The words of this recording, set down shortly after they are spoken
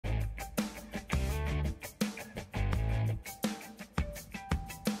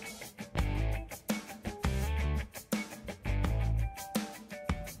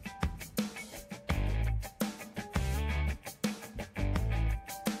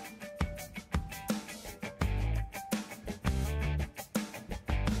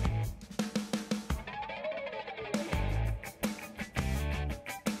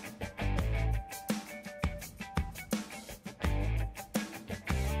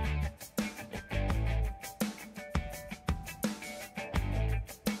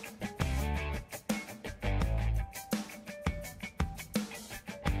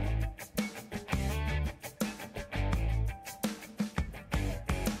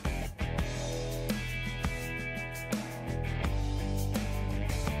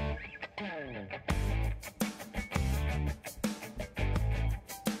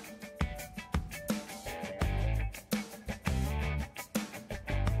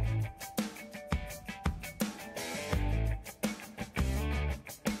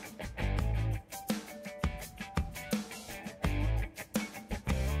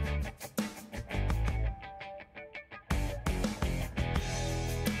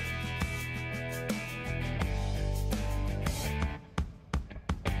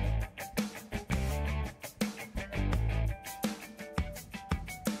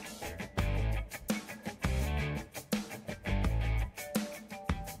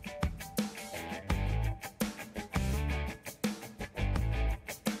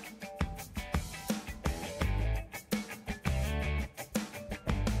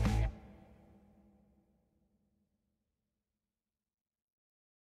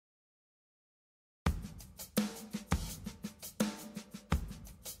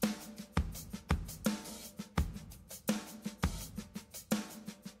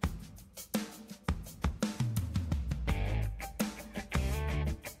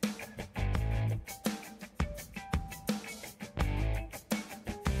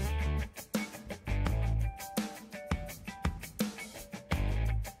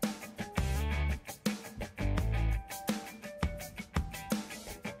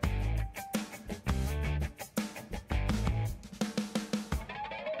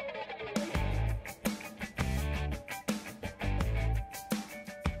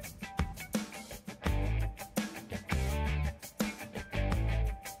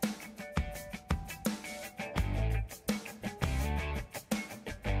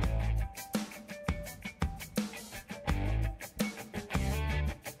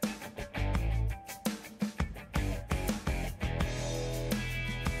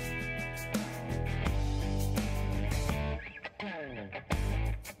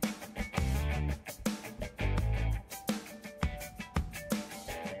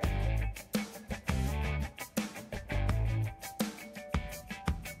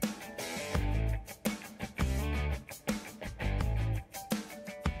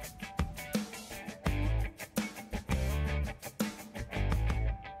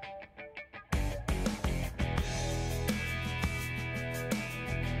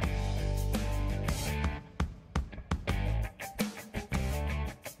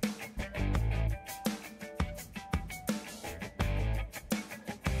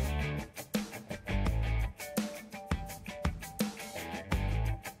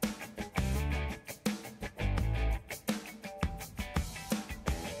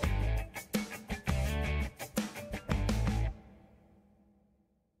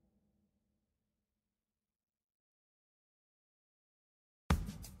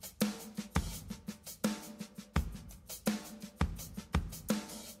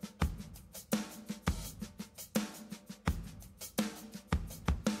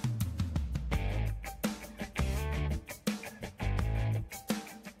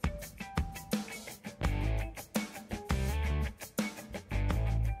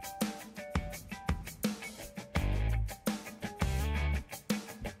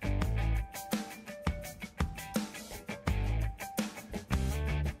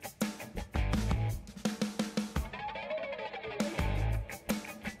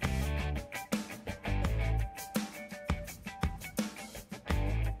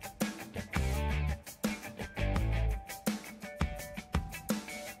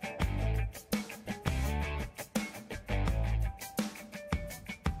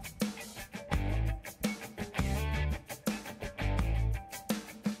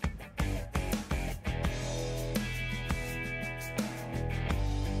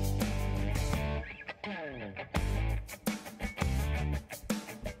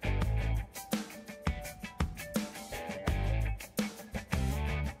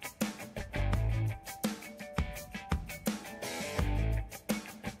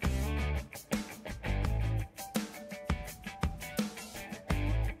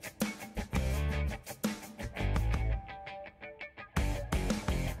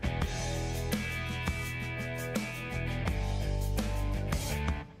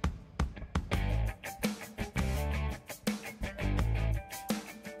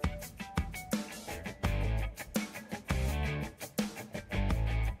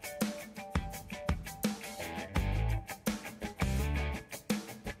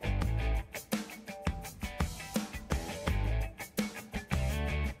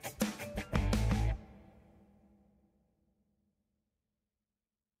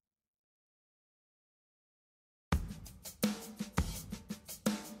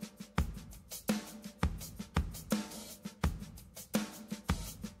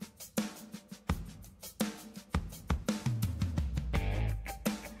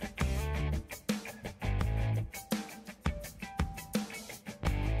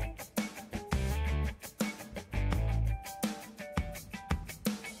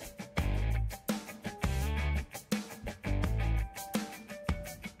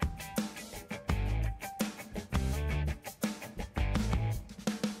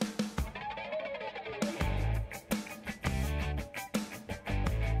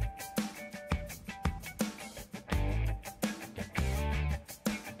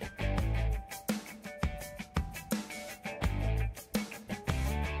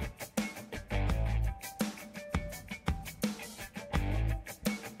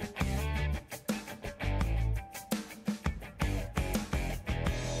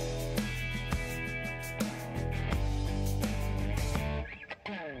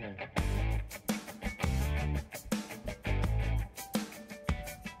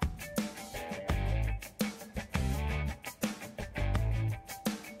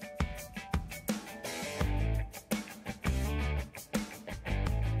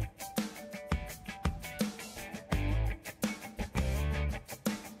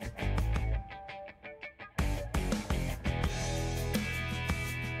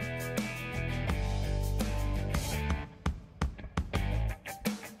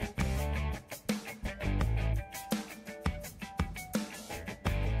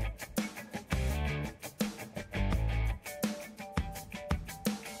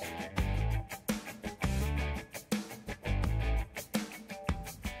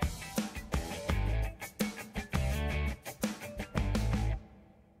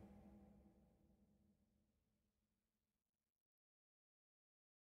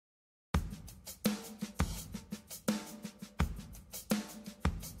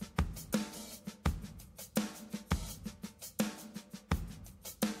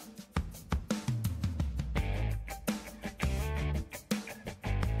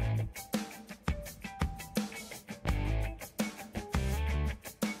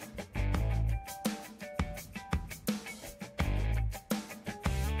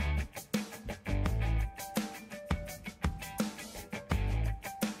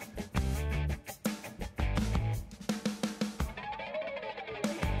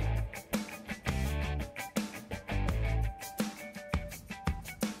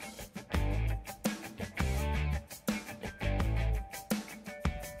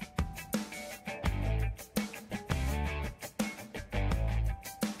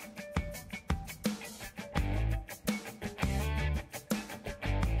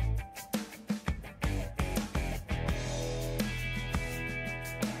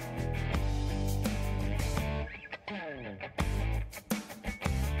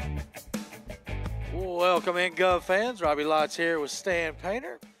Welcome in, Gov fans. Robbie Lots here with Stan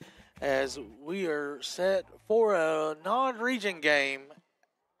Painter as we are set for a non-region game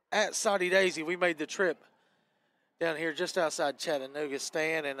at Soddy Daisy. We made the trip down here just outside Chattanooga,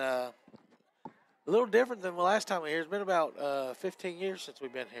 Stan, and a little different than the last time we were here. It's been about 15 years since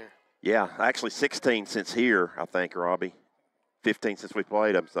we've been here. Yeah, actually 16 since here, I think, Robbie. 15 since we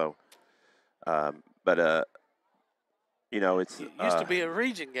played them. So, you know, it's It used to be a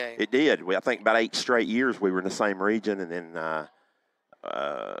region game. It did. I think about 8 straight years we were in the same region, and then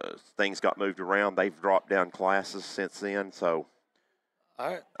things got moved around. They've dropped down classes since then. So,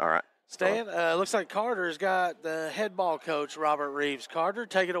 All right. Stan, looks like Carter's got the head ball coach, Robert Reeves. Carter,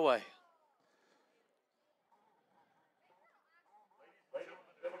 take it away.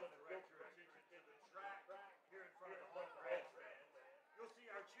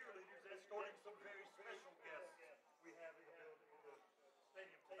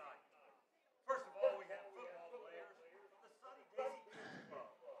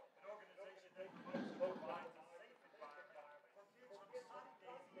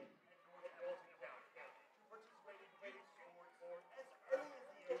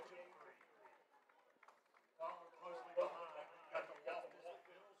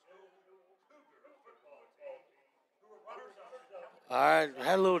 All right,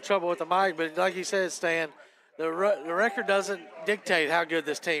 had a little trouble with the mic, but like you said, Stan, the record doesn't dictate how good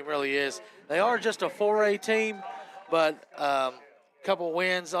this team really is. They are just a 4A team, but a couple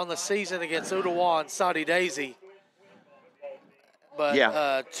wins on the season against Ottawa and Soddy Daisy, but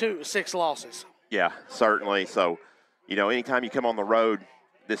Yeah. 6 losses. Yeah, certainly. So, you know, anytime you come on the road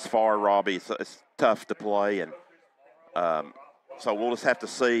this far, Robbie, it's tough to play. And so we'll just have to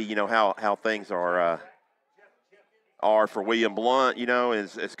see, you know, how things are for William Blount. You know,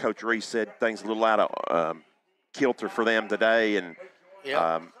 as Coach Reese said, things a little out of kilter for them today. And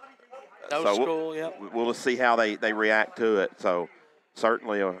we'll just see how they react to it. So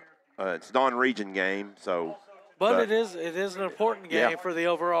certainly it's a non-region game. So, but it is an important game for the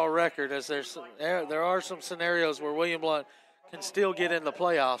overall record, as there are some scenarios where William Blount can still get in the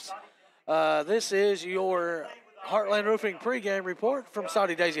playoffs. This is your Heartland Roofing pregame report from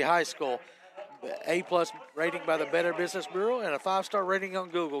Soddy Daisy High School. A+ rating by the Better Business Bureau and a 5-star rating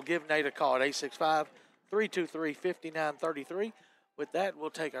on Google. Give Nate a call at 865-323-5933. With that, we'll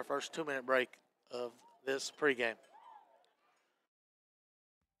take our first 2-minute break of this pregame.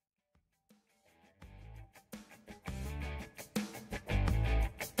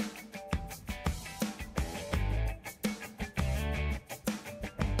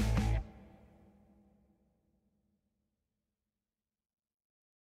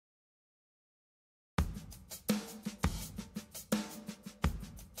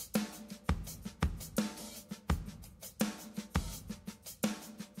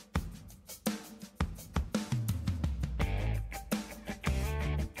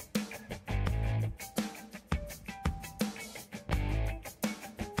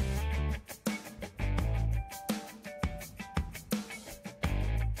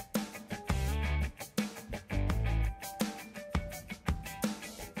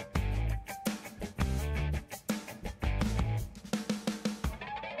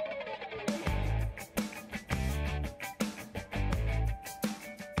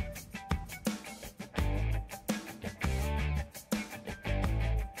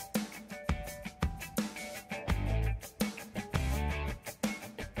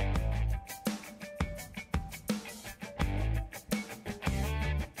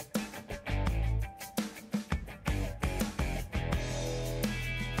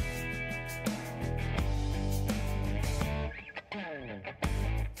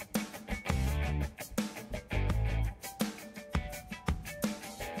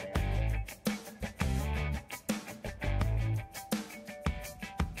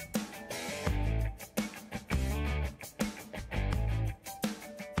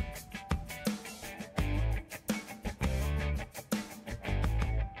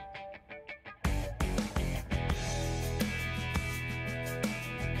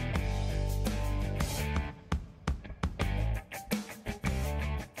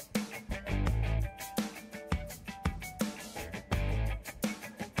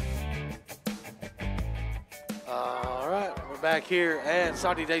 All right, we're back here at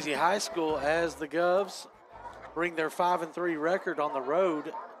Soddy Daisy High School as the Govs bring their 5-3 record on the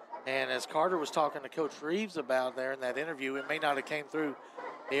road. And as Carter was talking to Coach Reeves about there in that interview, it may not have came through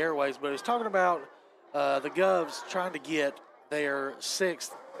the airways, but he's talking about the Govs trying to get their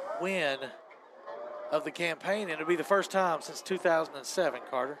 6th win of the campaign, and it'll be the first time since 2007,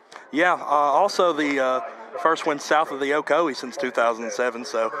 Carter. Yeah, also the first win south of the Ocoee since 2007,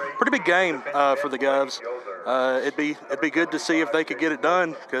 so pretty big game for the Govs. It'd be good to see if they could get it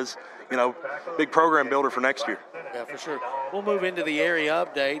done because, big program builder for next year. Yeah, for sure. We'll move into the area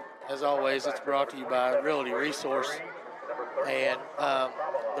update. As always, it's brought to you by Realty Resource. And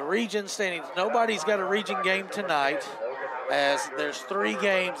the region standings, nobody's got a region game tonight, as there's 3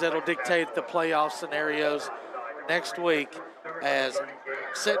 games that'll dictate the playoff scenarios next week. As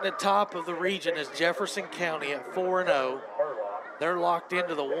sitting at top of the region is Jefferson County at 4-0. They're locked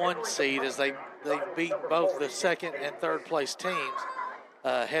into the 1 seed as they beat both the second and third place teams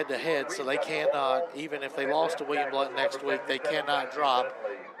head-to-head, so they cannot, even if they lost to William Blount next week, they cannot drop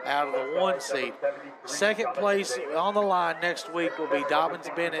out of the 1 seed. Second place on the line next week will be Dobbins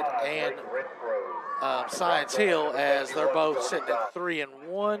Bennett and Science Hill, as they're both sitting at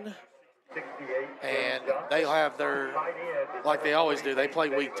 3-1. And they'll have their, like they always do, they play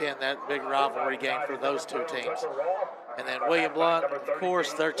week 10, that big rivalry game for those 2 teams. And then William Blount, of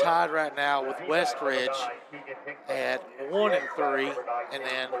course, they're tied right now with Westridge at 1-3, and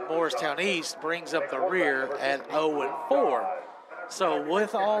then Morristown East brings up the rear at 0-4. So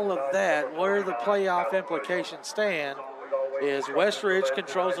with all of that, where the playoff implications stand is Westridge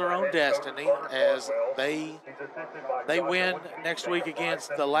controls their own destiny as they win next week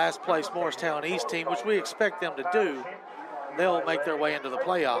against the last place Morristown East team, which we expect them to do. They'll make their way into the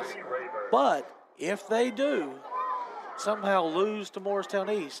playoffs. But if they do somehow lose to Morristown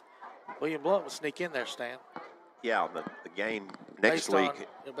East, William Blount will sneak in there, Stan. Yeah, the game next week.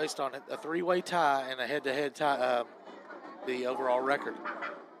 Based on a 3-way tie and a head-to-head tie, the overall record.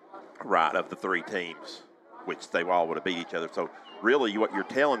 Right, of the 3 teams, which they all would have beat each other. So really what you're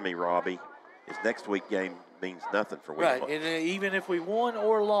telling me, Robbie, is next week game means nothing for William Blount. Right, and even if we won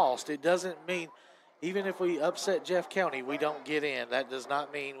or lost, it doesn't mean, even if we upset Jeff County, we don't get in. That does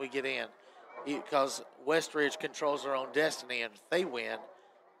not mean we get in, because Westridge controls their own destiny, and if they win,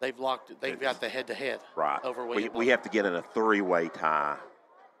 they've got the head-to-head over William Blount. We have to get in a 3-way tie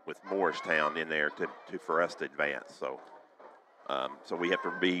with Morristown in there for us to advance. So we have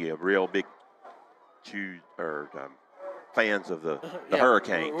to be a real big fans of the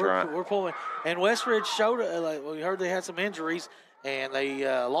Hurricanes, right? We're pulling. And Westridge showed, we heard they had some injuries, and they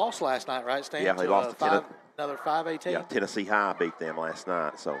lost last night, right, Stan? Yeah, they lost to another 5A team. Yeah, Tennessee High beat them last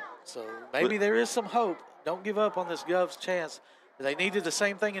night. So maybe there is some hope. Don't give up on this Gov's chance. They needed the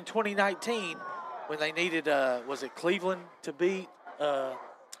same thing in 2019 when they needed, was it Cleveland to beat I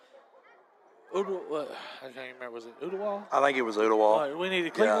can't remember. Was it Ottawa? I think it was Ottawa. We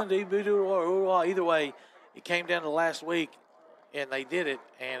needed Cleveland to beat Ottawa or Ottawa. Either way, it came down to last week, and they did it,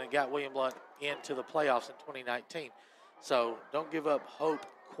 and it got William Blount into the playoffs in 2019. So don't give up hope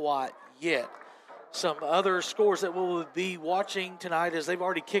quite yet. Some other scores that we'll be watching tonight, as they've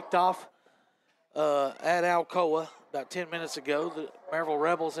already kicked off at Alcoa about 10 minutes ago. The Maryville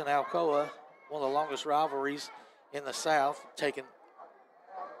Rebels and Alcoa, one of the longest rivalries in the South, taking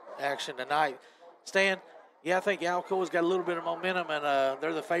action tonight. Stan, I think Alcoa's got a little bit of momentum, and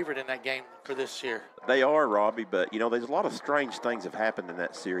they're the favorite in that game for this year. They are, Robbie, but, there's a lot of strange things have happened in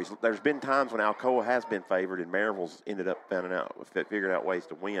that series. There's been times when Alcoa has been favored, and Maryville's ended up figuring out ways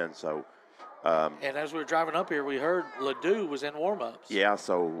to win. So, and as we were driving up here, we heard Ledoux was in warm-ups. Yeah,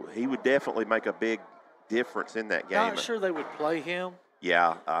 so he would definitely make a big difference in that game. Not sure they would play him.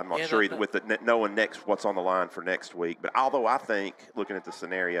 Yeah, I'm not sure either with knowing what's on the line for next week. But although I think, looking at the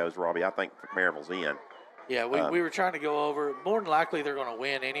scenarios, Robbie, I think Maryville's in. Yeah, we were trying to go over. More than likely, they're going to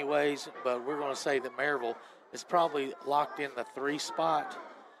win anyways, but we're going to say that Maryville is probably locked in the 3 spot.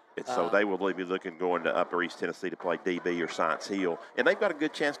 So they will be looking going to Upper East Tennessee to play DB or Science Hill, and they've got a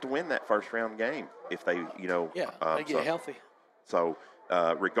good chance to win that first-round game if they, they get healthy. So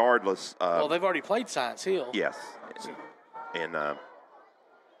regardless. Well, they've already played Science Hill. Yes, and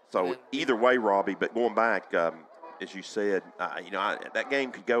so either way, Robbie. But going back. As you said, that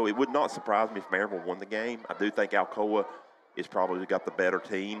game could go. It would not surprise me if Maryville won the game. I do think Alcoa is probably got the better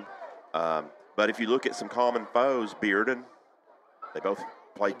team. But if you look at some common foes, Bearden, they both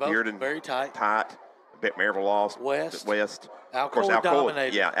played Bearden very tight. Maryville lost West. Alcoa, of course, Alcoa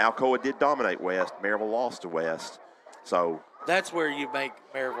dominated. Yeah, Alcoa did dominate West. Maryville lost to West. So that's where you make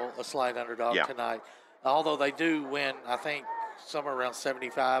Maryville a slight underdog tonight. Although they do win, I think somewhere around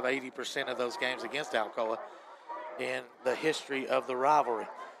 75, 80% of those games against Alcoa in the history of the rivalry.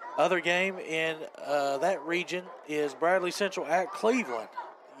 Other game in that region is Bradley Central at Cleveland.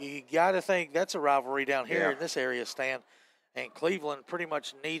 You got to think that's a rivalry down here in this area, Stan. And Cleveland pretty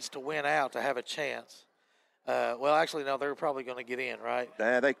much needs to win out to have a chance. Well, actually, no, they're probably going to get in, right?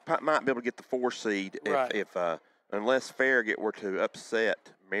 They might be able to get the 4 seed if unless Farragut were to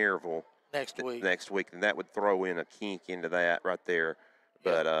upset Maryville next week, then that would throw in a kink into that right there.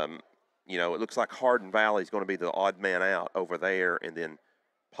 But it looks like Hardin Valley is going to be the odd man out over there, and then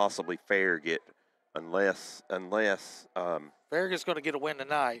possibly Farragut, unless Farragut's going to get a win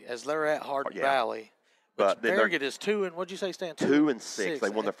tonight as they're at Hardin Valley. But Farragut is 2 and, what'd you say, Stan? 2 and 6. They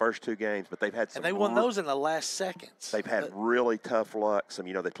won their first 2 games, but they've had some. And they won those in the last seconds. They've had really tough luck.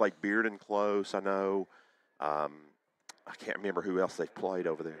 They played Bearden close, I know. I can't remember who else they've played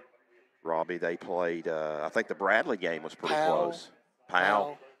over there. Robbie, they played, I think the Bradley game was pretty close.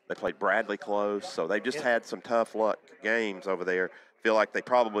 Powell. They played Bradley close. So they've just had some tough luck games over there. Feel like they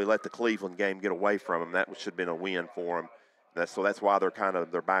probably let the Cleveland game get away from them. That should have been a win for them. So that's why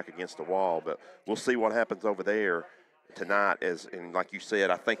they're back against the wall. But we'll see what happens over there tonight. And like you said,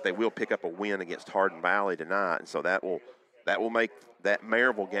 I think they will pick up a win against Hardin Valley tonight. And so that will make that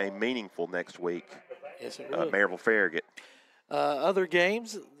Maryville game meaningful next week. Yes, it will. Maryville Farragut. Other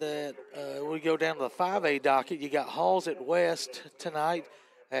games that we go down to the 5A docket. You got Halls at West tonight.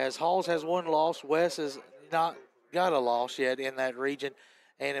 As Halls has 1 loss, West has not got a loss yet in that region.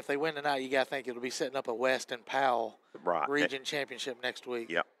 And if they win tonight, you got to think it'll be setting up a West and Powell region championship next week.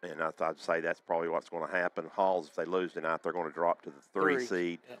 Yep, and I'd say that's probably what's going to happen. Halls, if they lose tonight, they're going to drop to the 3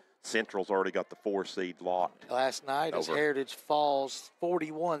 seed. Yep. Central's already got the 4 seed locked. Last night as Heritage falls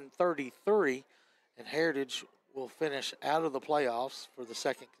 41-33, and Heritage will finish out of the playoffs for the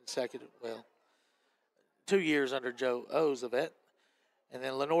second consecutive, 2 years under Joe Ozavet. And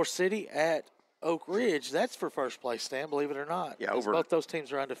then Lenore City at Oak Ridge, that's for first place, Stan, believe it or not. Yeah, both those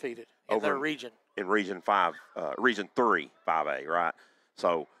teams are undefeated in their region. In Region 5, Region 3, 5A, right?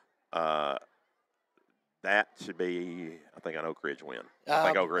 So that should be, I think, an Oak Ridge win. I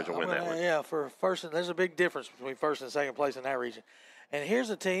think Oak Ridge will win that one. Yeah, for first, and there's a big difference between first and second place in that region. And here's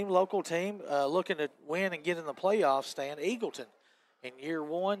a team, local team, looking to win and get in the playoffs, Stan, Eagleton. In year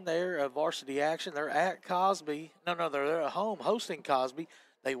 1 there of varsity action, they're at Cosby. They're at home hosting Cosby.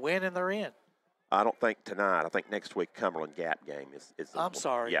 They win and they're in. I don't think tonight. I think next week Cumberland Gap game is I'm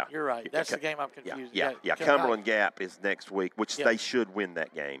sorry. Yeah. You're right. That's the game I'm confused. Yeah. Cumberland Gap is next week, which they should win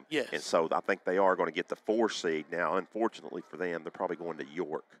that game. Yes. And so I think they are going to get the 4 seed. Now, unfortunately for them, they're probably going to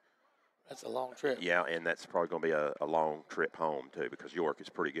York. That's a long trip. Yeah, and that's probably going to be a long trip home, too, because York is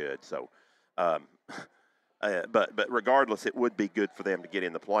pretty good. So, but regardless, it would be good for them to get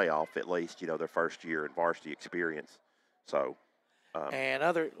in the playoff, at least, their first year in varsity experience. So.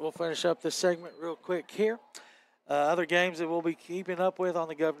 We'll finish up this segment real quick here. Other games that we'll be keeping up with on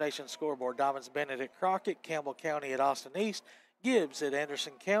the Gov Nation scoreboard: Dobbins Bennett at Crockett, Campbell County at Austin East, Gibbs at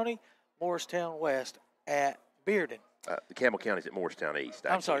Anderson County, Morristown West at Bearden. The Campbell County's at Morristown East.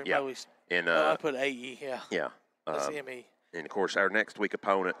 Actually. I'm sorry, yeah. East. And I put AE. Yeah. That's ME. And of course, our next week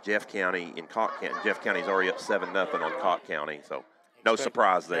opponent, Jeff County in Cott County. Jeff County's already up 7-0 on Cott County, so no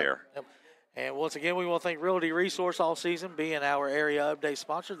surprise there. Yep. And once again, we want to thank Realty Resource all season being our area update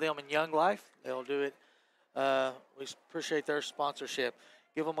sponsor. Them and Young Life, they'll do it. We appreciate their sponsorship.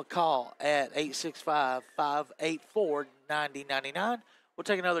 Give them a call at 865-584-9099. We'll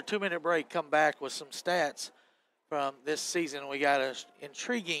take another 2-minute break, come back with some stats from this season. We got an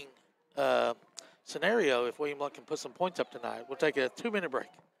intriguing scenario if William Blount can put some points up tonight. We'll take a 2-minute break.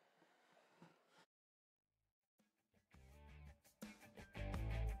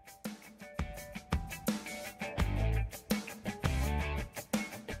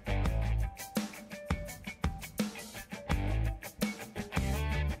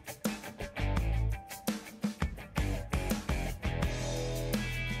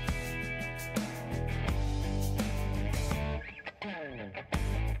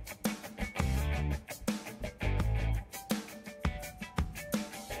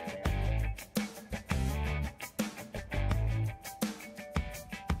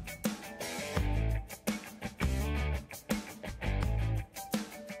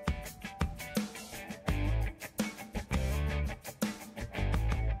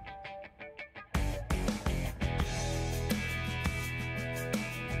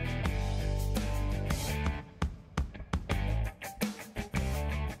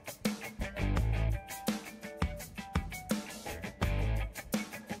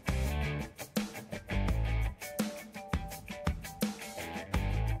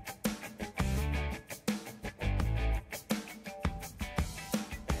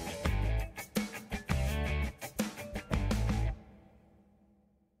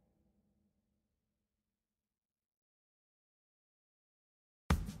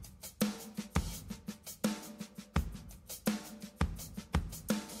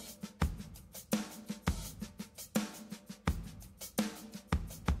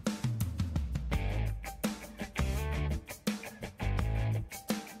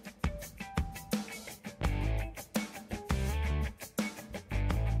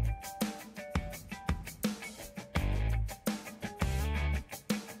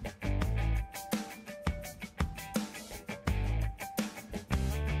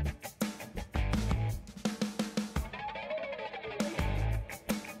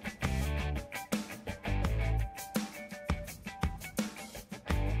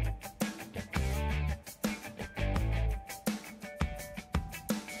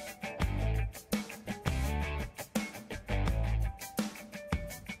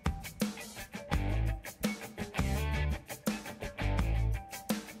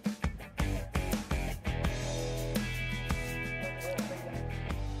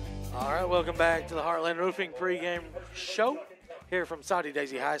 right, welcome back to the Heartland Roofing pregame show here from Soddy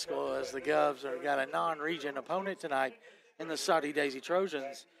Daisy High School as the Govs have got a non-region opponent tonight in the Soddy Daisy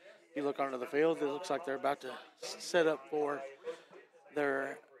Trojans. If you look onto the field, it looks like they're about to set up for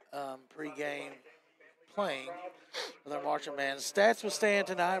their pregame playing with their marching bands. Stats will stand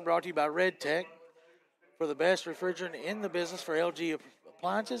tonight, brought to you by Red Tech. For the best refrigerant in the business for LG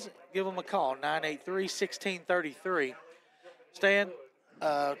appliances, give them a call, 983-1633. Stan,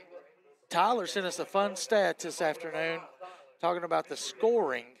 Tyler sent us a fun stat this afternoon talking about the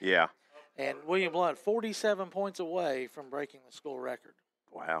scoring. Yeah. And William Blount, 47 points away from breaking the school record.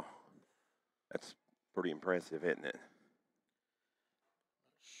 Wow. That's pretty impressive, isn't it?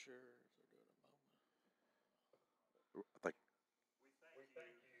 Sure.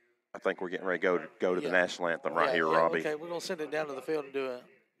 I think we're getting ready to go to the national anthem right here, Robbie. Okay, we're going to send it down to the field and do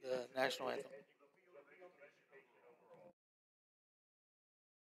the national anthem.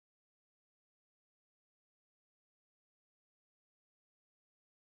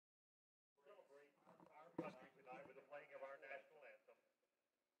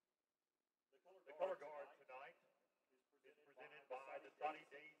 The color guard tonight is presented by the Soddy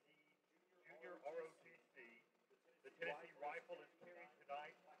Daisy Junior ROTC. The Tennessee rifle is carried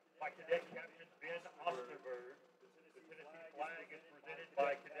tonight by Cadet Captain Ben Osterberg. The Tennessee flag is presented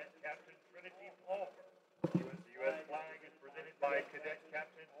by Cadet Captain Trinity Palmer. The U.S. flag is presented by Cadet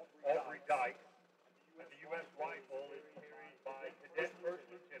Captain Aubrey Dykes. And the U.S. rifle is carried by Cadet First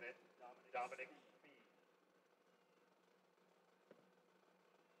Lieutenant Dominic Speed.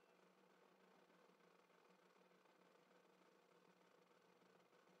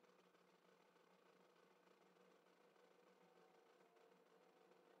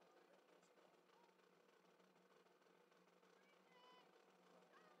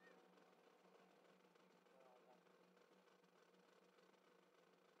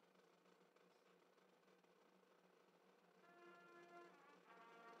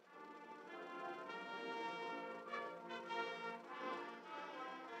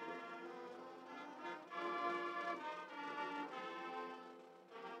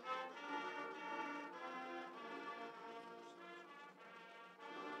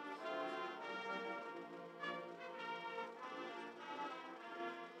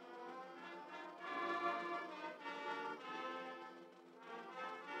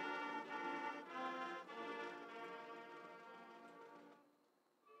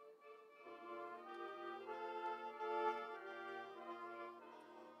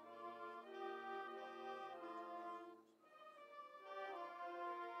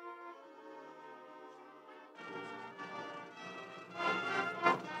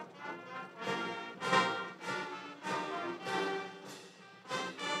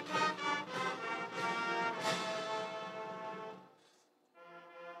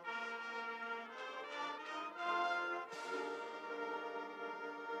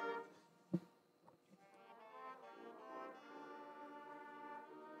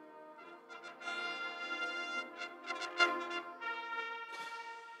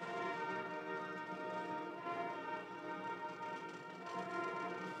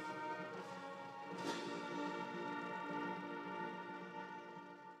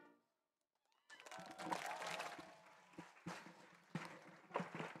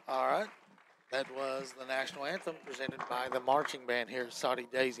 All right. That was the national anthem presented by the marching band here at Soddy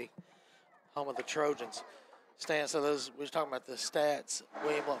Daisy, home of the Trojans. Stan, so we were talking about the stats.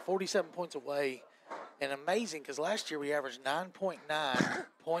 William Blount, 47 points away. And amazing, because last year we averaged 9.9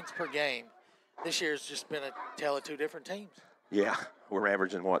 points per game. This year's just been a tale of two different teams. Yeah, we're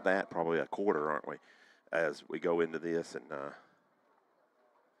averaging probably a quarter, aren't we, as we go into this. And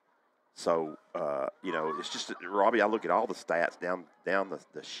it's just, Robbie, I look at all the stats down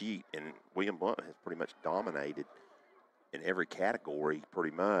the sheet, and William Blount has pretty much dominated in every category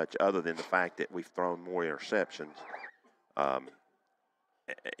pretty much, other than the fact that we've thrown more interceptions. Other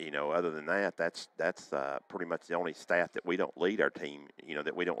than that, that's pretty much the only stat that we don't lead our team,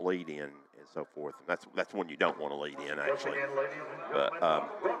 that we don't lead in and so forth. And that's one you don't want to lead in, actually. But,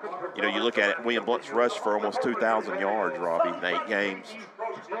 you look at it, William Blount's rushed for almost 2,000 yards, Robbie, in 8 games.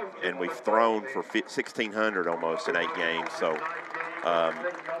 And we've thrown for 1,600 almost in 8 games. So,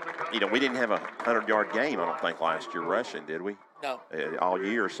 we didn't have a 100-yard game, I don't think, last year rushing, did we? No. All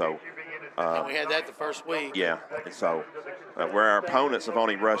year, so. And we had that the first week. Yeah, and so where our opponents have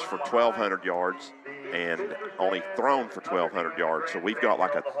only rushed for 1,200 yards and only thrown for 1,200 yards, so we've got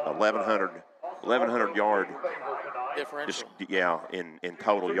like a 1,100 yard differential. In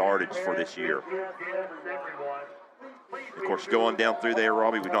total yardage for this year. Of course, going down through there,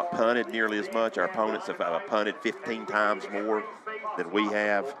 Robbie, we've not punted nearly as much. Our opponents have punted 15 times more than we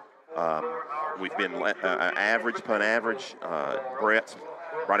have. We've been average, punt average. Brett's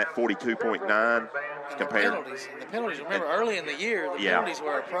right at 42.9 compared. The penalties. Remember, early in the year, the penalties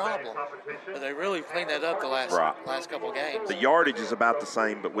were a problem, but they really cleaned that up the last couple of games. The yardage is about the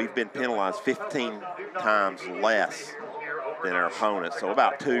same, but we've been penalized 15 times less than our opponents. So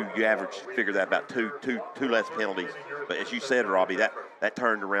about two, you figure that about two less penalties. But as you said, Robbie, that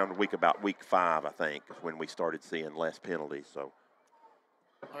turned around about week 5, I think, is when we started seeing less penalties. So.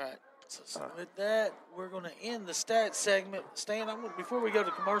 All right. So with that, we're going to end the stats segment. Stan, before we go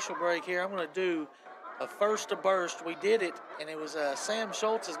to commercial break here, I'm going to do a first to burst. We did it, and it was Sam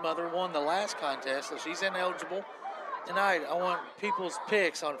Schultz's mother won the last contest, so she's ineligible. Tonight, I want people's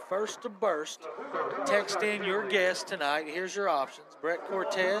picks on first to burst. Text in your guess tonight. Here's your options. Brett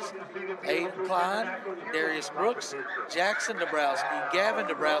Cortez, Aiden Klein, Darius Brooks, Jackson Dabrowski, Gavin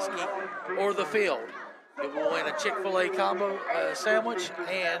Dabrowski, or the field. It will win a Chick-fil-A combo sandwich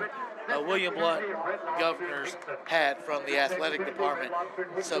and a William Blount Governor's hat from the athletic department.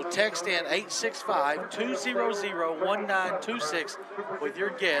 So text in 865-200-1926 with your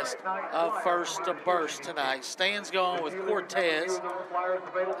guess of first to burst tonight. Stan's going with Cortez,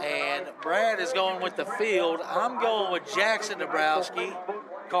 and Brad is going with the field. I'm going with Jackson Dabrowski.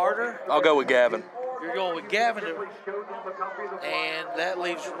 Carter? I'll go with Gavin. You're going with Gavin, and that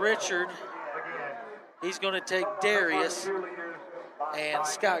leaves Richard. He's going to take Darius, and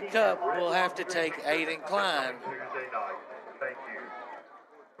Scott Cupp will have to take Aiden Klein.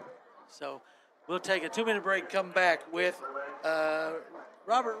 So we'll take a 2-minute break, come back with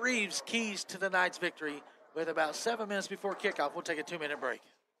Robert Reeves' keys to the night's victory with about 7 minutes before kickoff. We'll take a 2-minute break.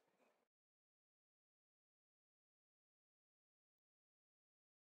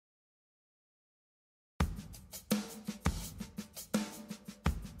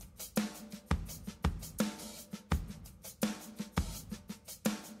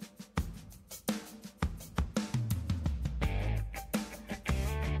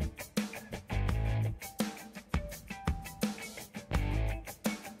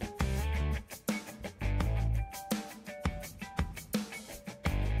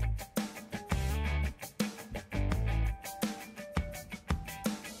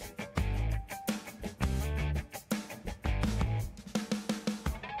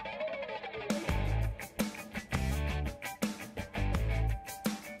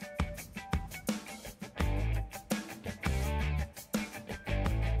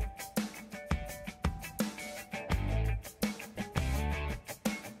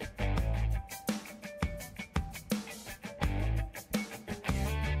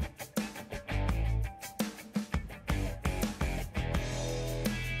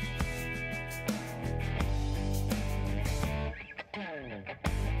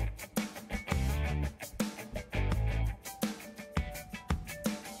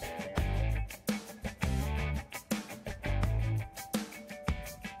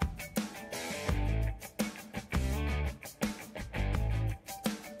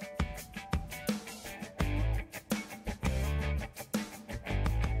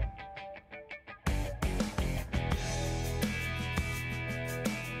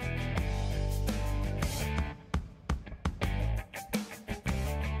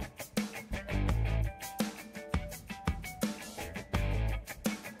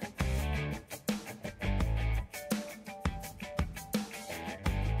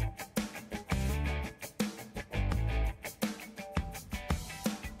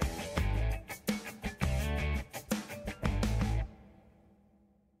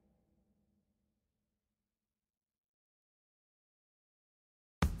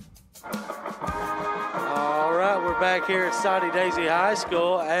 All right, we're back here at Soddy Daisy High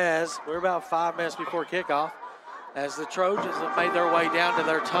School as we're about 5 minutes before kickoff as the Trojans have made their way down to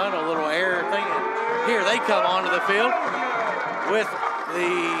their tunnel, little air thing. And here they come onto the field with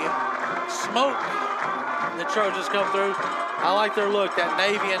the smoke. The Trojans come through. I like their look, that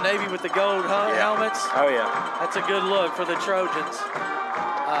navy and navy with the gold helmets. Oh, yeah. That's a good look for the Trojans.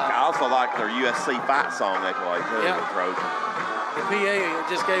 I also like their USC fight song they play, too, the Trojans. The PA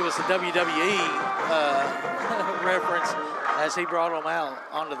just gave us a WWE reference as he brought them out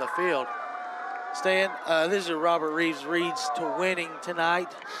onto the field. Stan, this is Robert Reeves reads to winning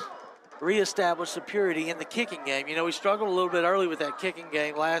tonight. Reestablish superiority in the kicking game. You know, we struggled a little bit early with that kicking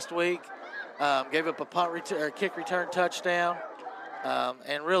game last week. Gave up a kick return touchdown.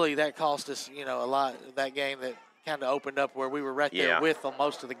 And really that cost us, you know, a lot. That game that kind of opened up where we were right there with them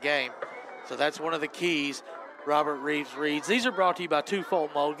most of the game. So that's one of the keys. Robert Reeves reads. These are brought to you by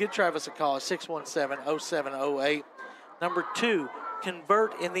Twofold Mold. Give Travis a call at 617-0708. Number 2,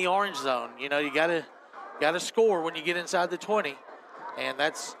 convert in the orange zone. You know, you gotta score when you get inside the 20, and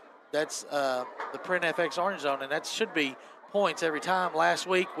that's That's the Print FX Orange Zone, and that should be points every time. Last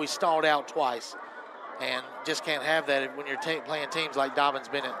week we stalled out twice, and just can't have that when you're playing teams like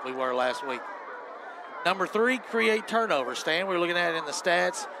Dobbins-Bennett we were last week. Number 3, create turnovers. Stan, we were looking at it in the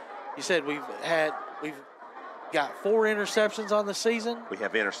stats. You said we've got 4 interceptions on the season. We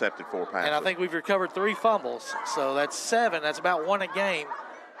have intercepted 4 passes. And I think we've recovered 3 fumbles. So that's 7. That's about 1 a game.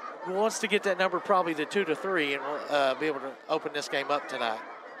 He wants to get that number probably to 2 to 3, and we'll be able to open this game up tonight.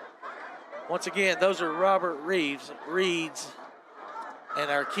 Once again, those are Robert Reed's and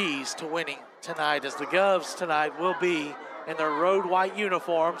our keys to winning tonight, as the Govs tonight will be in their road white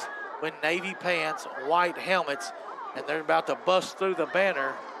uniforms with navy pants, white helmets, and they're about to bust through the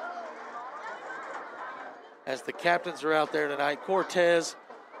banner as the captains are out there tonight. Cortez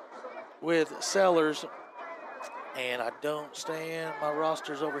with Sellers, and I don't stand, my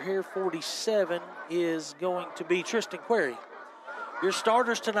roster's over here. 47 is going to be Tristan Query. Your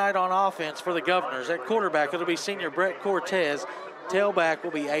starters tonight on offense for the Governors. At quarterback, it'll be senior Brett Cortez. Tailback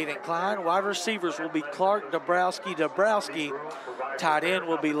will be Aiden Klein. Wide receivers will be Clark Dabrowski. Tight end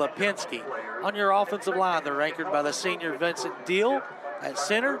will be Lipinski. On your offensive line, they're anchored by the senior Vincent Deal. At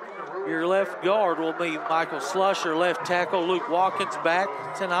center, your left guard will be Michael Slusher. Left tackle Luke Watkins back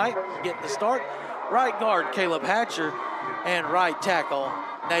tonight, getting the start. Right guard Caleb Hatcher. And right tackle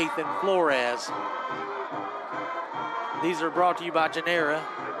Nathan Flores. These are brought to you by Genera.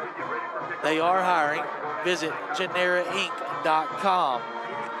 They are hiring. Visit generainc.com.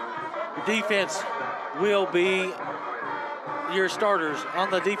 Your defense will be your starters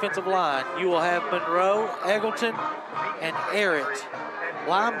on the defensive line. You will have Monroe, Eggleton, and Arrett.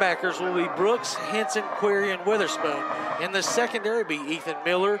 Linebackers will be Brooks, Henson, Query, and Witherspoon. In the secondary be Ethan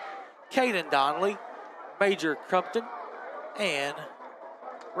Miller, Caden Donnelly, Major Crumpton, and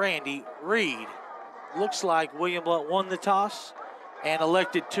Randy Reed. Looks like William Blount won the toss and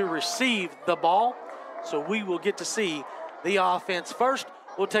elected to receive the ball. So we will get to see the offense first.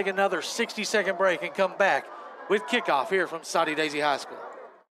 We'll take another 60-second break and come back with kickoff here from Soddy Daisy High School.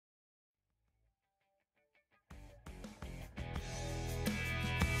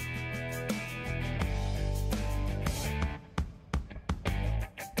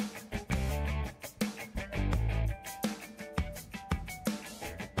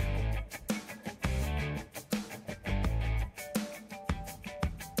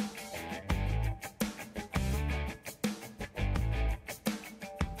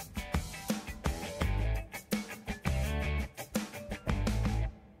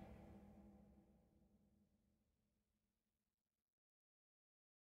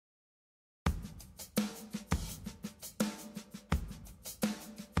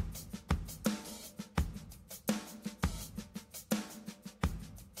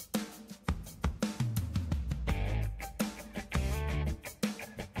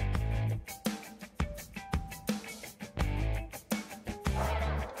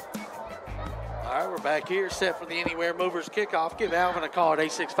 All right, we're back here, set for the Anywhere Movers kickoff. Give Alvin a call at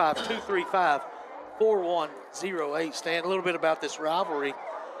 865-235-4108. Stan, a little bit about this rivalry.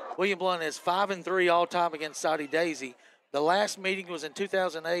 William Blount is 5-3 all-time against Soddy Daisy. The last meeting was in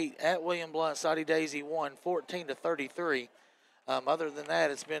 2008 at William Blount. Soddy Daisy won 14-33. Other than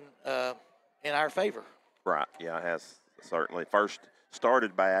that, it's been in our favor. Right, yeah, it has certainly. First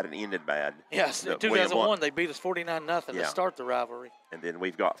started bad and ended bad. Yes, in 2001 they beat us 49-0 to start the rivalry. And then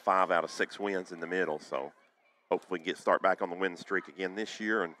we've got 5 out of 6 wins in the middle, so hopefully we can start back on the win streak again this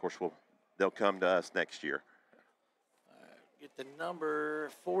year, and of course they'll come to us next year. Get the number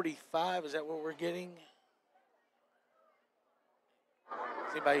 45, is that what we're getting?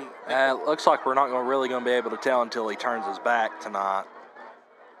 Anybody? Looks like we're not really going to be able to tell until he turns his back tonight.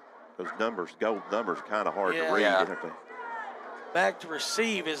 Those numbers, gold numbers, kind of hard to read, aren't they? Back to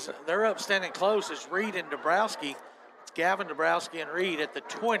receive they're up standing close is Reed and Dabrowski. It's Gavin Dabrowski and Reed at the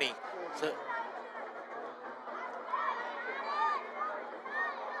 20. So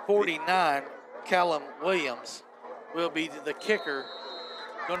 49, Callum Williams will be the kicker.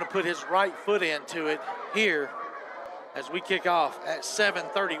 Going to put his right foot into it here as we kick off at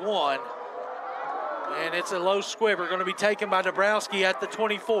 7:31. And it's a low squibber, going to be taken by Dabrowski at the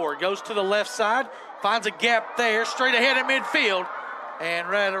 24. Goes to the left side, finds a gap there, straight ahead at midfield. And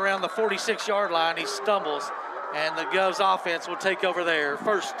right around the 46-yard line, he stumbles. And the Govs offense will take over there,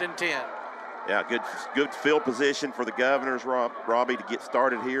 1st and 10. Yeah, good field position for the Governors, Robbie, to get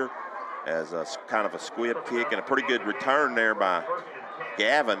started here as a kind of a squib kick and a pretty good return there by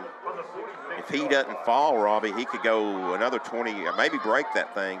Gavin. If he doesn't fall, Robbie, he could go another 20, or maybe break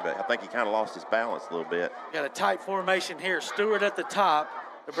that thing, but I think he kind of lost his balance a little bit. Got a tight formation here. Stewart at the top,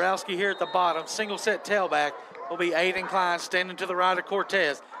 Dabrowski here at the bottom. Single set tailback will be Aiden Klein standing to the right of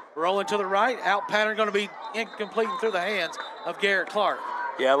Cortez. Rolling to the right, out pattern going to be incomplete and through the hands of Garrett Clark.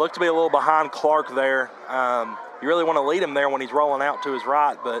 Yeah, it looked to be a little behind Clark there. You really want to lead him there when he's rolling out to his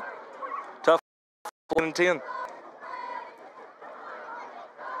right, but tough 10.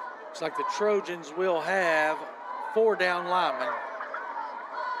 Looks like the Trojans will have 4 down linemen.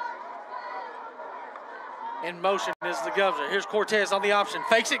 In motion is the Governor. Here's Cortez on the option.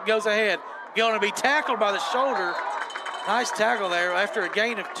 Fakes it, goes ahead. Going to be tackled by the shoulder. Nice tackle there after a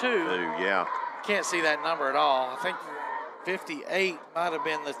gain of 2. Yeah. Can't see that number at all. I think 58 might have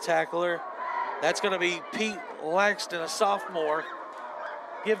been the tackler. That's going to be Pete Langston, a sophomore.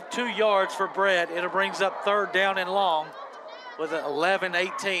 Give 2 yards for Brett. It brings up 3rd down and long with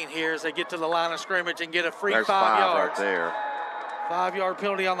 11-18 here as they get to the line of scrimmage and get a free 5 yards. Right there. 5-yard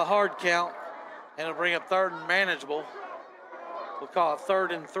penalty on the hard count, and it'll bring up 3rd and manageable. We'll call it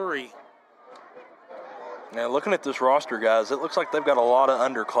 3rd and 3. Now, looking at this roster, guys, it looks like they've got a lot of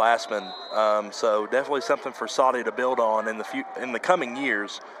underclassmen. So definitely something for Soddy to build on in the coming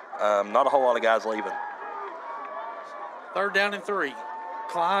years. Not a whole lot of guys leaving. 3rd down and 3.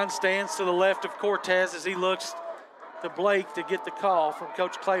 Klein stands to the left of Cortez as he looks to Blake to get the call from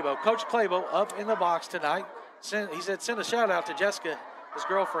Coach Clabo. Coach Clabo up in the box tonight. He said send a shout out to Jessica, his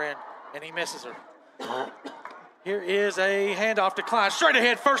girlfriend, and he misses her. Here is a handoff to Klein. Straight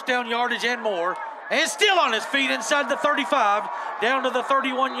ahead, 1st down yardage and more. And still on his feet inside the 35, down to the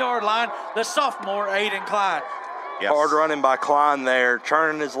 31-yard line. The sophomore, Aiden Klein. Yes. Hard running by Klein there,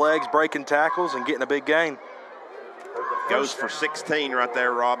 turning his legs, breaking tackles, and getting a big gain. Goes for 16 right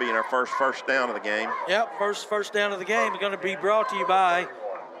there, Robbie, in our first down of the game. Yep, first down of the game is going to be brought to you by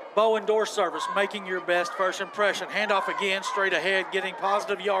Bowen Door Service, making your best first impression. Handoff again, straight ahead, getting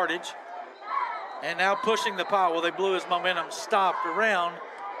positive yardage. And now pushing the pile. Well, they blew his momentum, stopped around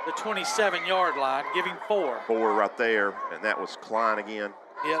the 27-yard line, giving 4. 4 right there, and that was Klein again.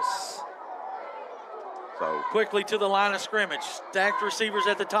 Yes. So Quickly to the line of scrimmage. Stacked receivers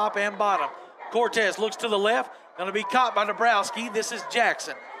at the top and bottom. Cortez looks to the left. Going to be caught by Dabrowski. This is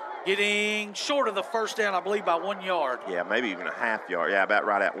Jackson. Getting short of the 1st down, I believe, by 1 yard. yeah, maybe even a half yard. Yeah, about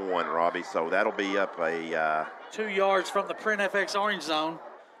right at 1, Robbie. So that'll be up a 2 yards from the Print FX orange zone.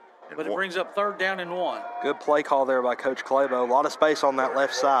 But it brings up 3rd down and 1. Good play call there by Coach Clabo. A lot of space on that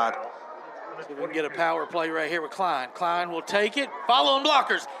left side. See if we can get a power play right here with Klein. Klein will take it. Following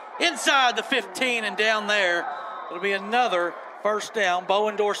blockers inside the 15 and down there. It'll be another 1st down.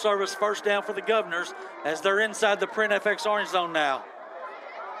 Bowen Door Service 1st down for the Governors as they're inside the Print FX orange zone now.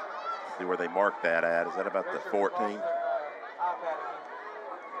 see where they marked that at. Is that about the 14?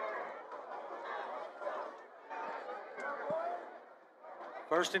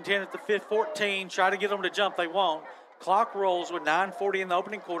 First and 10 at the 14. Try to get them to jump. They won't. Clock rolls with 9:40 in the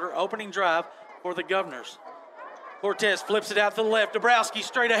opening quarter. Opening drive for the Governors. Cortez flips it out to the left. Dabrowski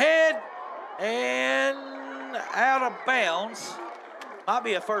straight ahead and out of bounds. Might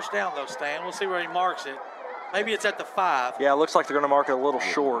be a 1st down though, Stan. We'll see where he marks it. Maybe it's at the 5. Yeah, it looks like they're going to mark it a little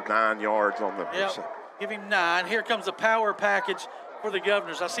short. 9 yards on the. Yep. Give him 9. Here comes the power package for the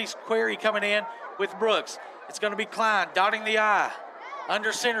Governors. I see Query coming in with Brooks. It's going to be Klein dotting the I.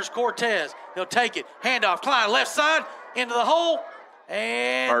 Under center's Cortez. He'll take it. Handoff. Klein left side into the hole.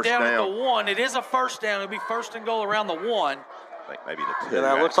 And First down at down. the 1. It is a 1st down. It'll be 1st and goal around the 1. I think maybe the 2.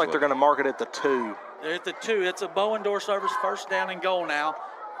 Yeah, it looks like they're actually. going to mark it at the 2. They're at the 2. It's a Bowen Door Service 1st down and goal now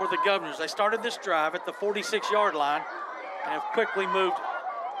for the Governors. They started this drive at the 46-yard line and have quickly moved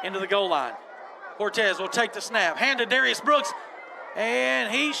into the goal line. Cortez will take the snap. Hand to Darius Brooks.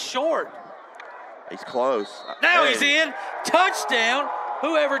 And he's short. He's close. Now Hey. he's in. Touchdown.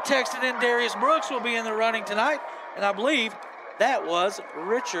 Whoever texted in Darius Brooks will be in the running tonight. And I believe that was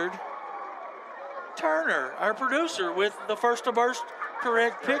Richard Turner, our producer, with the first to burst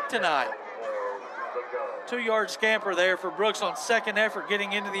correct pick tonight. 2-yard scamper there for Brooks on 2nd effort,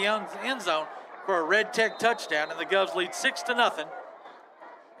 getting into the end zone for a Red Tech touchdown. And the Govs lead 6-0.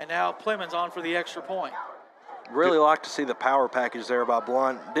 And now Plemons on for the extra point. Really like to see the power package there by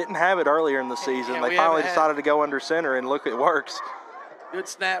Blount. Didn't have it earlier in the season. Yeah, They we finally haven't had- decided to go under center, and look, it works. Good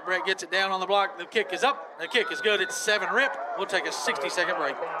snap. Brett gets it down on the block. The kick is up. The kick is good. It's 7 rip. We'll take a 60-second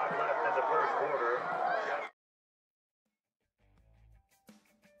break. Left in the 1st quarter.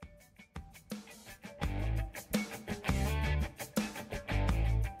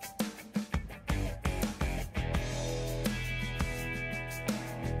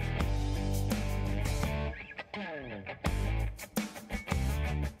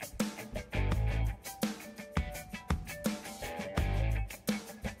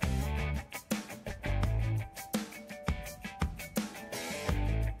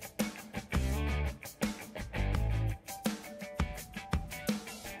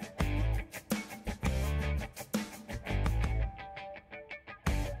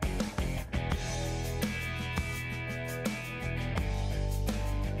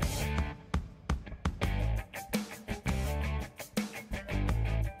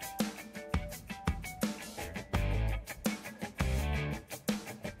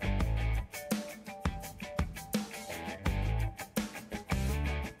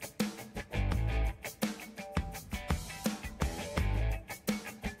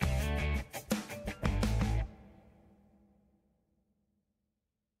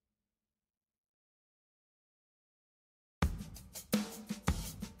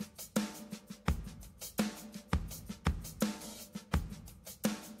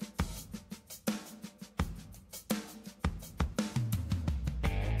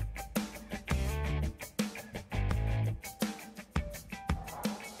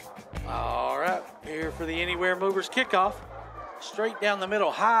 for the Anywhere Movers kickoff. Straight down the middle,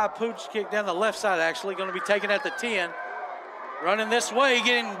 high pooch kick down the left side, actually. Going to be taken at the 10. Running this way,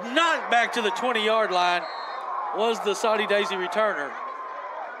 getting knocked back to the 20-yard line was the Soddy Daisy returner.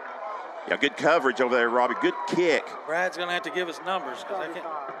 Yeah, good coverage over there, Robbie. Good kick. Brad's going to have to give us numbers because I can't.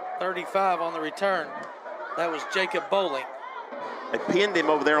 35 on the return. That was Jacob Bowling. They pinned him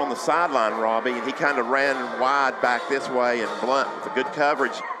over there on the sideline, Robbie, and he kind of ran wide back this way, and Blount, with the good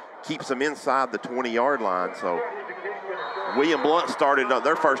coverage, keeps him inside the 20-yard line. So William Blount started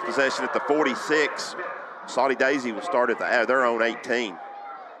their first possession at the 46. Soddy Daisy will start at their own 18.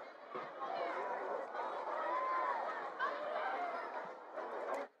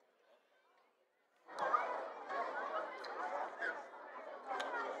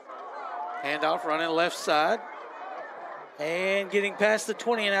 Handoff running left side. And getting past the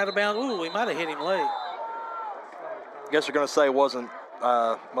 20 and out of bounds. Ooh, we might have hit him late. I guess you're going to say it wasn't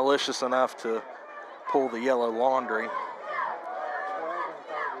malicious enough to pull the yellow laundry.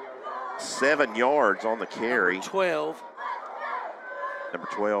 7 yards on the carry. Number 12. Number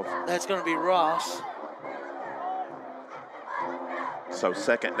 12. That's going to be Ross. So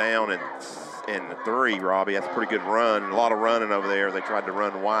second down and 3, Robbie. That's a pretty good run. A lot of running over there. They tried to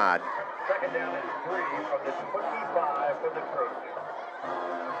run wide. Second down and 3 from the 25 for the Trojans.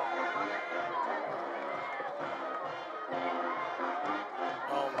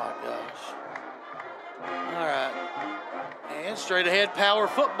 Oh my gosh. All right. And straight ahead power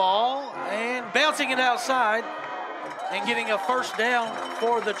football and bouncing it outside and getting a first down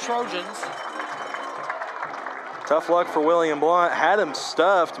for the Trojans. Tough luck for William Blount. Had him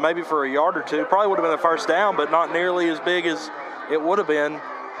stuffed maybe for a yard or two. Probably would have been a first down, but not nearly as big as it would have been.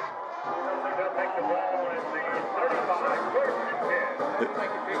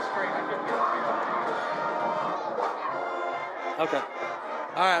 Okay.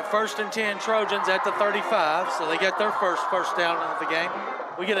 All right, 1st and 10 Trojans at the 35, so they get their first down of the game.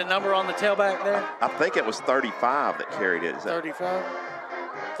 We get a number on the tailback there? I think it was 35 that carried it. Is that 35?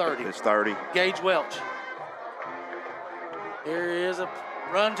 30. It's 30. Gage Welch. Here is a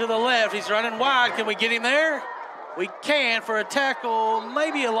run to the left. He's running wide. Can we get him there? We can for a tackle,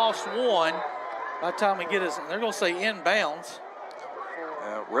 maybe a lost 1. By the time we get us, they're going to say inbounds.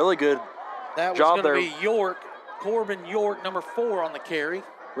 Really good that job was going to be York. Corbin York, number 4 on the carry.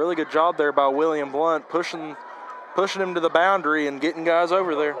 Really good job there by William Blount, pushing him to the boundary and getting guys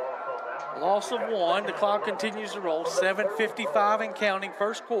over there. Loss of 1. The clock continues to roll. 7:55 and counting,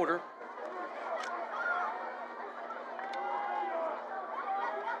 first quarter.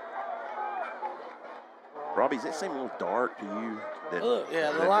 Robbie, does it seem a little dark to you?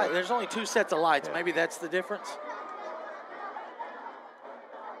 Yeah, the light. There's only 2 sets of lights. Maybe that's the difference.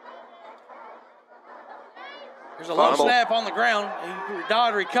 There's a low snap on the ground.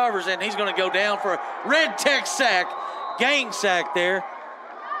 Dodd recovers it, and he's going to go down for a red tech sack, gang sack there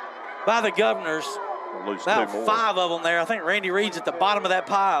by the Governors. About 5 of them there. I think Randy Reed's at the bottom of that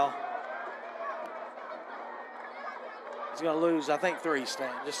pile. He's going to lose, I think, 3,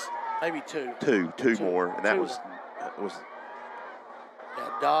 Stan. Just maybe 2. Two more, and that was. Yeah,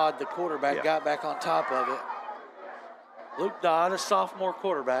 Dodd, the quarterback, got back on top of it. Luke Dodd, a sophomore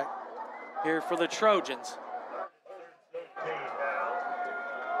quarterback, here for the Trojans.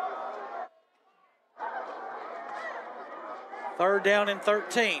 Third down and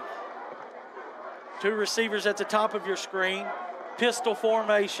 13. 2 receivers at the top of your screen. Pistol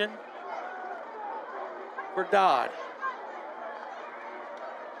formation for Dodd.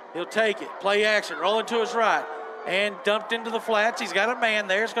 He'll take it. Play action. Rolling to his right. And dumped into the flats. He's got a man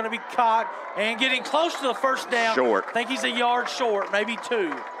there. It's going to be caught and getting close to the first down. Short. I think he's a yard short, maybe 2.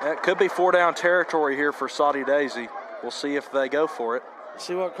 That could be 4-down territory here for Soddy Daisy. We'll see if they go for it.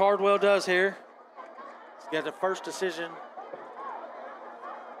 See what Cardwell does here. He's got the first decision.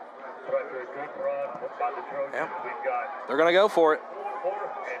 Yep. They're going to go for it.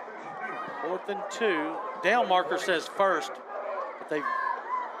 4th and 2. Down marker says first. But they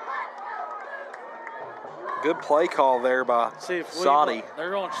good play call there by Soddy.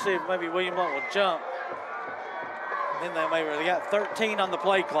 They're going to see if maybe William Blount will jump. Then they got 13 on the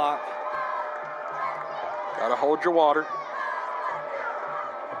play clock. Got to hold your water.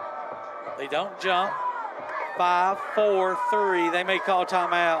 They don't jump. 5, 4, 3. They may call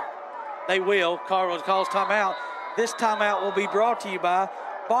timeout. They will. Cardwell calls timeout. This timeout will be brought to you by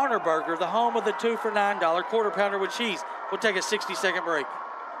Barner Burger, the home of the 2 for $9 quarter pounder with cheese. We'll take a 60-second break.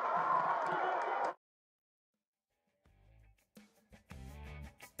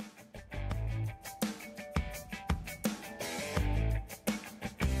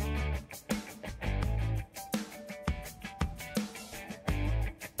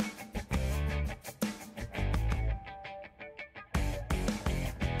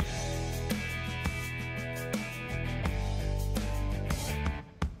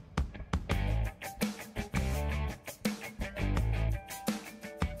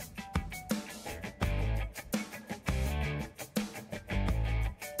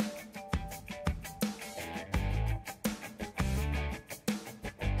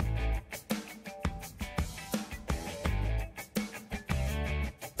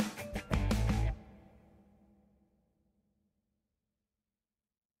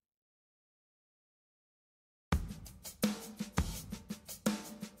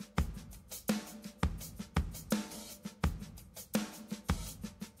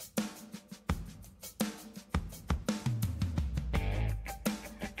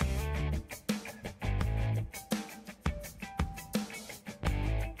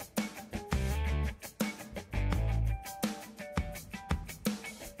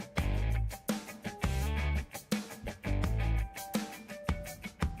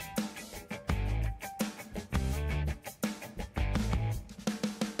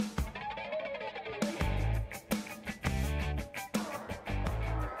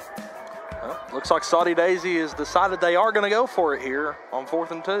 Looks like Soddy Daisy has decided they are going to go for it here on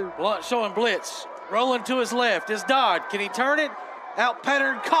 4th and 2. Blount showing blitz. Rolling to his left is Dodd. Can he turn it? Out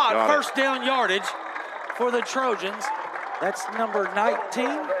pattern caught. Got First down yardage for the Trojans. That's number 19.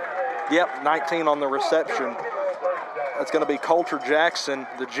 Yep, 19 on the reception. That's going to be Coulter Jackson,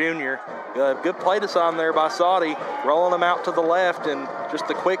 the junior. Good play design there by Soddy, rolling him out to the left and just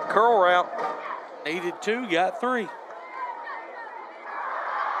a quick curl route. Needed 2, got 3.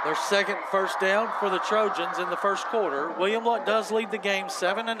 Their second first down for the Trojans in the first quarter. William Blount does lead the game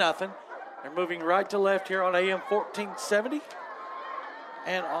 7-0. They're moving right to left here on AM 1470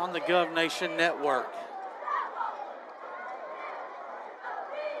 and on the Gov Nation Network.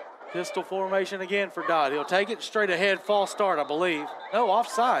 Pistol formation again for Dodd. He'll take it straight ahead, false start, I believe. No,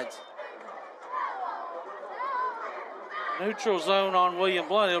 offsides. Neutral zone on William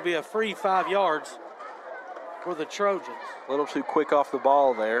Blount. It'll be a free 5 yards for the Trojans. A little too quick off the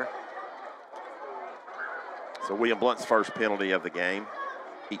ball there. So William Blount's first penalty of the game.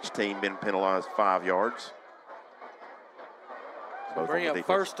 Each team been penalized 5 yards. Bring up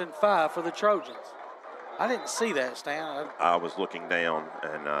 1st and 5 for the Trojans. I didn't see that, Stan. I was looking down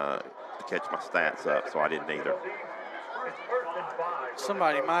and to catch my stats up, so I didn't either.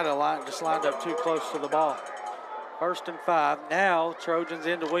 Somebody might have just lined up too close to the ball. 1st and 5. Now Trojans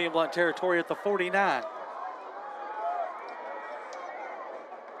into William Blount territory at the 49.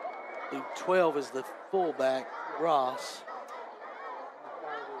 The 12 is the fullback, Ross.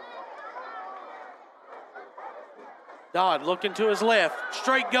 Dodd looking to his left.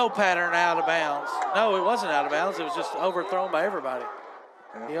 Straight go pattern out of bounds. No, it wasn't out of bounds. It was just overthrown by everybody.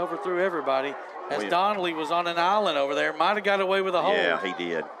 He overthrew everybody. As Donnelly was on an island over there. Might have got away with a hold. Yeah, he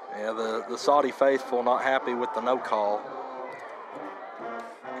did. Yeah, the Soddy faithful not happy with the no call.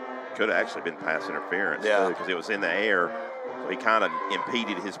 Could have actually been pass interference, yeah, because it was in the air. So he kind of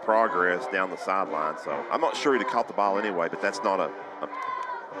impeded his progress down the sideline. So I'm not sure he'd have caught the ball anyway, but that's not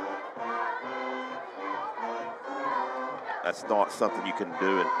that's not something you can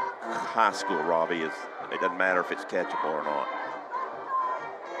do in high school, Robbie. It doesn't matter if it's catchable or not.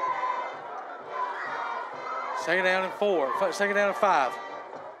 2nd down and 4. 2nd down and 5.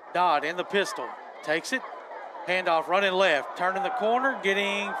 Dodd in the pistol. Takes it. Handoff running left. Turning the corner.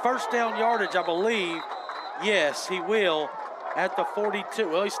 Getting 1st down yardage, I believe. Yes, he will at the 42.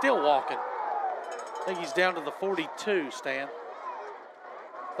 Well, he's still walking. I think he's down to the 42, Stan.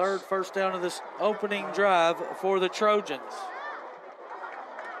 3rd 1st down of this opening drive for the Trojans.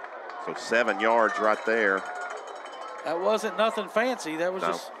 So 7 yards right there. That wasn't nothing fancy. That was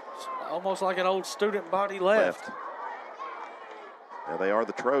just almost like an old student body left. Now they are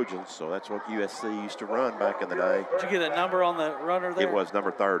the Trojans, so that's what USC used to run back in the day. Did you get a number on the runner there? It was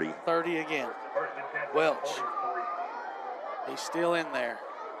number 30. 30 again. Welch. He's still in there.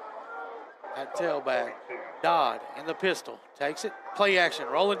 At tailback. Dodd in the pistol. Takes it. Play action.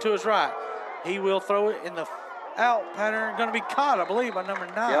 Rolling to his right. He will throw it in the out pattern. Going to be caught, I believe, by number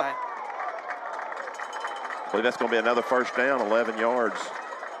 9. Yep. I believe that's going to be another 1st down, 11 yards.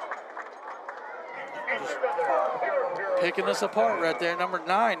 Just picking us apart right there. Number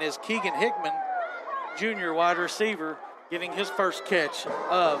 9 is Keegan Hickman, junior wide receiver, getting his first catch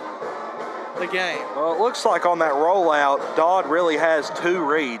of the game. Well, it looks like on that rollout, Dodd really has 2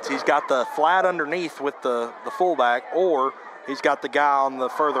 reads. He's got the flat underneath with the fullback, or he's got the guy on the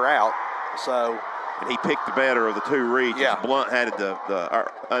further out. So, and he picked the better of the 2 reads. Yeah. Blount had the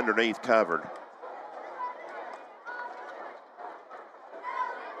underneath covered.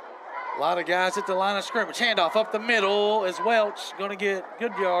 A lot of guys at the line of scrimmage. Handoff up the middle is Welch. Going to get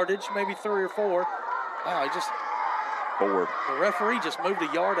good yardage, maybe 3 or 4. Wow, he just 4. The referee just moved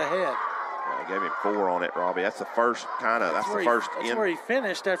a yard ahead. I gave him 4 on it, Robbie. That's the first That's where he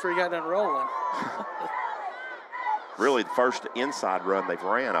finished after he got done rolling. Really, the first inside run they've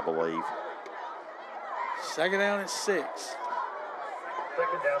ran, I believe. 2nd down and 6.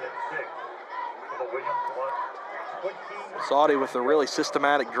 2nd down and 6 for the William Blount. Soddy with a really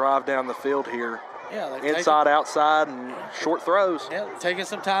systematic drive down the field here. Yeah, inside, outside, and short throws. Yeah, taking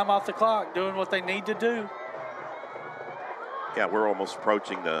some time off the clock, doing what they need to do. Yeah, we're almost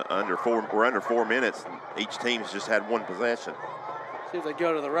approaching the under 4. We're under 4 minutes, and each team's just had 1 possession. See if they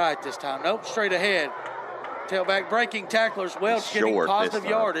go to the right this time. Nope, straight ahead. Tailback breaking tacklers. Welch getting positive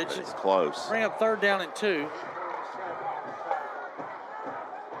yardage. It's close. Bring up 3rd down and 2.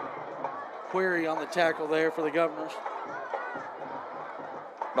 Query on the tackle there for the Governors.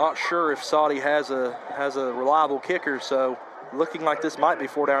 Not sure if Soddy has a reliable kicker, so looking like this might be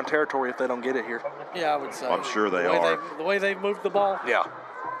 4 down territory if they don't get it here. Yeah, I would say. I'm sure they are. The way they've moved the ball. Yeah.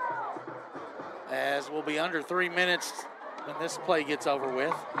 As we'll be under 3 minutes when this play gets over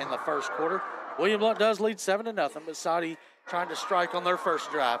with in the first quarter. William Blount does lead 7-0, but Soddy trying to strike on their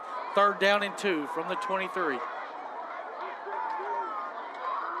first drive. 3rd down and 2 from the 23.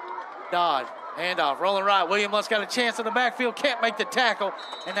 Dodd, handoff, rolling right. William Blount's got a chance in the backfield, can't make the tackle,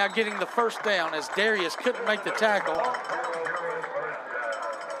 and now getting the first down as Darius couldn't make the tackle.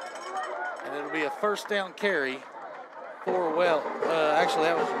 And it'll be a first down carry for actually,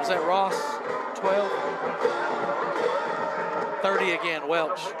 was that Ross? 12? 30 again,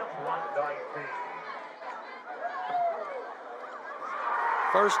 Welch.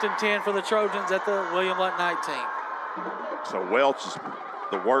 First and 10 for the Trojans at the William Blount 19. So Welch is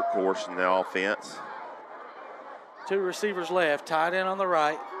the workhorse in the offense. 2 receivers left, tight end on the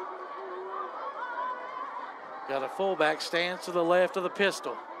right. Got a fullback, stands to the left of the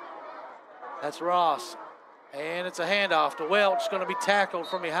pistol. That's Ross. And it's a handoff to Welch, going to be tackled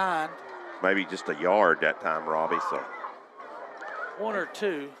from behind. Maybe just a yard that time, Robbie. So 1 or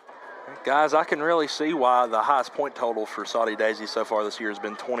 2. Guys, I can really see why the highest point total for Soddy Daisy so far this year has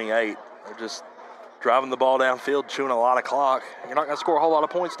been 28. They're just driving the ball downfield, chewing a lot of clock. You're not going to score a whole lot of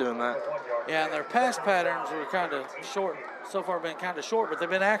points doing that. Yeah, and their pass patterns were kind of short. So far been kind of short, but they've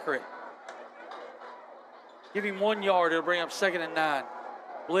been accurate. Give him 1 yard, it'll bring up 2nd and 9.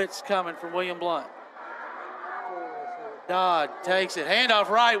 Blitz coming from William Blount. Dodd takes it, handoff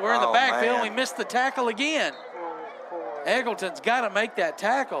right. We're in the backfield. Man. We missed the tackle again. Eggleton's got to make that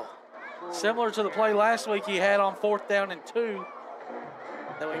tackle. Similar to the play last week he had on 4th down and 2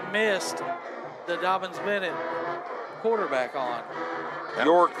 that we missed the Dobbins-Bennett quarterback on.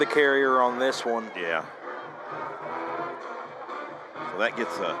 York the carrier on this one. yeah. So that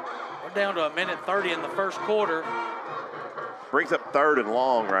gets We're down to 1:30 in the first quarter. brings up 3rd and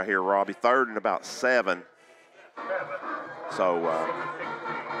long right here, Robbie. 3rd and about 7. So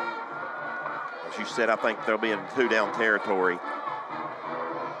as you said, I think they'll be in 2-down territory.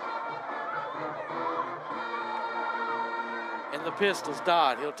 In the pistols,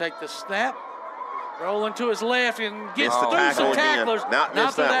 Dodd. He'll take the snap, rolling to his left, and gets Missed the through tackle some again. tacklers. Not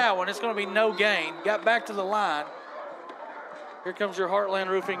missed through that that one. It's going to be no gain. Got back to the line. Here comes your Heartland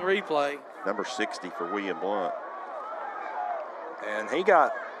Roofing replay. Number 60 for William Blount. And he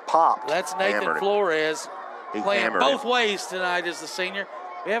got popped. That's Nathan Hammered him. Flores He playing hammered both him. ways tonight as the senior.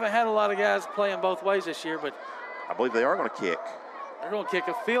 We haven't had a lot of guys playing both ways this year, but I believe they are going to kick. they're going to kick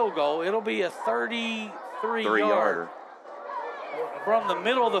a field goal. It'll be a 33-yard from the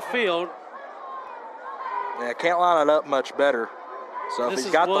middle of the field. Yeah, can't line it up much better. So This if is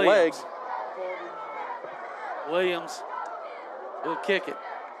he's got the Williams. legs. Williams will kick it.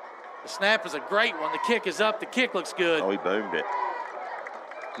 The snap is a great one. The kick is up. The kick looks good. Oh, he boomed it.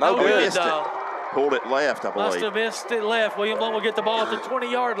 No good, good. Missed it. though. Pulled it left, I Must believe. have missed it left. William Blount will get the ball at the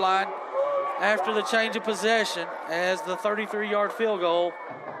 20-yard line after the change of possession, as the 33-yard field goal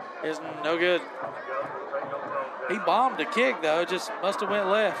is no good. He bombed the kick, though. It just must have went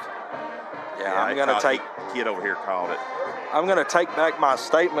left. Yeah, I'm gonna take. Kid over here called it. I'm gonna take back my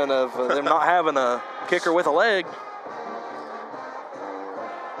statement of them not having a kicker with a leg.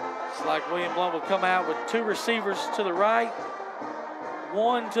 It's like William Blount will come out with 2 receivers to the right,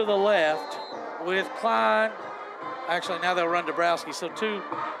 1 to the left with Klein. Actually, now they'll run Dabrowski. So 2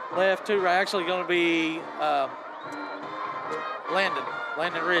 left, 2 right. Actually going to be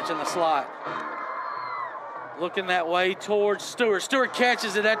Landon Rich in the slot. Looking that way towards Stewart. Stewart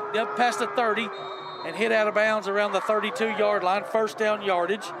catches it up past the 30 and hit out of bounds around the 32-yard line. First down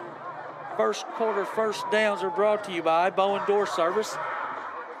yardage. First quarter first downs are brought to you by Bowen Door Service.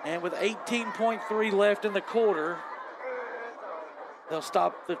 And with 18.3 left in the quarter, they'll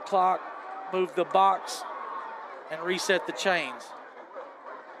stop the clock, move the box, and reset the chains.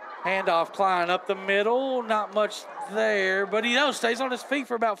 Handoff, Klein up the middle. Not much there, but he stays on his feet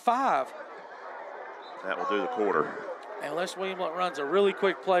for about 5. That will do the quarter. Unless William Blount runs a really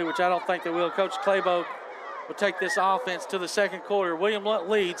quick play, which I don't think they will. Coach Claybo will take this offense to the second quarter. William Blount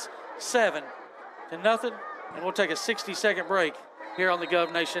leads 7-0, and we'll take a 60-second break here on the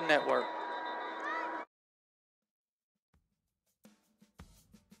Gov Nation Network.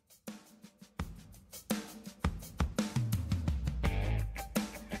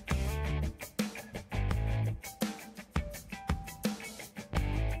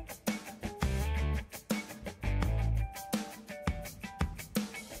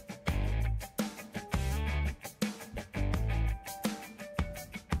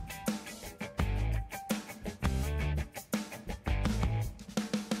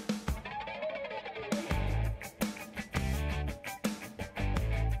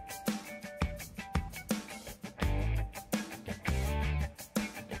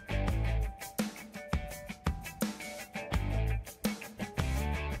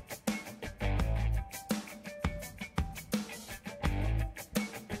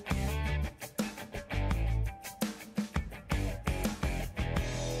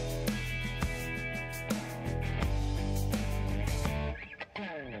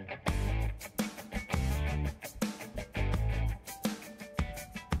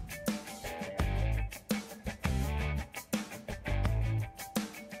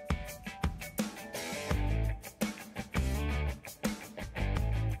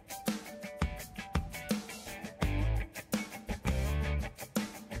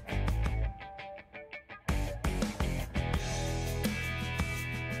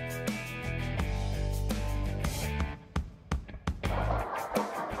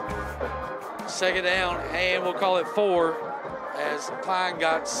 second down, and we'll call it 4 as Klein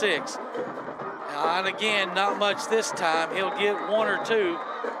got 6. And again, not much this time. He'll get 1 or 2,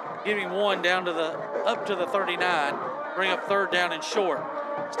 giving 1 down to up to the 39, bring up third down and short.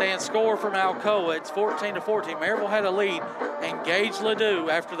 Stand score from Alcoa. It's 14-14. Maryville had a lead, and Gage Ledoux,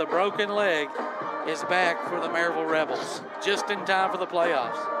 after the broken leg, is back for the Maryville Rebels, just in time for the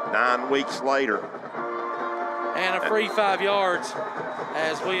playoffs. 9 weeks later. And a free 5 yards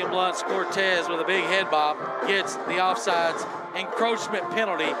as William Blount's Cortez with a big head bob gets the offsides encroachment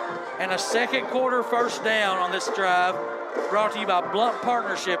penalty, and a second quarter first down on this drive, brought to you by Blount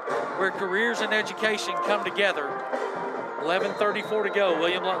Partnership, where careers and education come together. 11:34 to go.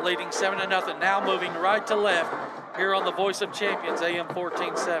 William Blount leading 7-0. Now moving right to left here on the Voice of Champions, AM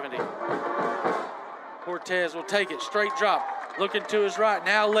 1470. Cortez will take it, straight drop, looking to his right,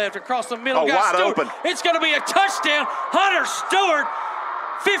 now left, across the middle. Wide Stewart. open. It's going to be a touchdown. Hunter Stewart,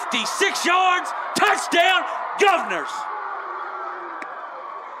 56 yards, touchdown, Governors.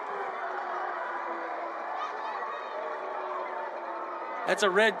 That's a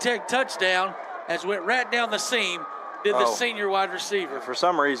Red Tech touchdown as went right down the seam, did the senior wide receiver. For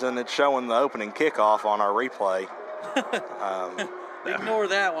some reason, it's showing the opening kickoff on our replay. Ignore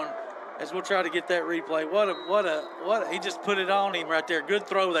that one as we'll try to get that replay. What a, he just put it on him right there. Good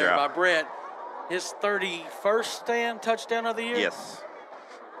throw there by Brett. His 31st touchdown of the year? Yes.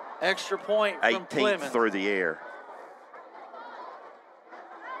 Extra point from 18th Plymouth. through the air.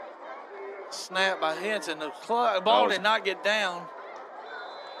 Snap by Henson. The ball did not get down.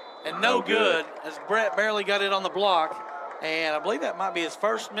 And no good as Brett barely got it on the block. And I believe that might be his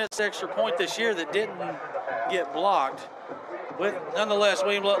first missed extra point this year that didn't get blocked. Nonetheless,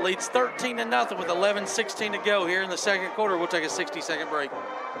 William Blount leads 13-0 with 11:16 to go here in the second quarter. We'll take a 60-second break.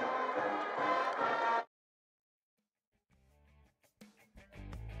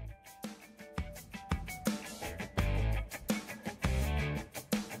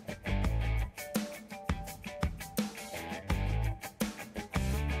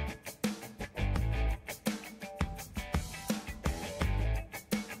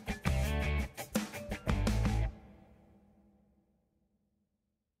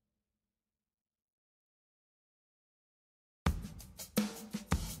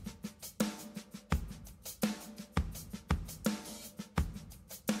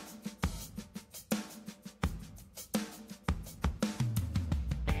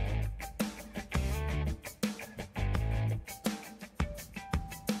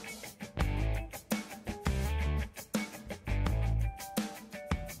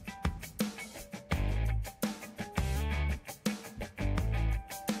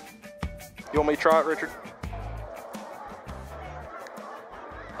 You want me to try it, Richard?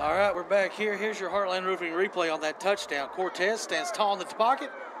 All right, we're back here. Here's your Heartland Roofing replay on that touchdown. Cortez stands tall in the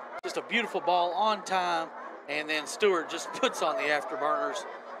pocket. Just a beautiful ball on time. And then Stewart just puts on the afterburners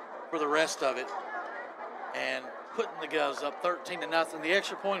for the rest of it. And putting the Govs up 13-0. The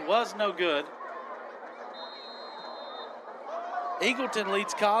extra point was no good. Eagleton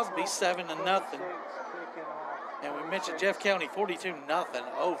leads Cosby 7-0. And we mentioned Jeff County 42-0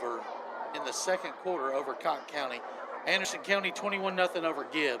 over in the second quarter over Cotton County. Anderson County 21-0 over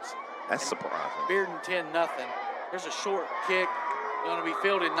Gibbs. That's surprising. Bearden 10-0. There's a short kick going to be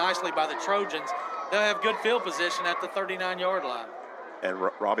fielded nicely by the Trojans. They'll have good field position at the 39-yard line. And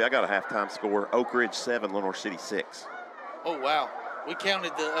Robbie, I got a halftime score. Oak Ridge 7, Lenore City 6. Oh, wow. We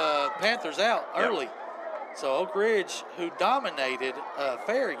counted the Panthers out early. So Oak Ridge, who dominated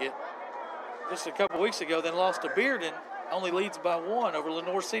Farragut just a couple weeks ago, then lost to Bearden, only leads by 1 over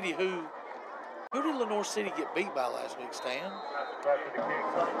Lenore City, who did Lenore City get beat by last week, Stan?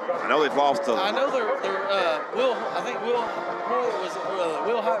 I know they've lost to. I know they're Will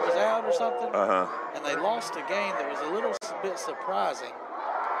Hyatt was out or something. And they lost a game that was a little bit surprising.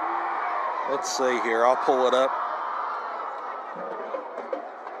 Let's see here. I'll pull it up.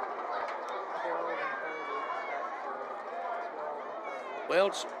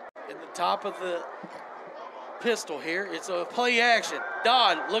 Welch in the top of the pistol here. It's a play action.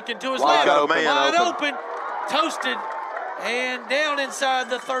 Dodd looking to his left. Wide open. Toasted. And down inside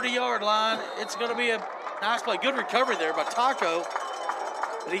the 30-yard line. It's going to be a nice play. Good recovery there by Taco.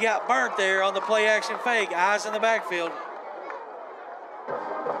 But he got burnt there on the play action fake. Eyes in the backfield.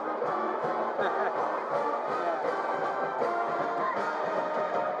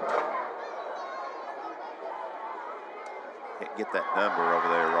 Can't get that number over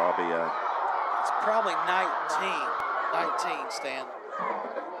there, Robbie. It's probably 19, Stan.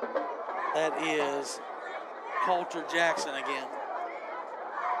 That is Coulter Jackson again.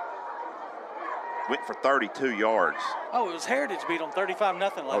 Went for 32 yards. Oh, it was Heritage beat on 35-0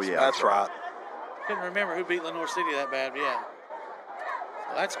 last week. That's right. Couldn't remember who beat Lenoir City that bad, but yeah.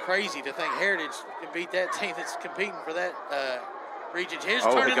 Well, that's crazy to think Heritage can beat that team that's competing for that region. Here's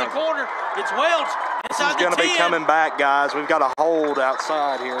turn in the corner. It's Welch inside the 10. He's going to be coming back, guys. We've got a hold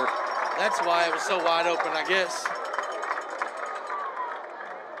outside here. That's why it was so wide open, I guess.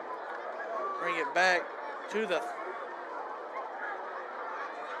 Bring it back to the...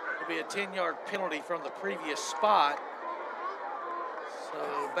 It'll be a 10-yard penalty from the previous spot. So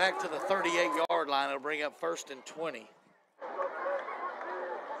back to the 38-yard line. It'll bring up 1st and 20.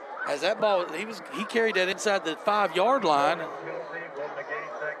 As that ball, he carried that inside the 5-yard line.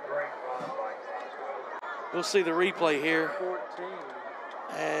 We'll see the replay here.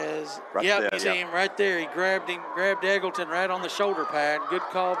 As you see him right there. He grabbed Eggleton right on the shoulder pad. Good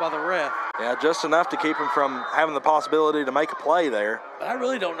call by the ref. Yeah, just enough to keep him from having the possibility to make a play there. But I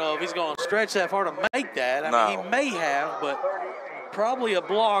really don't know if he's going to stretch that far to make that. I mean, he may have, but probably a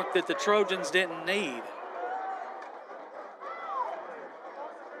block that the Trojans didn't need.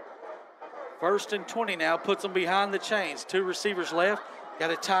 1st and 20 now, puts them behind the chains. 2 receivers left. Got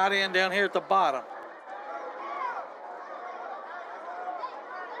a tight end down here at the bottom.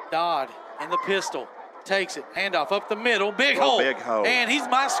 Dodd in the pistol. Takes it. Handoff up the middle. Big hole. Big hole. And he's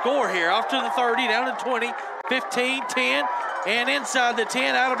my score here. Off to the 30, down to 20, 15, 10, and inside the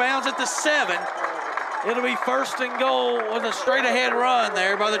 10, out of bounds at the 7. It'll be 1st and goal with a straight ahead run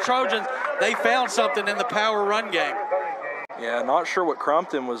there by the Trojans. They found something in the power run game. Yeah, not sure what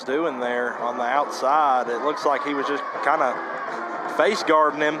Crumpton was doing there on the outside. It looks like he was just kind of face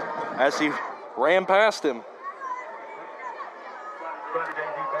guarding him as he ran past him.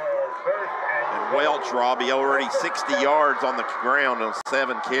 And Welch, Robbie, already 60 yards on the ground on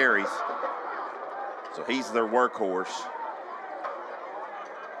 7 carries. So he's their workhorse.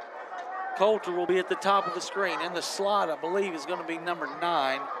 Coulter will be at the top of the screen. In the slot, I believe, is going to be number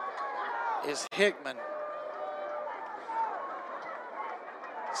 9, is Hickman.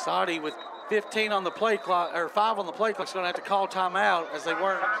 Soddy with 15 on the play clock, or 5 on the play clock, is going to have to call timeout as they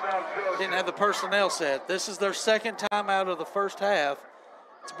didn't have the personnel set. This is their 2nd timeout of the first half.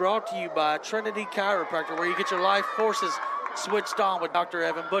 It's brought to you by Trinity Chiropractor, where you get your life forces switched on with Dr.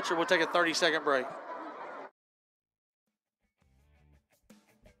 Evan Butcher. We'll take a 30-second break.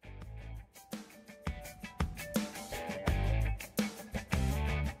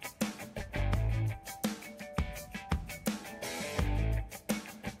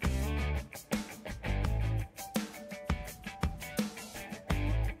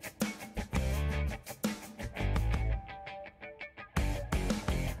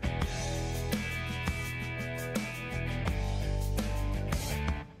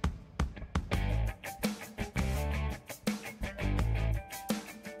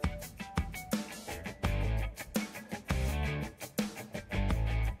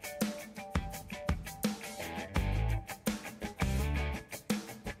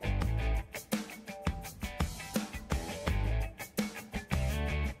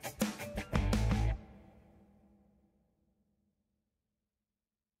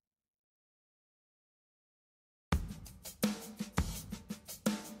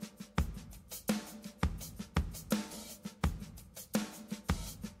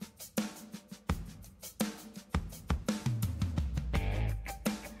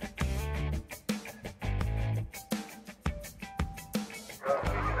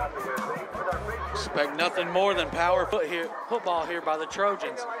 Expect nothing more than power football here by the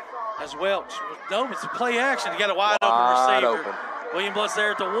Trojans. As Welch, no, it's play action. You got a wide open receiver. William Blount's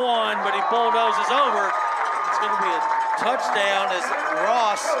there at the 1, but he bulldozes over. It's going to be a touchdown as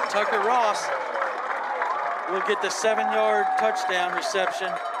Tucker Ross, will get the 7-yard touchdown reception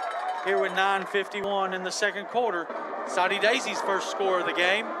here with 9:51 in the second quarter. Soddy Daisy's first score of the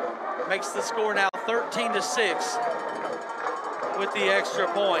game makes the score now 13-6 with the extra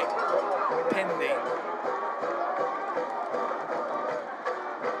point pending.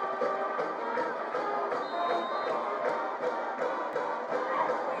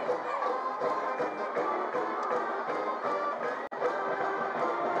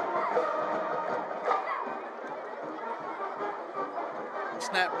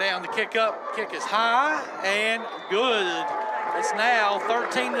 Snap down, the kick up, kick is high and good. It's now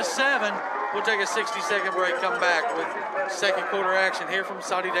 13-7. We'll take a 60-second break, come back with second quarter action here from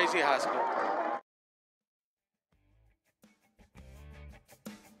Soddy Daisy High School.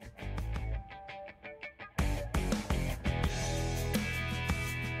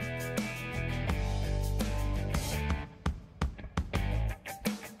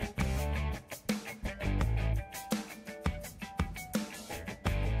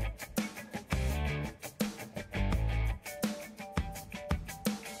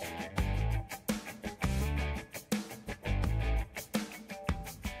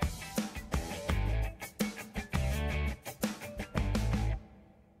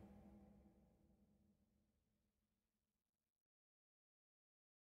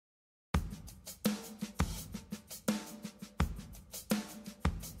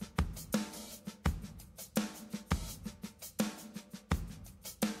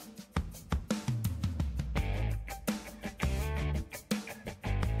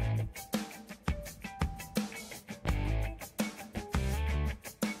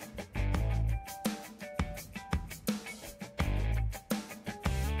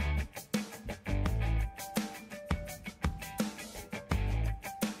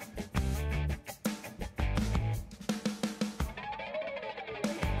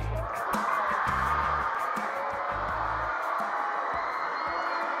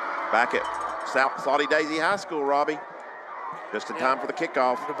 back at South Soddy Daisy High School, Robbie. Just in time for the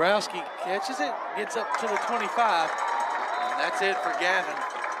kickoff. Dabrowski catches it, gets up to the 25, and that's it for Gavin.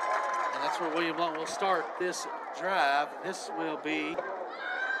 And that's where William Blount will start this drive. This will be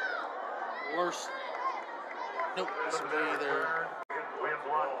worse. Nope, this will be their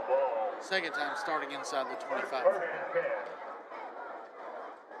second time starting inside the 25.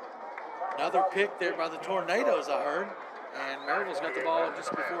 Another pick there by the Tornadoes, I heard. And Maryville's got the ball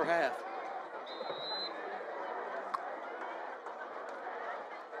just before half.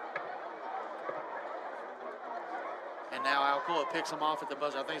 And now Alcoa picks them off at the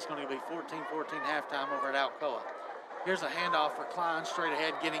buzzer. I think it's going to be 14-14 halftime over at Alcoa. Here's a handoff for Klein, straight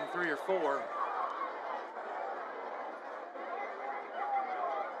ahead, getting 3 or 4.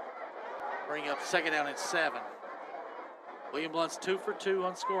 Bring up second down and 7. William Blount's 2 for 2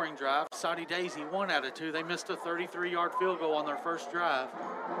 on scoring drive. Soddy Daisy 1 out of 2. They missed a 33-yard field goal on their first drive.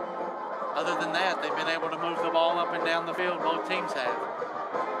 Other than that, they've been able to move the ball up and down the field. Both teams have.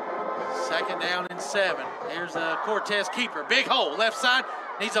 Second down and 7. Here's a Cortez keeper. Big hole, left side.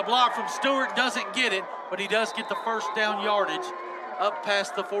 Needs a block from Stewart. Doesn't get it, but he does get the first down yardage up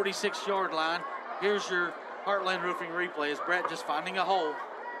past the 46-yard line. Here's your Heartland Roofing replay. Is Brett just finding a hole?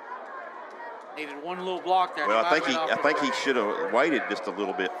 Needed one little block there. Well, I think he should have waited just a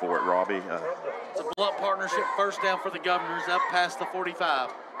little bit for it, Robbie. It's a Blount partnership first down for the Governors up past the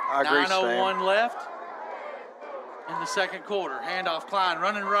 45. I agree, 9:01 left in the second quarter. Handoff, Klein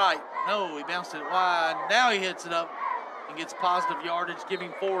running right. No, he bounced it wide. Now he hits it up and gets positive yardage,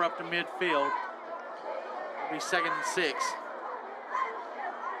 giving 4 up to midfield. It'll be second and 6.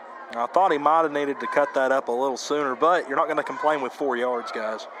 I thought he might have needed to cut that up a little sooner, but you're not going to complain with 4 yards,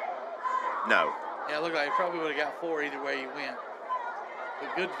 guys. No. Yeah, it looked like he probably would have got 4 either way he went.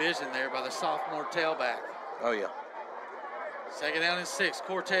 But good vision there by the sophomore tailback. Oh, yeah. Second down and 6.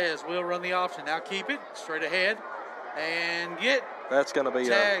 Cortez will run the option. Now keep it straight ahead and get. That's going to be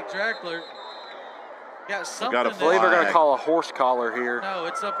tag. Drackler got something. I believe they're going to call a horse collar here. No,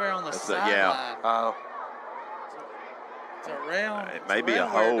 it's up there on the sideline. Yeah. Oh. It's around. It may be a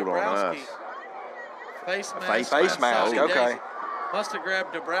hold on us. Face mask. Face mask. Okay. Must have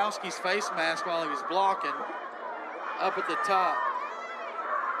grabbed Dabrowski's face mask while he was blocking up at the top.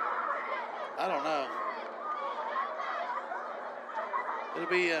 I don't know. It'll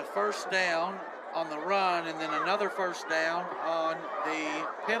be a first down on the run and then another first down on the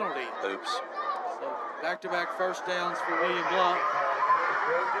penalty. Oops. So back-to-back first downs for William Blount.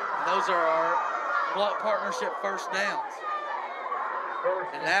 And those are our Blount partnership first downs.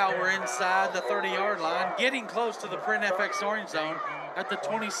 And now we're inside the 30-yard line, getting close to the Print FX orange zone at the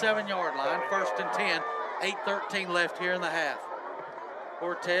 27-yard line. First and 10, 8:13 left here in the half.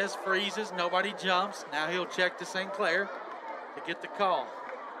 Cortez freezes, nobody jumps. Now he'll check to St. Clair to get the call.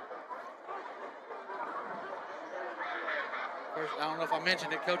 First, I don't know if I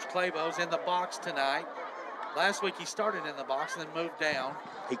mentioned it, Coach Claybo's in the box tonight. Last week he started in the box and then moved down.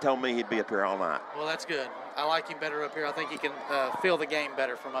 He told me he'd be up here all night. Well, that's good. I like him better up here. I think he can feel the game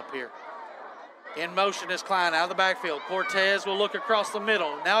better from up here. In motion is Klein out of the backfield. Cortez will look across the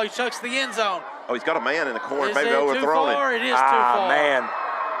middle. Now he chucks the end zone. Oh, he's got a man in the corner. Is Maybe it overthrown too far? it. It is too far. Man.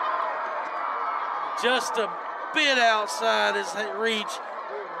 Just a bit outside his reach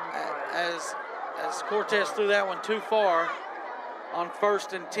as Cortez threw that one too far on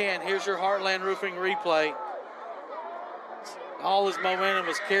first and 10. Here's your Heartland Roofing replay. All his momentum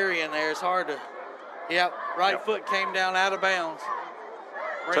was carrying there. It's hard to, right foot came down out of bounds.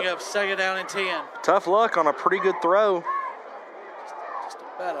 Bring up second down and 10. Tough luck on a pretty good throw. Just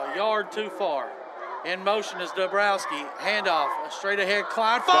about a yard too far. In motion is Dabrowski. Handoff, straight ahead,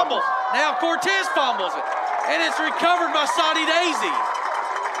 Klein fumbles. Now Cortez fumbles it. And it's recovered by Soddy Daisy.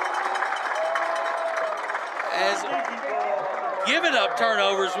 As giving up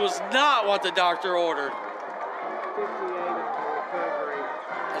turnovers was not what the doctor ordered.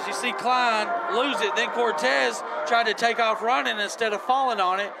 As you see Klein lose it, then Cortez tried to take off running instead of falling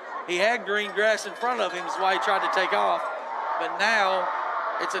on it. He had green grass in front of him, is why he tried to take off. But now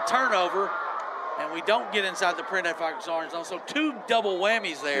it's a turnover, and we don't get inside the Print FX orange zone. So 2 double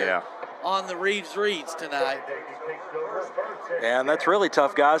whammies there on the Reeves-Reeds tonight. And that's really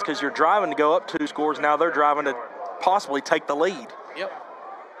tough, guys, because you're driving to go up 2 scores. Now they're driving to possibly take the lead. Yep.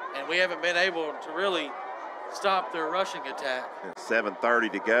 And we haven't been able to really stop their rushing attack.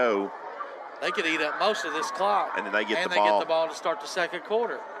 7:30 to go. They could eat up most of this clock. And then they get the ball. ball. Get the ball to start the second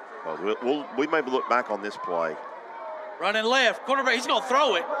quarter. Well, we maybe look back on this play. Running left, quarterback, he's going to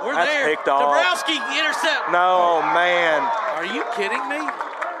throw it. We're That's there. picked off. Dabrowski intercept. No, man. Are you kidding me?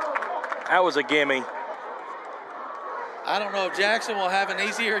 That was a gimme. I don't know if Jackson will have an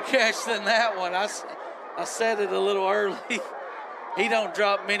easier catch than that one. I said it a little early. He don't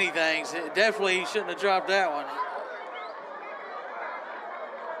drop many things. Definitely he shouldn't have dropped that one.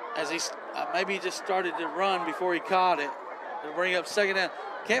 As he maybe just started to run before he caught it. It'll bring up second down.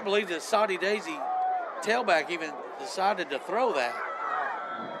 Can't believe that Soddy Daisy tailback even decided to throw that.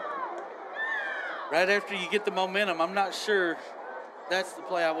 Right after you get the momentum, I'm not sure that's the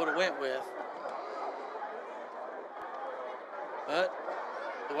play I would have went with. But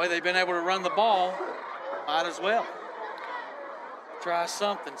the way they've been able to run the ball, might as well. Try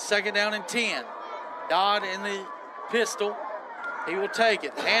something. Second down and 10. Dodd in the pistol. He will take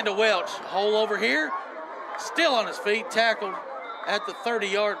it. Hand to Welch. Hole over here. Still on his feet. Tackled at the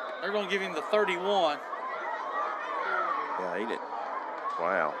 30-yard. They're going to give him the 31. Yeah, he did.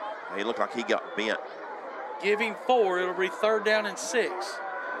 Wow. He looked like he got bent. Give him 4. It'll be third down and 6.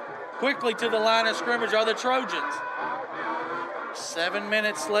 Quickly to the line of scrimmage are the Trojans. 7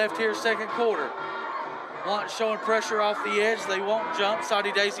 minutes left here, second quarter. Blount showing pressure off the edge. They won't jump.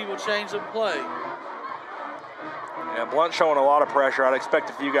 Soddy Daisy will change the play. Yeah, Blount showing a lot of pressure. I'd expect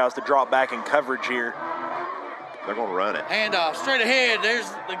a few guys to drop back in coverage here. They're going to run it. Handoff straight ahead. There's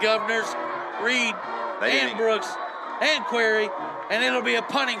the Governors, Reed, and Brooks, and Query, and it'll be a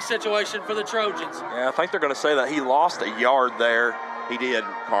punting situation for the Trojans. Yeah, I think they're going to say that he lost a yard there. He did,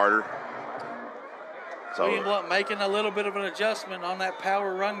 Carter. So William Blount making a little bit of an adjustment on that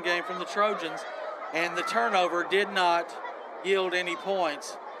power run game from the Trojans, and the turnover did not yield any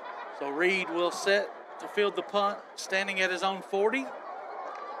points. So Reed will set to field the punt, standing at his own 40.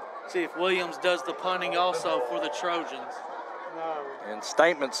 See if Williams does the punting also for the Trojans. And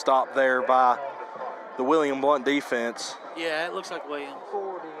statement stop there by the William Blount defense. Yeah, it looks like Williams.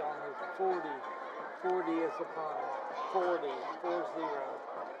 40 on his 40. 40 is the punter. 40.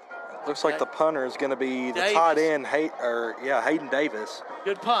 Looks like the punter is going to be the Davis. tight end, Hayden Davis.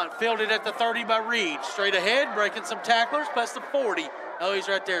 Good punt. Fielded at the 30 by Reed. Straight ahead, breaking some tacklers, past the 40. Oh, he's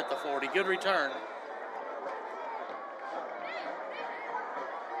right there at the 40. Good return.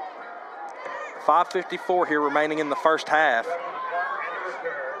 .554 here remaining in the first half.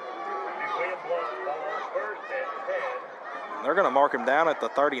 They're going to mark him down at the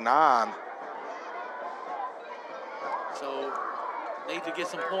 39. So need to get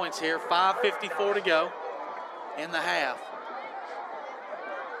some points here. 5:54 to go in the half.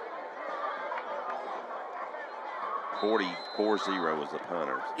 44-0 was the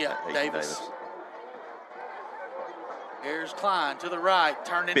punter. Yeah, Hayden Davis. Here's Klein to the right,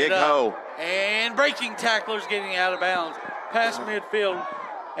 turning Big it up. hole. And breaking tacklers, getting out of bounds. Past midfield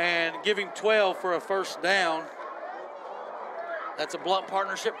and giving 12 for a first down. That's a Blount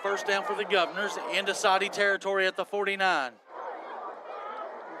partnership first down for the Governors into Soddy territory at the 49.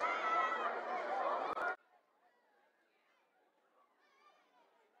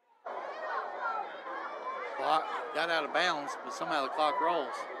 Clock got out of bounds, but somehow the clock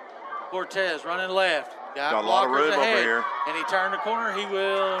rolls. Cortez running left. Got a lot of room ahead, over here. And he turned the corner. He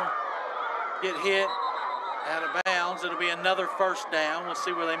will get hit out of bounds. It'll be another first down. We'll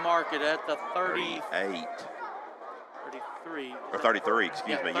see where they mark it at the 30. 38. 33. Or 33,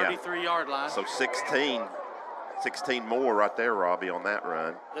 excuse me, yeah. 33-yard line. So 16 more right there, Robbie, on that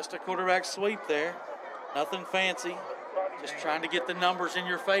run. Just a quarterback sweep there. Nothing fancy. Just trying to get the numbers in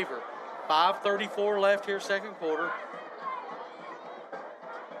your favor. 5:34 left here, second quarter.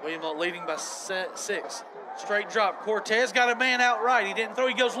 William Blount leading by 6. Straight drop. Cortez got a man out right. He didn't throw.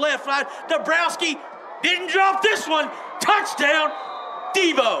 He goes left side. Dabrowski didn't drop this one. Touchdown,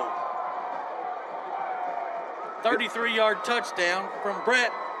 Devo. 33-yard touchdown from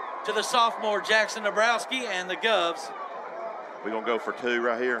Brett to the sophomore Jackson Dabrowski and the Govs. We gonna go for 2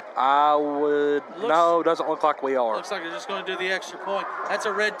 right here? I would. No, doesn't look like we are. Looks like they're just going to do the extra point. That's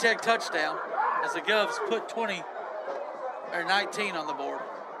a Red Tech touchdown as the Govs put 19 on the board.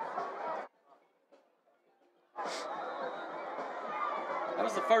 That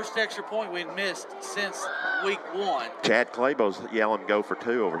was the first extra point we'd missed since week 1. Chad Claybo's yelling go for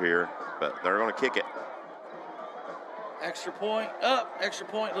 2 over here, but they're gonna kick it. Extra point up. Extra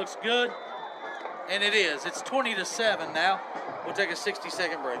point looks good. And it is. It's 20-7 now. We'll take a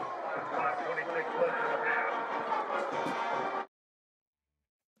 60-second break. 5:26 left in the half.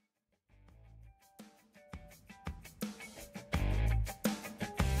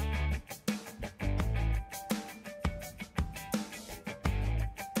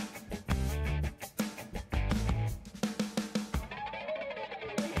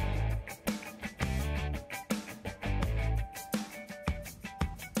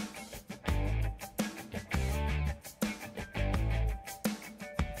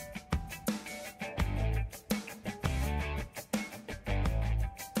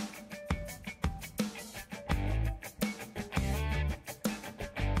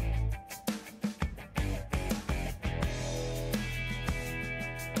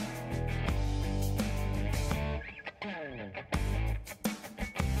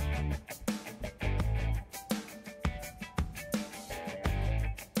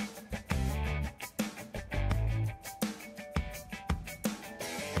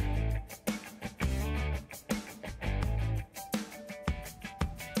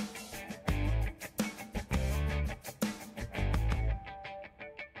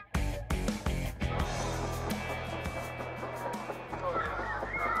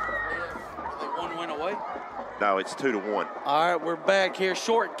 No, it's 2-1. All right, we're back here.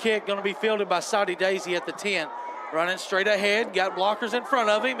 Short kick going to be fielded by Soddy Daisy at the 10. Running straight ahead, got blockers in front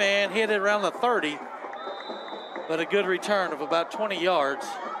of him and hit it around the 30. But a good return of about 20 yards.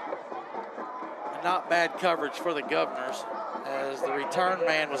 And not bad coverage for the Governors, as the return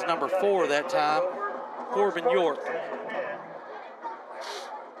man was number 4 that time, Corbin York.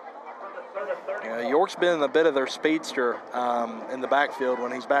 York's been a bit of their speedster in the backfield.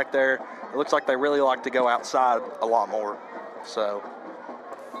 When he's back there, it looks like they really like to go outside a lot more. So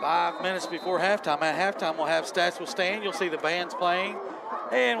 5 minutes before halftime. At halftime, we'll have Stats with Stan. You'll see the bands playing.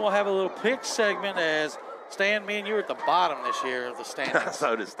 And we'll have a little pick segment as Stan, me and you are at the bottom this year of the standings.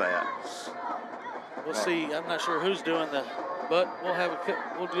 So does that. We'll see. I'm not sure who's doing but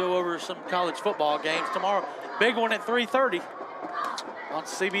we'll go over some college football games tomorrow. Big one at 3:30 on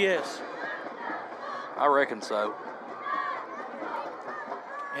CBS. I reckon so.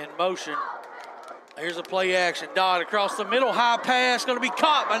 In motion. Here's a play action. Dodd across the middle. High pass. Going to be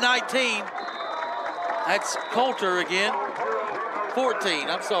caught by 19. That's Coulter again. 14.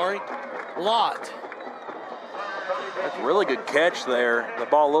 I'm sorry. Lott. That's a really good catch there. The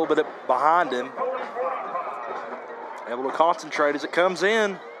ball a little bit behind him. Able to concentrate as it comes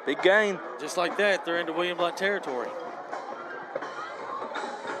in. Big gain. Just like that, they're into William Blount territory.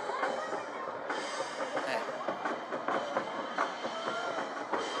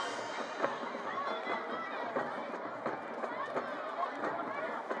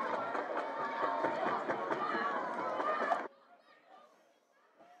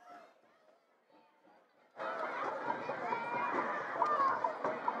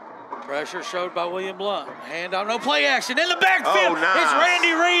 Pressure showed by William Blount. Hand out, no play action in the backfield. Oh, nice. It's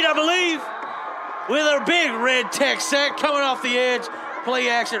Randy Reed, I believe, with a big red tech sack coming off the edge. Play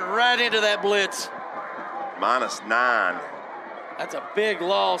action right into that blitz. -9. That's a big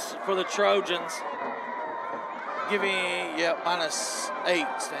loss for the Trojans. Giving, -8,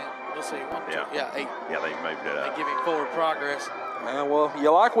 Stan. We'll see. 1, 2, 8. Yeah, they moved it up. They giving forward progress. Well, you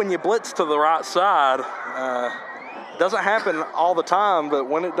like when you blitz to the right side. Doesn't happen all the time, but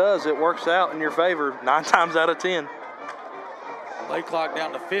when it does, it works out in your favor 9 times out of 10. Play clock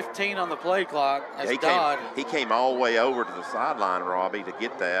down to 15 on the play clock. That's Dodd. He came all the way over to the sideline, Robbie, to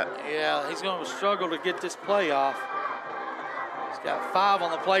get that. Yeah, he's going to struggle to get this play off. He's got 5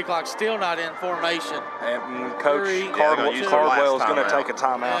 on the play clock, still not in formation. And Coach 3, Cardwell is going to take a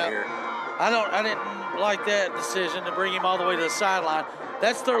timeout. timeout here. I didn't like that decision to bring him all the way to the sideline.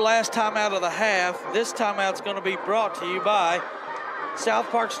 That's their last timeout of the half. This timeout's going to be brought to you by South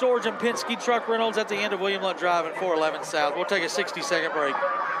Park Storage and Penske Truck Rentals at the end of William Blount Drive and 411 South. We'll take a 60-second break.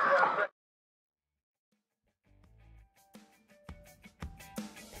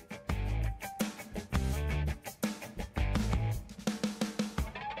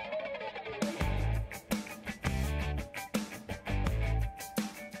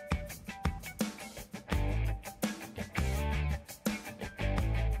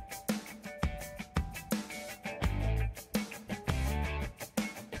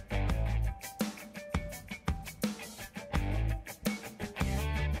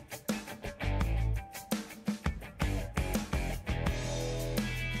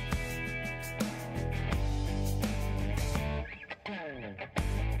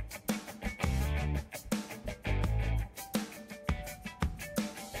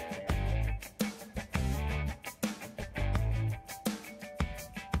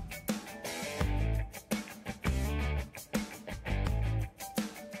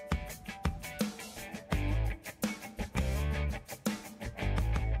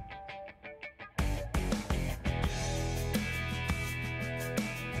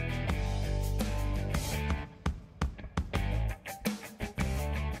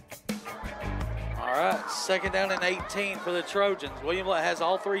 All right, 2nd down and 18 for the Trojans. William Blount has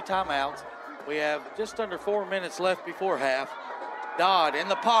all 3 timeouts. We have just under 4 minutes left before half. Dodd in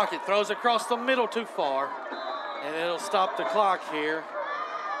the pocket, throws across the middle too far, and it'll stop the clock here.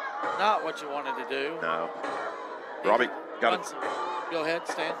 Not what you wanted to do. No. Robbie, got to go ahead,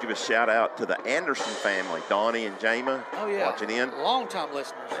 Stan. give a shout out to the Anderson family, Donnie and Jama, watching in. Long-time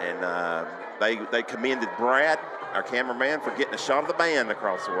listeners. And they commended Brad, our cameraman, for getting a shot of the band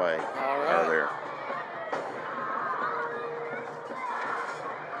across the way. All right. There.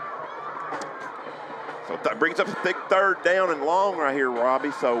 So that brings up a thick 3rd down and long right here,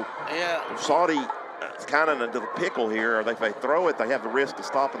 Robbie. So Soddy is kind of in the pickle here. If they throw it, they have the risk of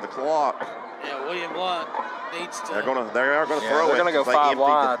stopping the clock. Yeah, William Blount needs to. They are going to throw it. They're going to go 5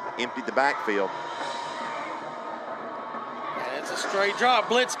 wide. Empty the backfield. And it's a straight drop.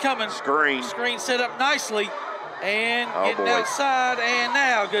 Blitz coming. Screen set up nicely. And getting outside. And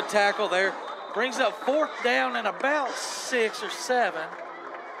now good tackle there Brings up 4th down and about 6 or 7.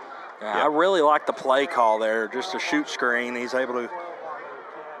 Yeah, I really like the play call there. Just a shoot screen. He's able to.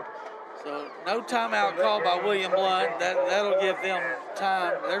 So no timeout call by William Blount. That'll give them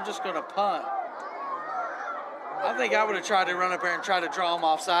time. They're just going to punt. I think I would have tried to run up there and try to draw them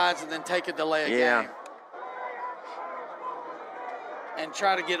off sides and then take a delay of game. And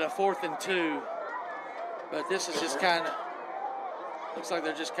try to get a 4th and 2. But this is just kind of, looks like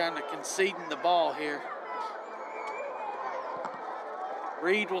they're just kind of conceding the ball here.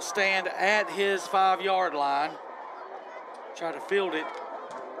 Reed will stand at his 5-yard line. Try to field it.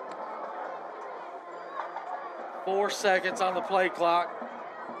 4 seconds on the play clock.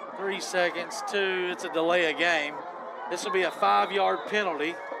 3 seconds, 2. It's a delay of game. This will be a 5-yard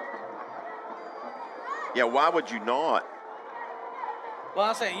penalty. Yeah, why would you not? Well,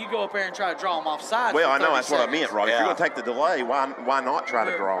 I'm saying you go up there and try to draw them off sides. Well, for I know 30 that's seconds. what I meant, Rob. If you're going to take the delay, why not try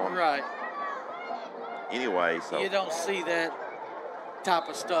to draw them? Right. Anyway, so. You don't see that type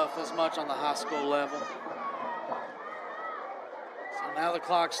of stuff as much on the high school level. So now the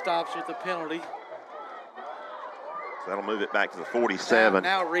clock stops with the penalty. So that'll move it back to the 47.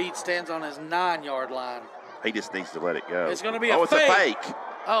 Now Reed stands on his 9-yard line. He just needs to let it go. It's going to be a fake. fake. Oh, it's a fake.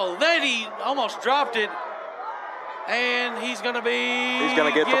 Oh, then he almost dropped it. And he's going to be. He's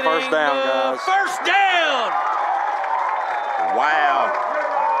going to get the first down, guys. First down. Wow.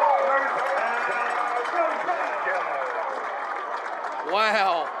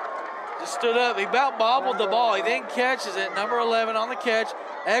 Wow. Just stood up. He about bobbled the ball. He then catches it. Number 11 on the catch.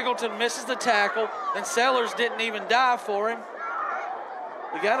 Eggleton misses the tackle. And Sellers didn't even dive for him.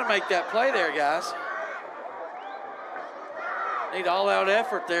 We got to make that play there, guys. Need all-out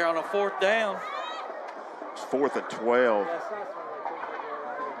effort there on a 4th down. It's 4th and 12.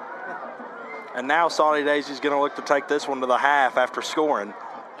 And now Soddy Daisy's going to look to take this one to the half after scoring.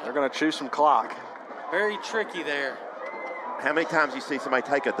 They're going to chew some clock. Very tricky there. How many times you see somebody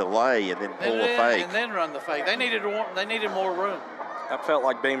take a delay and then pull a fake? And then run the fake. They needed more room. That felt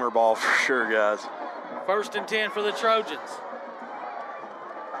like Beamer ball for sure, guys. 1st and 10 for the Trojans.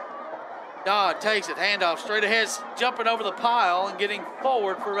 Dodd takes it, handoff straight ahead, jumping over the pile and getting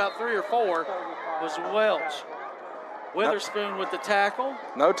forward for about 3 or 4 was Welch. Witherspoon with the tackle.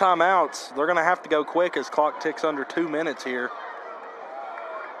 No timeouts. They're going to have to go quick as clock ticks under 2 minutes here.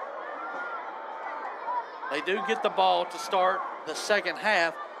 They do get the ball to start the second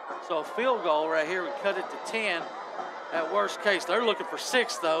half, so a field goal right here would cut it to 10 at worst case. They're looking for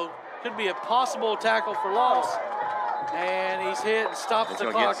 6, though. Could be a possible tackle for loss. And he's hit and stops the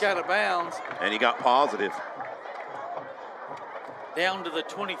clock out of bounds. And he got positive. Down to the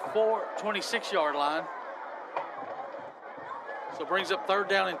 26-yard line. So brings up 3rd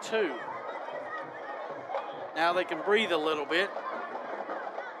down and 2. Now they can breathe a little bit.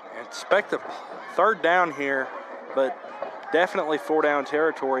 Expect a 3rd down here, but definitely 4-down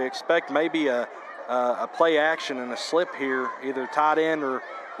territory. Expect maybe a play action and a slip here, either tight end or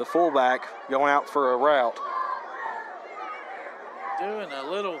the fullback going out for a route.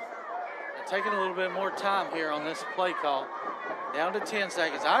 Taking a little bit more time here on this play call. Down to 10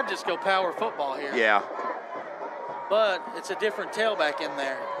 seconds. I'd just go power football here. Yeah. But it's a different tailback in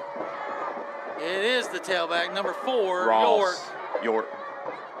there. It is the tailback, number 4, York.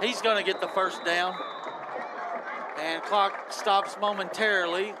 He's going to get the first down. And clock stops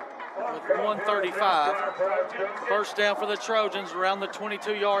momentarily with 1:35. First down for the Trojans around the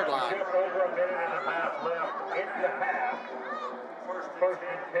 22-yard line.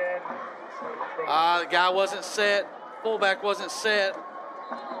 The guy wasn't set. Fullback wasn't set.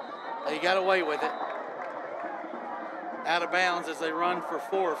 He got away with it. Out of bounds as they run for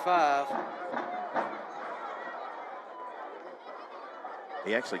 4 or 5.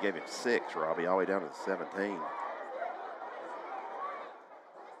 He actually gave him 6, Robbie, all the way down to the 17.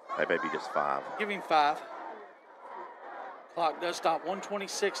 Hey, maybe just 5. Give him 5. Clock does stop.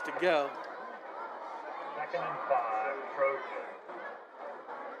 1:26 to go. 2nd and 5, Trojans.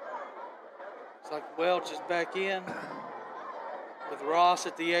 Looks like Welch is back in with Ross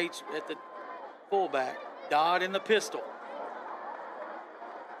at the fullback. Dodd in the pistol.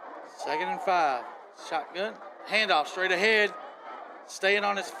 2nd and 5. Shotgun. Handoff straight ahead. Staying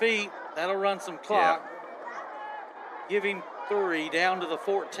on his feet. That'll run some clock. Yeah. Give him 3 down to the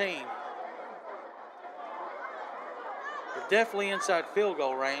 14. They're definitely inside field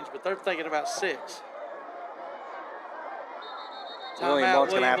goal range, but they're thinking about 6. William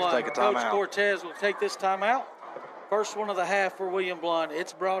Blunt's going to have to take a timeout. Coach Cortez will take this timeout. First one of the half for William Blount.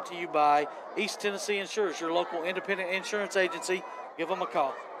 It's brought to you by East Tennessee Insurance, your local independent insurance agency. Give them a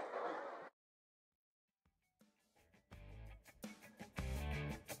call.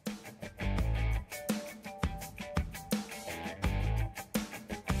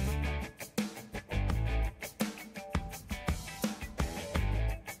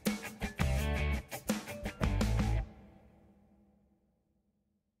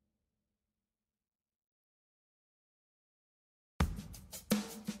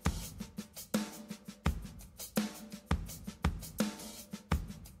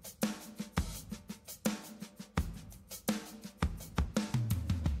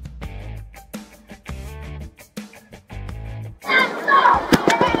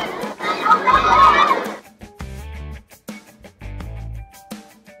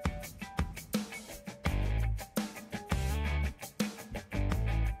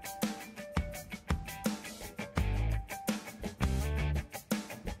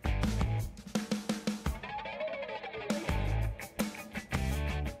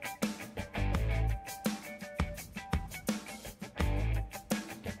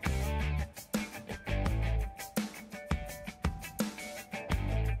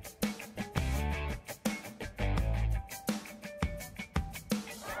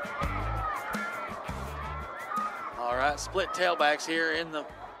 split tailbacks here in the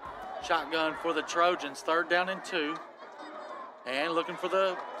shotgun for the Trojans. 3rd down and 2. And looking for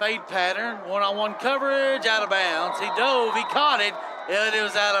the fade pattern. One-on-one coverage, out of bounds. He dove, he caught it, and it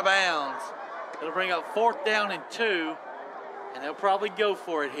was out of bounds. It'll bring up 4th down and 2, and they'll probably go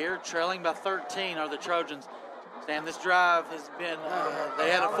for it here. Trailing by 13 are the Trojans. And this drive has been,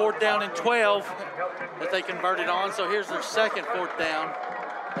 they had a 4th down and 12 that they converted on, so here's their second 4th down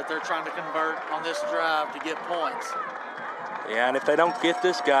that they're trying to convert on this drive to get points. Yeah, and if they don't get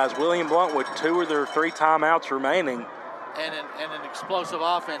this, guys, William Blount with 2 or their 3 timeouts remaining. And an explosive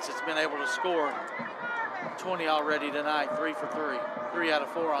offense that's been able to score 20 already tonight, 3 for 3. 3 out of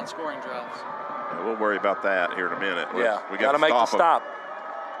 4 on scoring drives. Yeah, we'll worry about that here in a minute. Yeah, we got to make the stop.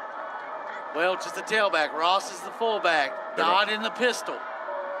 Welch is the tailback. Ross is the fullback. Dodd in the pistol.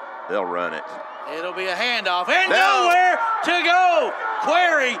 They'll run it. It'll be a handoff. And nowhere to go.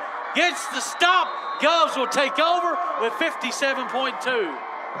 Query gets the stop. Govs will take over with 57.2.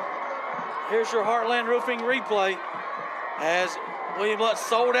 Here's your Heartland Roofing replay as William Blount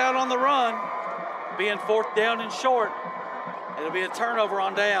sold out on the run, being 4th down and short. It'll be a turnover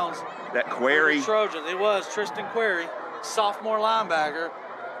on downs. That Query. Trojans. It was Tristan Query, sophomore linebacker,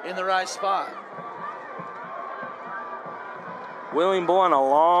 in the right spot. William Blount, a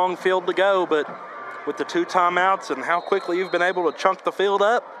long field to go, but with the 2 timeouts and how quickly you've been able to chunk the field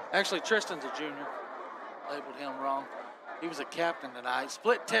up. Actually, Tristan's a junior. Labeled him wrong. He was a captain tonight.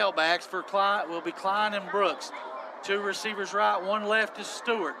 Split tailbacks for Klein will be Klein and Brooks. 2 receivers right, 1 left is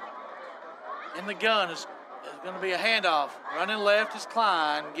Stewart. In the gun is going to be a handoff. Running left is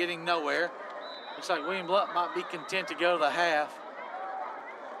Klein, getting nowhere. Looks like William Blount might be content to go to the half.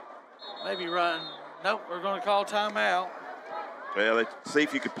 Maybe run. Nope, we're going to call timeout. Well, let's see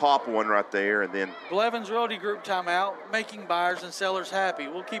if you could pop one right there and then. Blevins Realty Group timeout, making buyers and sellers happy.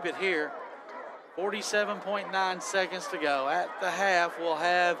 We'll keep it here. 47.9 seconds to go. At the half, we'll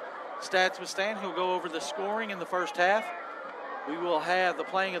have Stats with Stan. He'll go over the scoring in the first half. We will have the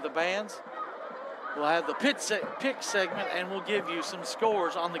playing of the bands. We'll have the pick segment, and we'll give you some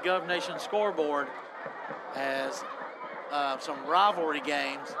scores on the Gov Nation scoreboard as some rivalry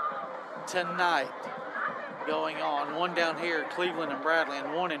games tonight going on. 1 down here, Cleveland and Bradley,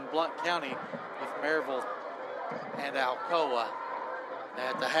 and 1 in Blount County with Maryville and Alcoa.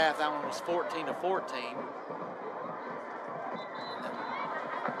 At the half, that one was 14-14.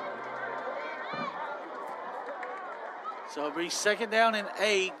 So it'll be 2nd down and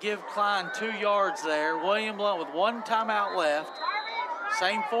 8. Give Klein 2 yards there. William Blount with 1 timeout left.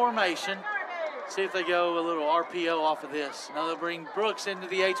 Same formation. See if they go a little RPO off of this. Now they'll bring Brooks into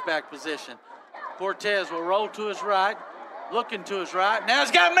the H-back position. Cortez will roll to his right, looking to his right. Now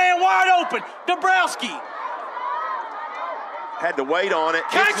he's got a man wide open. Dabrowski. Had to wait on it.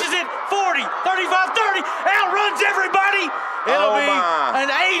 Catches it, 40, 35, 30, outruns everybody. It'll be an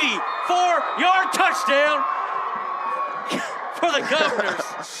 84-yard touchdown for the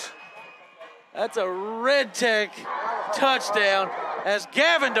Governors. That's a Red Tech touchdown as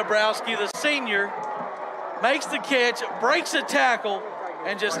Gavin Dabrowski, the senior, makes the catch, breaks a tackle,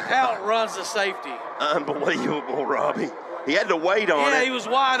 and just outruns the safety. Unbelievable, Robbie. He had to wait on it. Yeah, he was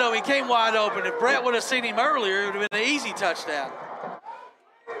wide open. He came wide open. If Brett would have seen him earlier, it would have been an easy touchdown.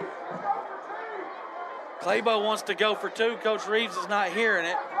 Claybo wants to go for 2. Coach Reeves is not hearing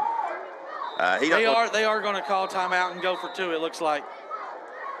it. They are going to call timeout and go for 2, it looks like.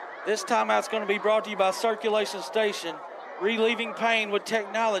 This timeout's going to be brought to you by Circulation Station. Relieving pain with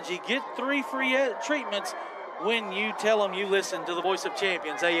technology. Get 3 free treatments when you tell them you listen to the Voice of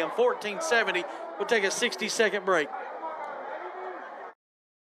Champions. AM 1470. We'll take a 60-second break.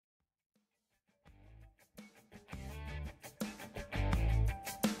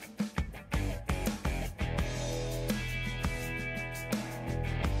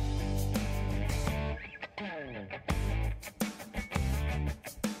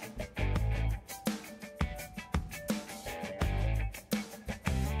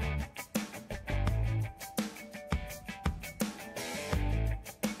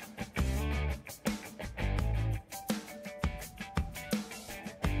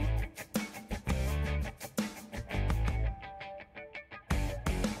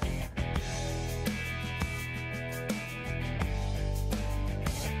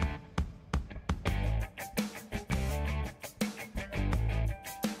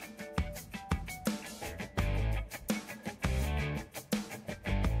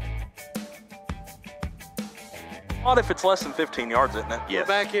 Not if it's less than 15 yards, isn't it? Yes.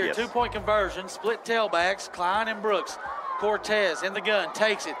 We're back here, yes. 2-point conversion, split tailbacks, Klein and Brooks. Cortez in the gun,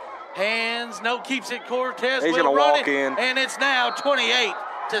 takes it, hands, no, keeps it. Cortez He's will gonna run walk it, in. and it's now 28-7.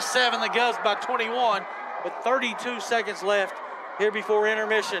 The Govs by 21 with 32 seconds left here before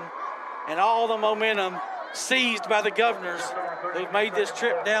intermission, and all the momentum seized by the Governors, who've made this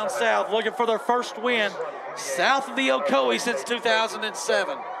trip down south looking for their first win south of the Ocoee since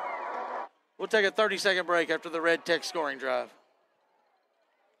 2007. We'll take a 30-second break after the Red Tech scoring drive.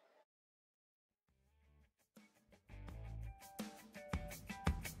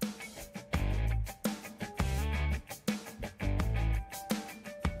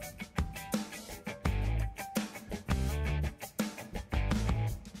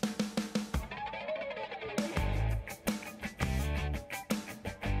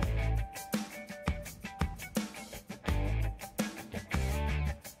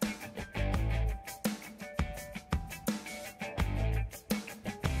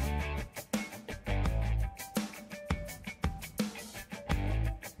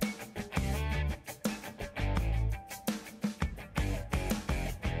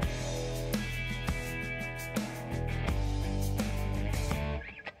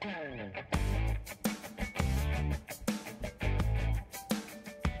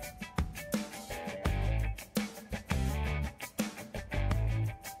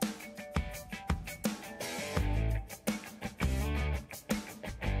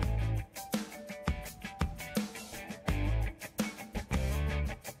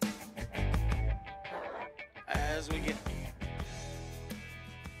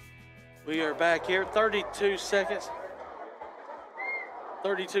 We are back here, 32 seconds.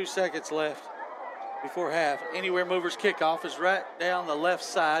 32 seconds left before half. Anywhere Movers kickoff is right down the left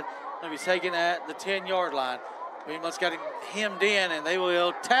side. They'll be taken at the 10-yard line. Greenblunt's got him hemmed in, and they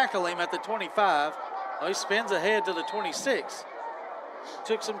will tackle him at the 25. Oh, he spins ahead to the 26.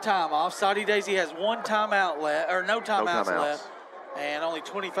 Took some time off. Soddy Daisy has one timeout left, or no timeouts left, and only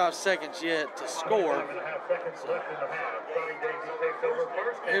 25 seconds yet to score.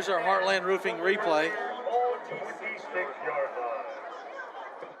 Here's our Heartland Roofing replay.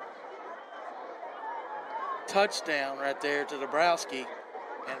 Touchdown right there to Dabrowski,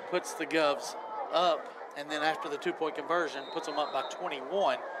 and puts the Govs up, and then after the two-point conversion, puts them up by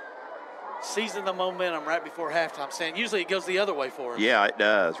 21. Seizing the momentum right before halftime, saying usually it goes the other way for us. Yeah, it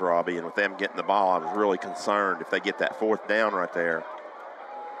does, Robbie, and with them getting the ball, I was really concerned if they get that fourth down right there,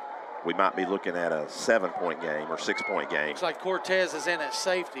 we might be looking at a 7-point game or 6-point game. Looks like Cortez is in at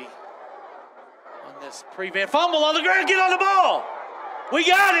safety on this prevent. Fumble on the ground, get on the ball. We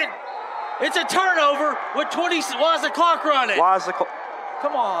got it. It's a turnover with 20. Why is the clock running? Why is the clock?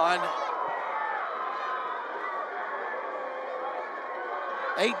 Come on.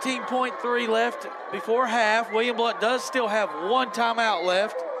 18.3 left before half. William Blount does still have one timeout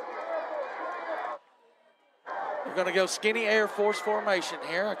left. We're going to go skinny Air Force formation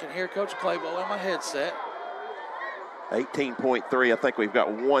here. I can hear Coach Claybo in my headset. 18.3. I think we've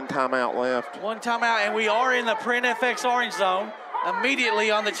got one timeout left. One timeout, and we are in the Print FX orange zone.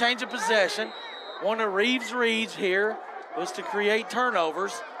 Immediately on the change of possession, one of Reeves' reads here was to create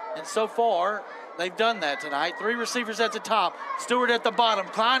turnovers, and so far they've done that tonight. 3 receivers at the top, Stewart at the bottom,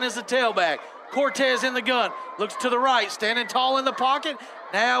 Klein is the tailback, Cortez in the gun, looks to the right, standing tall in the pocket.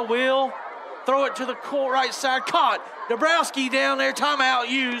 Now will throw it to the right side, caught. Dabrowski down there, timeout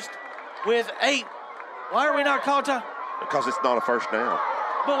used with 8. Why are we not called time? Because it's not a first down.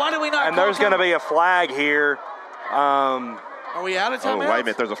 But why do we not? And there's going to be a flag here. Are we out of timeouts? Oh, wait a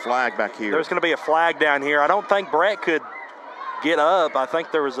minute, there's a flag back here. There's going to be a flag down here. I don't think Brett could get up. I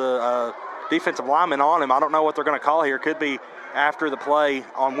think there was a defensive lineman on him. I don't know what they're going to call here. Could be after the play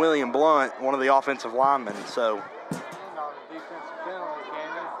on William Blount, one of the offensive linemen. So. Not a defensive penalty,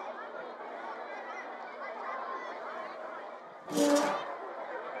 can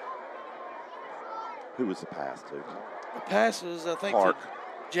Who was the pass to? The pass was, I think, Park. to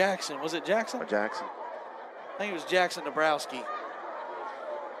Jackson. Was it Jackson? Jackson. I think it was Jackson Dabrowski.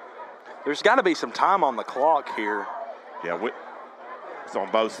 There's got to be some time on the clock here. Yeah, it's on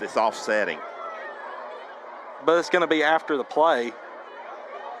both. It's offsetting. But it's going to be after the play.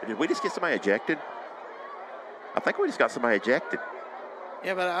 Did we just get somebody ejected? I think we just got somebody ejected.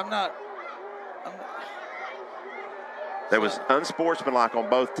 Yeah, but I'm not. There was unsportsmanlike on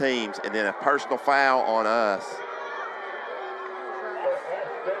both teams, and then a personal foul on us.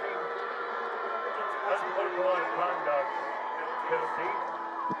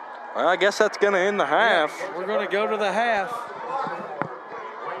 Well, I guess that's going to end the half. Yeah, we're going to go to the half.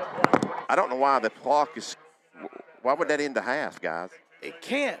 I don't know why the clock is. Why would that end the half, guys? It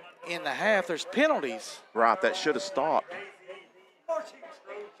can't end the half. There's penalties. Right, that should have stopped.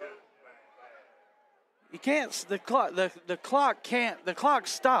 You can't. The clock can't. The clock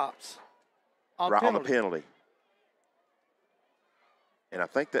stops on right penalty. on the penalty. And I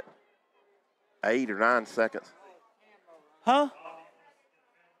think that 8 or 9 seconds. Huh?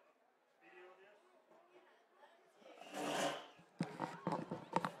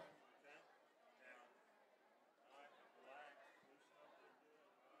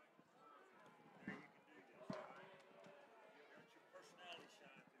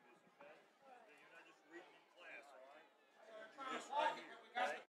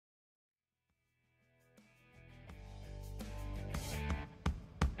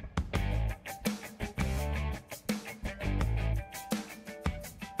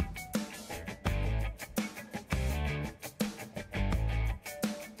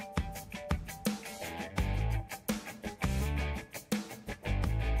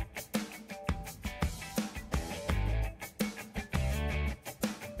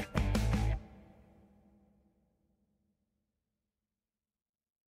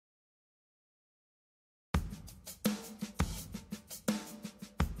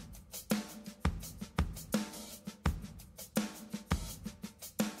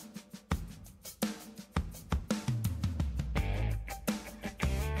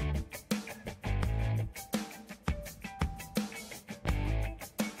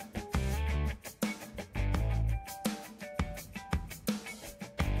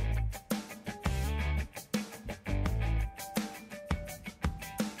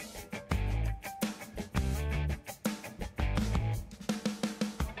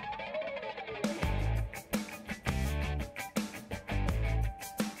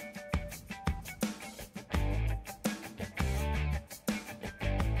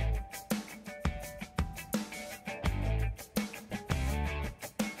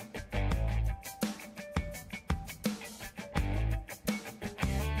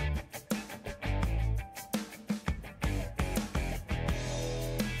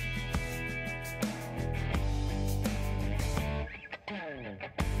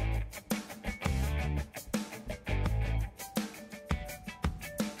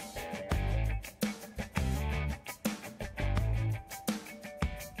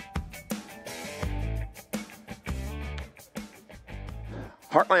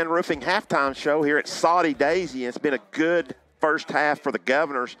 Heartland Roofing halftime show here at Soddy Daisy. It's been a good first half for the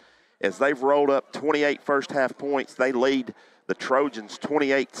Governors as they've rolled up 28 first half points. They lead the Trojans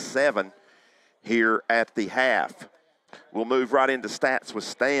 28-7 here at the half. We'll move right into stats with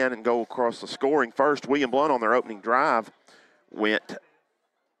Stan and go across the scoring. First, William Blount on their opening drive went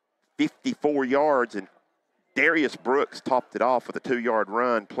 54 yards, and Darius Brooks topped it off with a 2-yard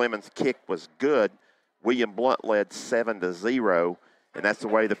run. Clemens' kick was good. William Blount led 7-0. And that's the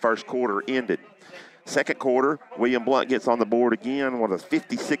way the first quarter ended. Second quarter, William Blount gets on the board again with a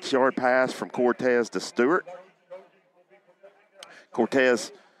 56-yard pass from Cortez to Stewart.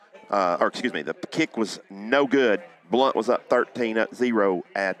 The kick was no good. Blount was up 13-0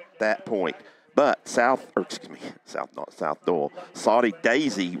 at that point. But Soddy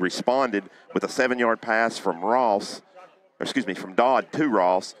Daisy responded with a 7-yard pass from Dodd to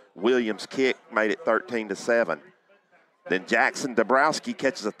Ross. Williams' kick made it 13-7. Then Jackson Dabrowski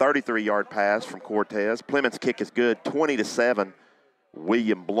catches a 33-yard pass from Cortez. Clemens' kick is good, 20-7.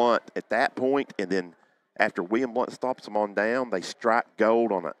 William Blount at that point, and then after William Blount stops them on down, they strike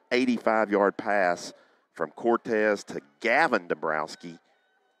gold on an 85-yard pass from Cortez to Gavin Dabrowski.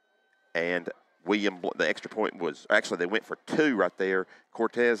 And the extra point was, actually they went for 2 right there.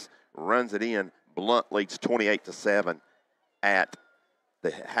 Cortez runs it in. Blount leads 28-7 at the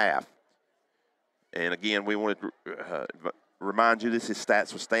half. And again, we wanted to remind you this is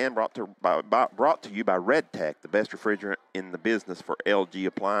Stats with Stan, brought to you by Red Tech, the best refrigerant in the business for LG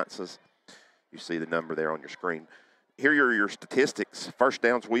appliances. You see the number there on your screen. Here are your statistics. First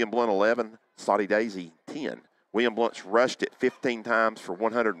downs, William Blount 11, Soddy Daisy 10. William Blount's rushed it 15 times for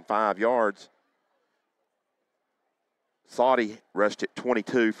 105 yards. Soddy rushed it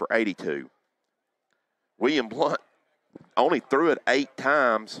 22 for 82. William Blount only threw it 8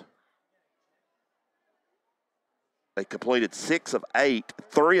 times. They completed 6 of 8.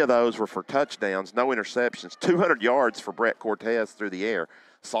 3 of those were for touchdowns, no interceptions. 200 yards for Brett Cortez through the air.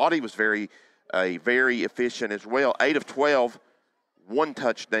 Soddy was very efficient as well. 8 of 12, 1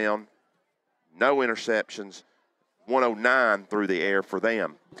 touchdown, no interceptions, 109 through the air for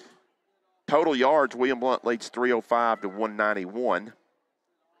them. Total yards, William Blount leads 305 to 191.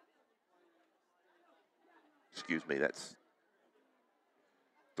 Excuse me, that's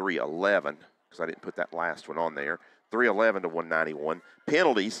 311 because I didn't put that last one on there. 311 to 191.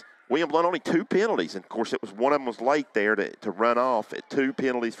 Penalties, William Blount only 2 penalties. And, of course, one of them was late there to run off at 2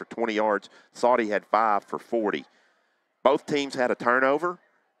 penalties for 20 yards. Soddy had 5 for 40. Both teams had a turnover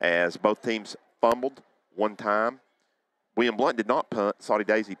as both teams fumbled 1 time. William Blount did not punt. Soddy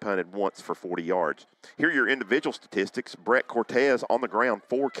Daisy punted once for 40 yards. Here are your individual statistics. Brett Cortez on the ground,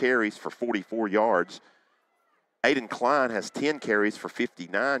 4 carries for 44 yards. Aiden Klein has 10 carries for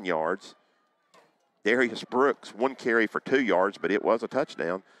 59 yards. Darius Brooks, 1 carry for 2 yards, but it was a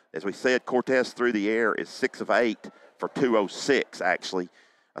touchdown. As we said, Cortez through the air is 6 of 8 for 206, actually.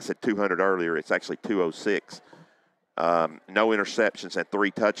 I said 200 earlier. It's actually 206. No interceptions and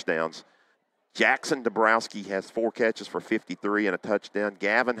 3 touchdowns. Jackson Dabrowski has 4 catches for 53 and a touchdown.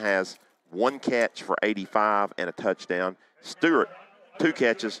 Gavin has 1 catch for 85 and a touchdown. Stewart, 2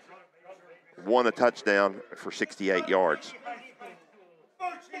 catches, 1 a touchdown for 68 yards.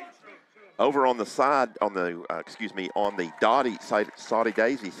 Over on the side, on the Dottie side, Soddy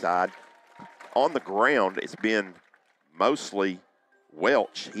Daisy side, on the ground, it's been mostly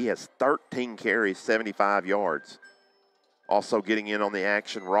Welch. He has 13 carries, 75 yards. Also getting in on the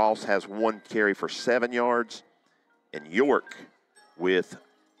action, Ross has 1 carry for 7 yards, and York with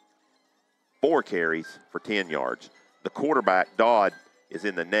 4 carries for 10 yards. The quarterback, Dodd, is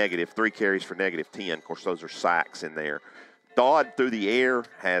in the negative, 3 carries for negative 10. Of course, those are sacks in there. Dodd through the air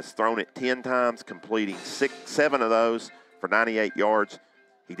has thrown it 10 times, completing 7 of those for 98 yards.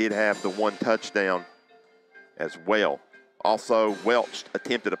 He did have the 1 touchdown as well. Also, Welch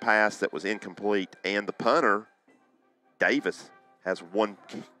attempted a pass that was incomplete, and the punter, Davis, has one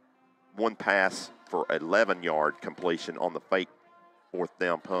pass for 11-yard completion on the fake 4th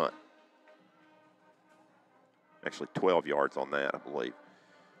down punt. Actually, 12 yards on that, I believe.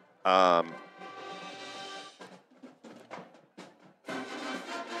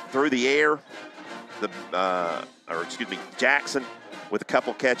 Through the air, Jackson with a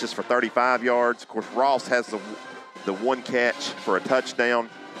couple catches for 35 yards. Of course, Ross has the 1 catch for a touchdown.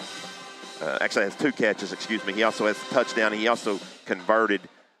 Actually has 2 catches, He also has a touchdown. He also converted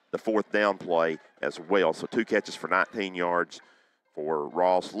the 4th down play as well. So 2 catches for 19 yards for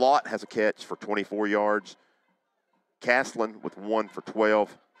Ross. Lott has a catch for 24 yards. Castlin with 1 for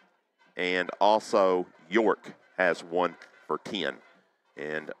 12. And also York has 1 for 10.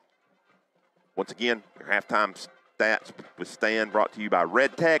 And once again, your halftime stats with Stan brought to you by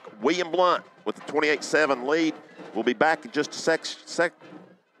Red Tech. William Blount with a 28-7 lead. We'll be back in just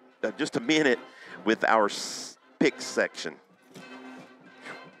a minute with our picks section.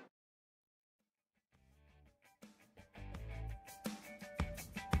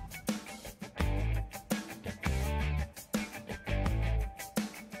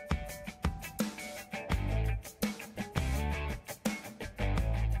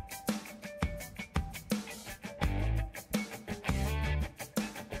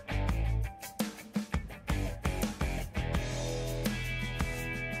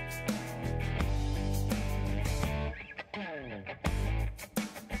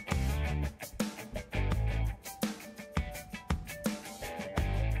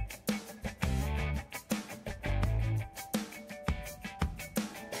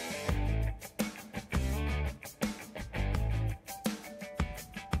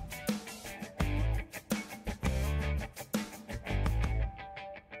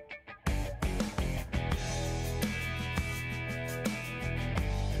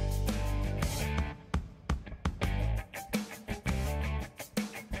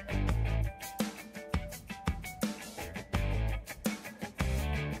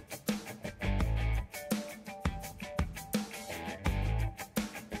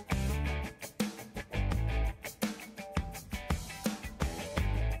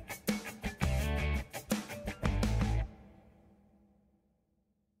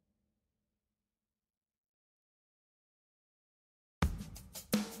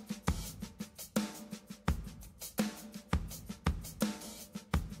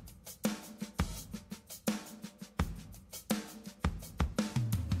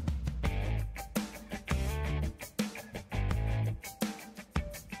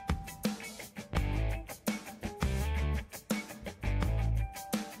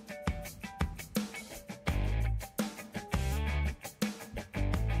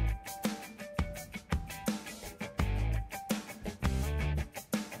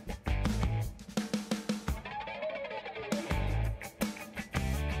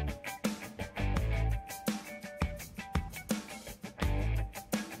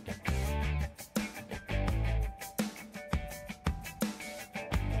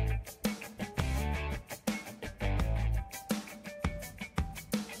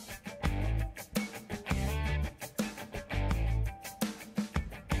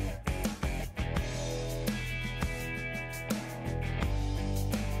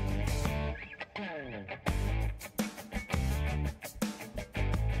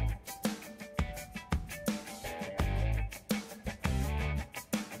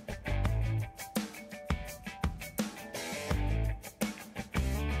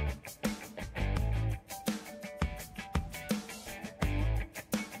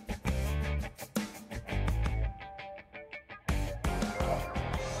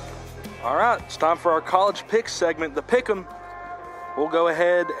 All right, it's time for our college picks segment, the Pick'em. We'll go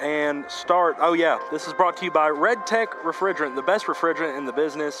ahead and start. Oh, yeah, this is brought to you by Red Tech Refrigerant, the best refrigerant in the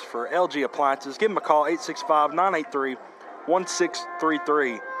business for LG appliances. Give them a call,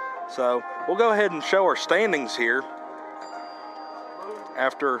 865-983-1633. So we'll go ahead and show our standings here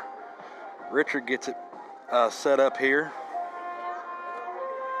after Richard gets it set up here.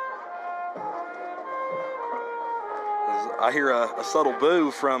 I hear a subtle boo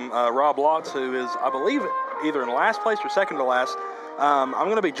from Rob Lotz, who is, I believe, either in last place or second to last. I'm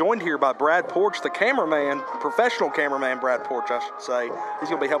going to be joined here by Brad Porch, the cameraman, professional cameraman Brad Porch, I should say. He's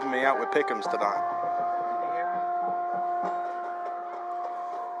going to be helping me out with Pick'ems tonight.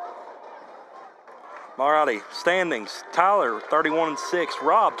 Alrighty, standings. Tyler, 31-6.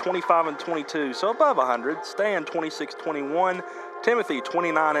 Rob, 25-22, so above 100. Stan, 26-21. Timothy,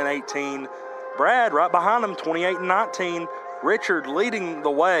 29-18. Brad, right behind him, 28-19. Richard leading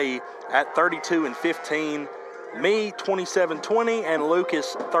the way at 32-15. Me, 27-20, and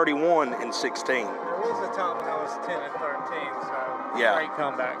Lucas, 31-16. There was a time when I was 10 and 13, so yeah. Great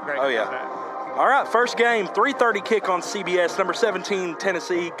comeback. Comeback. All right, first game, 3:30 kick on CBS. Number 17,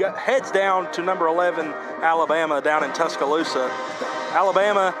 Tennessee, heads down to number 11, Alabama, down in Tuscaloosa.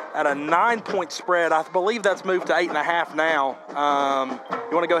 Alabama at a 9-point spread. I believe that's moved to 8.5 now.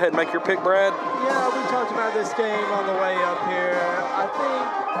 You want to go ahead and make your pick, Brad? Yeah, we talked about this game on the way up here. I think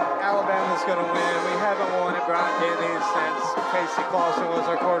Alabama's going to win. We haven't won at Blount since Casey Clausen was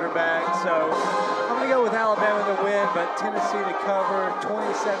our quarterback. So I'm going to go with Alabama to win, but Tennessee to cover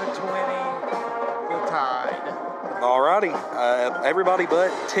 27-20. We're tied. All righty. Everybody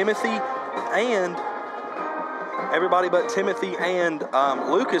but Timothy and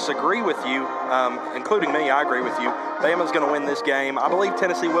Lucas agree with you, including me. I agree with you. Bama's going to win this game. I believe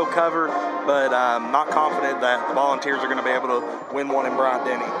Tennessee will cover, but I'm not confident that the Volunteers are going to be able to win one in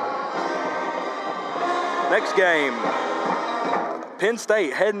Bryant-Denny. Next game, Penn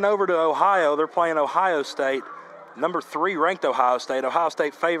State heading over to Ohio. They're playing Ohio State, number 3 ranked Ohio State. Ohio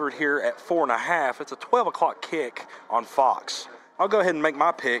State favored here at 4.5. It's a 12 o'clock kick on Fox. I'll go ahead and make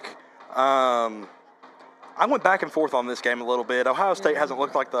my pick. I went back and forth on this game a little bit. Ohio State hasn't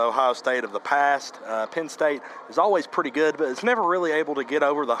looked like the Ohio State of the past. Penn State is always pretty good, but it's never really able to get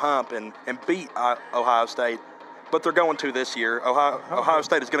over the hump and beat Ohio State. But they're going to this year. Ohio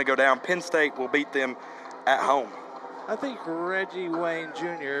State is going to go down. Penn State will beat them at home. I think Reggie Wayne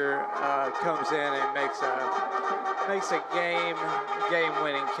Jr. Comes in and makes a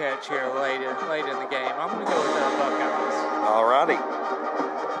game-winning catch here late in the game. I'm going to go with the Buckeyes. All righty.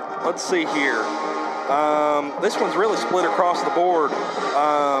 Let's see here. This one's really split across the board.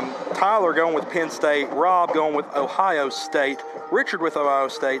 Tyler going with Penn State, Rob going with Ohio State, Richard with Ohio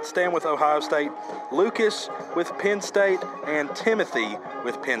State, Stan with Ohio State, Lucas with Penn State, and Timothy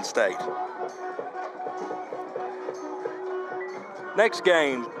with Penn State. Next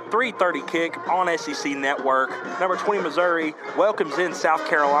game, 3:30 kick on SEC Network. Number 20, Missouri, welcomes in South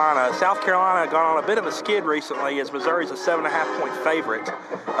Carolina. South Carolina gone on a bit of a skid recently as Missouri's a 7.5-point favorite.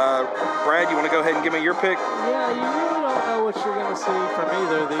 Brad, you want to go ahead and give me your pick? Yeah, you really don't know what you're going to see from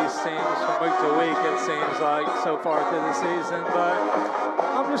either of these teams from week to week, it seems like, so far through the season. But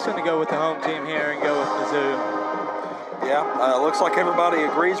I'm just going to go with the home team here and go with Mizzou. Yeah, looks like everybody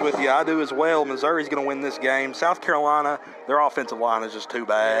agrees with you. I do as well. Missouri's going to win this game. South Carolina, their offensive line is just too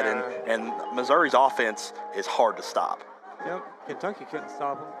bad, and Missouri's offense is hard to stop. Yep, Kentucky couldn't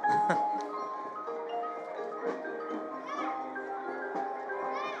stop them.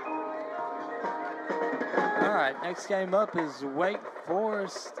 All right, next game up is Wake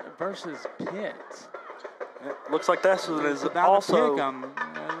Forest versus Pitt. It looks like this is also. It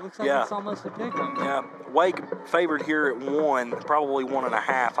looks like it's almost a pick 'em. Yeah, Wake favored here at 1, probably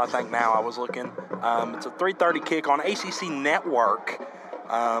 1.5. I think now I was looking. It's a 3:30 kick on ACC Network.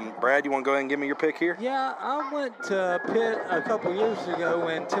 Brad, you want to go ahead and give me your pick here? Yeah, I went to Pitt a couple years ago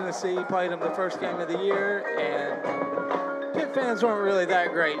when Tennessee played them the first game of the year, and Pitt fans weren't really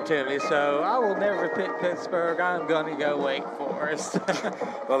that great to me, so I will never pick Pittsburgh. I'm going to go Wake Forest.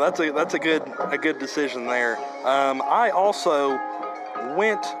 Well, that's a good decision there. I also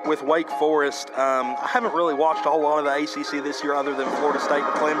went with Wake Forest. I haven't really watched a whole lot of the ACC this year other than Florida State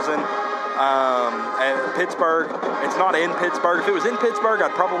and Clemson. And Pittsburgh, it's not in Pittsburgh. If it was in Pittsburgh,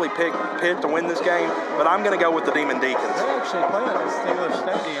 I'd probably pick Pitt to win this game, but I'm going to go with the Demon Deacons. They actually play at the Steelers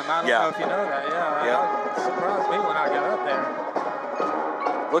Stadium. I don't know if you know that. Yeah. It surprised me when I got up there.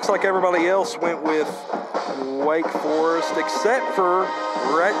 Looks like everybody else went with Wake Forest except for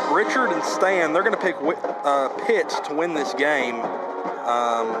Richard and Stan. They're going to pick Pitt to win this game.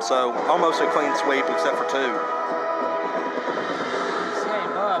 So almost a clean sweep except for 2. This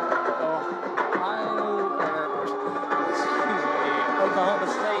game up,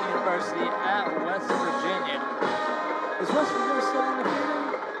 West Virginia. Is West Virginia still undefeated?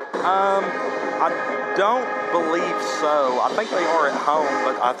 I don't believe so. I think they are at home,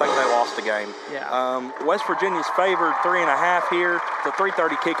 but I think they lost the game. Yeah. West Virginia's favored 3.5 here. It's a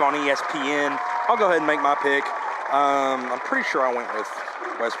 3:30 kick on ESPN. I'll go ahead and make my pick. I'm pretty sure I went with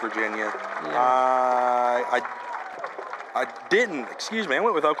West Virginia. Yeah. I didn't. Excuse me. I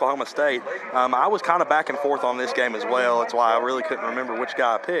went with Oklahoma State. I was kind of back and forth on this game as well. That's why I really couldn't remember which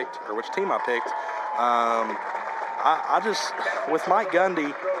guy I picked or which team I picked. I just, with Mike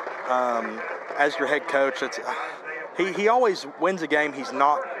Gundy as your head coach, he always wins a game he's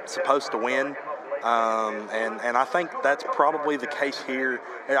not supposed to win. And I think that's probably the case here.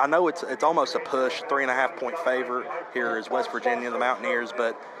 I know it's almost a push, 3.5-point favorite here is West Virginia, the Mountaineers,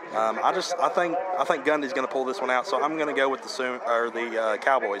 but I think Gundy's going to pull this one out, so I'm going to go with the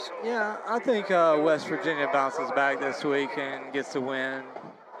Cowboys. Yeah, I think West Virginia bounces back this week and gets the win.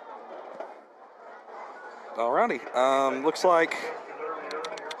 Alrighty, looks like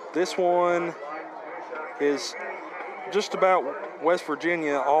this one is just about West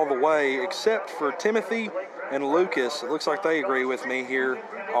Virginia all the way, except for Timothy and Lucas. It looks like they agree with me here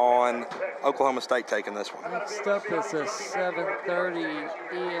on Oklahoma State taking this one. Next up is a 7:30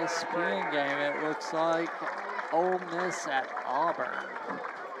 ESPN game. It looks like Ole Miss at Auburn.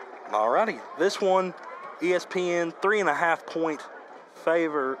 Alrighty, this one, ESPN 3.5-point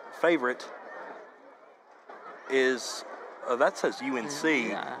favorite is. That says UNC.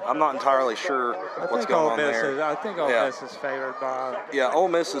 Yeah. I'm not entirely sure what's going on there. I think Ole Miss is favored by. Yeah, Ole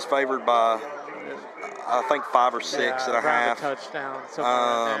Miss is favored by, I think 5 or 6.5. A touchdown.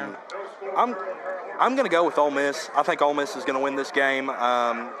 Something I'm going to go with Ole Miss. I think Ole Miss is going to win this game.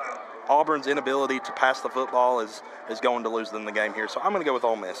 Auburn's inability to pass the football is going to lose them the game here, so I'm going to go with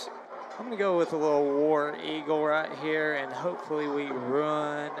Ole Miss. I'm going to go with a little War Eagle right here, and hopefully we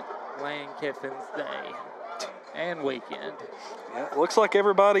ruin Lane Kiffin's day and weekend. Yeah, looks like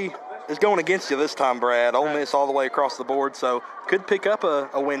everybody is going against you this time, Brad. Ole Miss all the way across the board, so could pick up a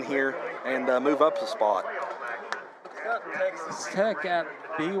win here and move up a spot. Texas Tech at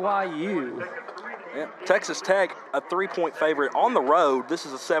BYU. Yeah, Texas Tech, a 3-point favorite on the road. This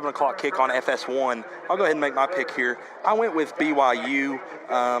is a 7 o'clock kick on FS1. I'll go ahead and make my pick here. I went with BYU.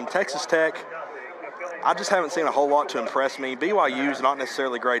 Texas Tech, I just haven't seen a whole lot to impress me. BYU's not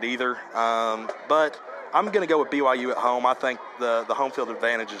necessarily great either, but I'm going to go with BYU at home. I think the home field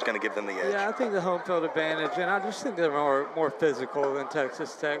advantage is going to give them the edge. Yeah, I think the home field advantage, and I just think they're more physical than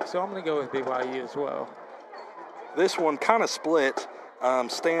Texas Tech, so I'm going to go with BYU as well. This one kind of split.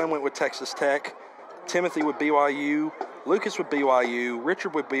 Stan went with Texas Tech. Timothy with BYU. Lucas with BYU.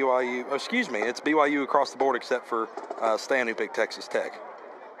 Richard with BYU. Oh, excuse me, it's BYU across the board except for Stan who picked Texas Tech.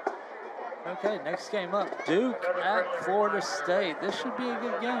 Okay, next game up, Duke at Florida State. This should be a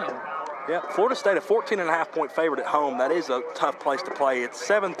good game. Yeah, Florida State, a 14.5-point favorite at home. That is a tough place to play. It's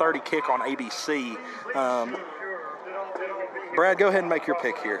 7:30 kick on ABC. Brad, go ahead and make your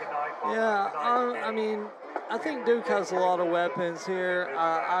pick here. Yeah, I mean, I think Duke has a lot of weapons here.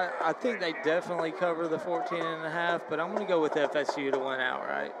 I think they definitely cover the 14.5, but I'm going to go with FSU to win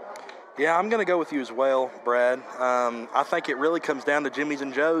outright. Yeah, I'm going to go with you as well, Brad. I think it really comes down to Jimmy's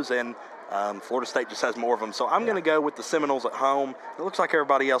and Joe's, and Florida State just has more of them. So I'm going to go with the Seminoles at home. It looks like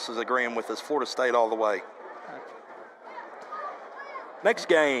everybody else is agreeing with us. Florida State all the way. Next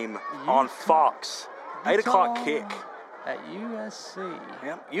game on Fox, 8 o'clock kick. At USC.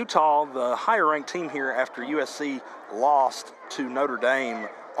 Yep. Utah, the higher-ranked team here after USC lost to Notre Dame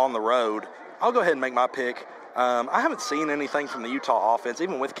on the road. I'll go ahead and make my pick. I haven't seen anything from the Utah offense,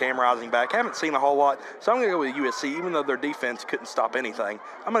 even with Cam Rising back. I haven't seen a whole lot, so I'm going to go with USC, even though their defense couldn't stop anything.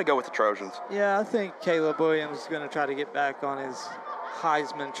 I'm going to go with the Trojans. Yeah, I think Caleb Williams is going to try to get back on his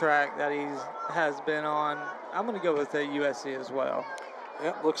Heisman track that he has been on. I'm going to go with the USC as well.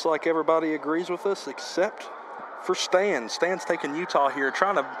 Yep, looks like everybody agrees with us except for Stan. Stan's taking Utah here,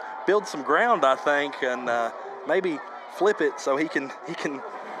 trying to build some ground, I think, and maybe flip it so he can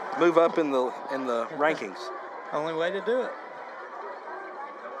move up in the rankings. Only way to do it.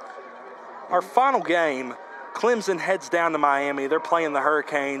 Our final game, Clemson heads down to Miami. They're playing the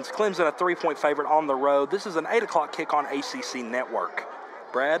Hurricanes. Clemson a 3-point favorite on the road. This is an 8 o'clock kick on ACC Network.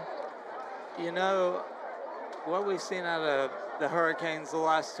 Brad? You know, what we've seen out of the Hurricanes the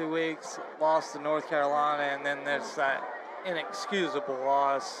last 2 weeks, lost to North Carolina, and then there's that inexcusable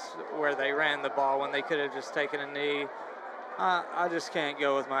loss where they ran the ball when they could have just taken a knee. I just can't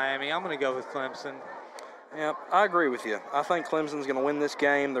go with Miami. I'm going to go with Clemson. Yeah, I agree with you. I think Clemson's going to win this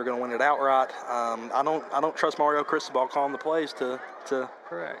game. They're going to win it outright. I don't trust Mario Cristobal calling the plays to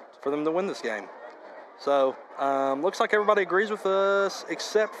Correct. for them to win this game. So, looks like everybody agrees with us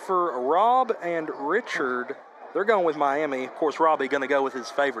except for Rob and Richard. They're going with Miami. Of course, Robbie going to go with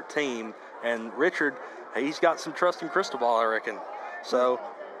his favorite team. And Richard, he's got some trust in crystal ball, I reckon. So,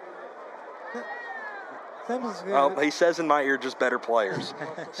 he says in my ear, just better players.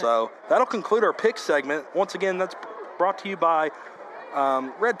 So, that'll conclude our pick segment. Once again, that's brought to you by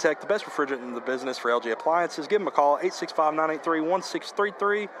Red Tech, the best refrigerant in the business for LG appliances. Give them a call,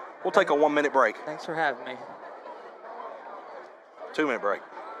 865-983-1633. We'll take a 1-minute break. Thanks for having me. 2-minute break.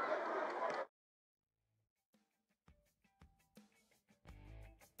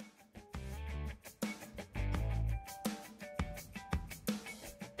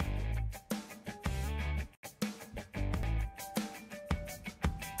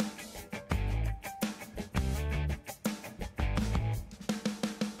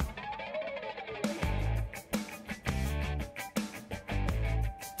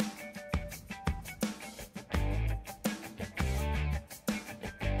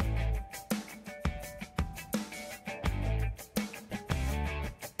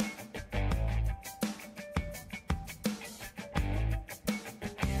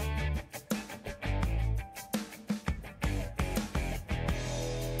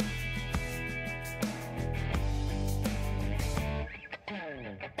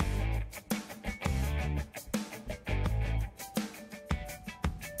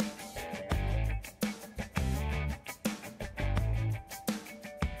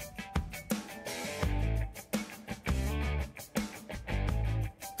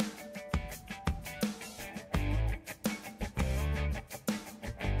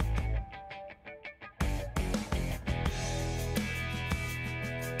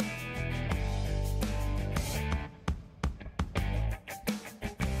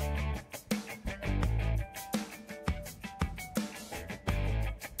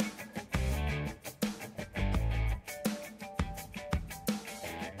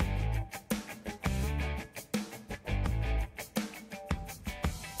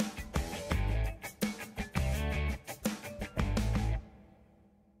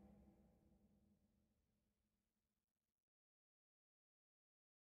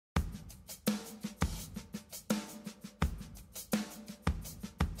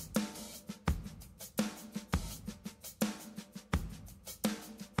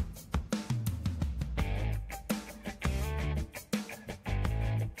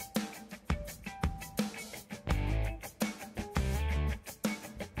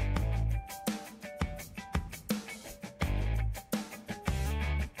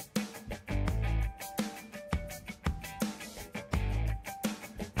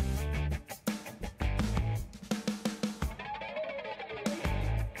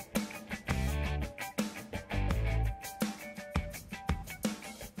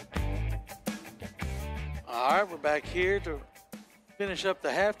 All right, we're back here to finish up the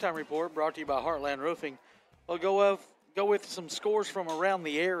halftime report brought to you by Heartland Roofing. We'll go with some scores from around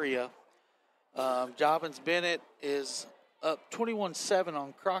the area. Jobbins Bennett is up 21-7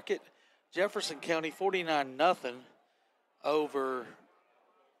 on Crockett. Jefferson County 49-0 over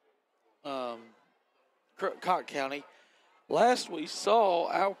Cott County. Last we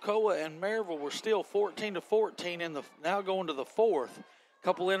saw, Alcoa and Maryville were still 14-14 in the now going to the fourth.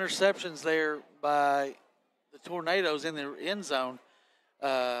 Couple interceptions there by the Tornadoes in the end zone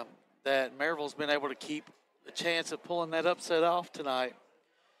that Maryville's been able to keep a chance of pulling that upset off tonight.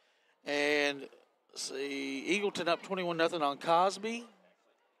 And let's see, Eagleton up 21-0 on Cosby.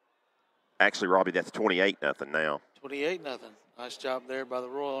 Actually, Robbie, that's 28-0 now. 28-0. Nice job there by the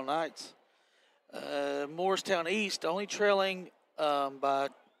Royal Knights. Morristown East only trailing by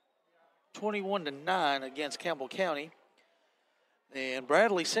 21-9 against Campbell County. And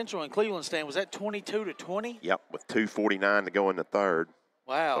Bradley Central and Cleveland Stand was at 22-20. Yep, with 2:49 to go in the third.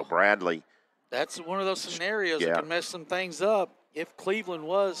 Wow. So Bradley. That's one of those scenarios that can mess some things up if Cleveland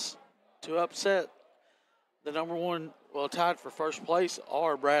was to upset the number one, well, tied for first place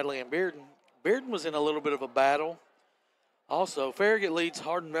are Bradley and Bearden. Bearden was in a little bit of a battle. Also, Farragut leads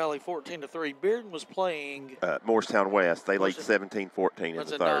Hardin Valley 14-3. Bearden was playing Morristown West. They lead 17-14 in the third.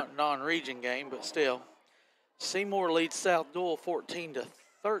 It's a non-region game, but still. Seymour leads South Dual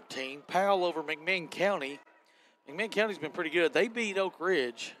 14-13. Powell over McMinn County. McMinn County's been pretty good. They beat Oak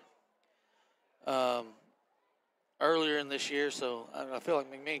Ridge earlier in this year, so I feel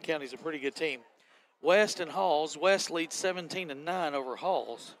like McMinn County's a pretty good team. West and Halls. West leads 17-9 over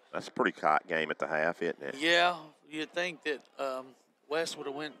Halls. That's a pretty tight game at the half, isn't it? Yeah, you'd think that West would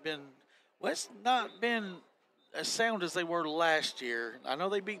have West not been as sound as they were last year. I know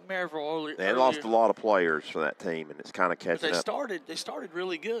they beat Maryville earlier. They lost a lot of players for that team, and it's kind of catching but up. They started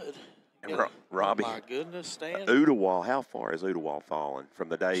really good. And Robbie, oh my goodness, Stan. Ooltewah, how far has Ooltewah fallen from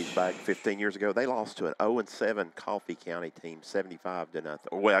the days back 15 years ago? They lost to an 0-7 Coffee County team, 75-0.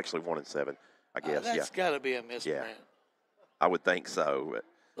 Well, actually 1-7, I guess. That's got to be a misprint. Yeah, I would think so. But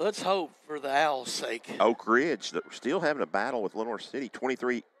let's hope for the Owls' sake. Oak Ridge, still having a battle with Lenore City,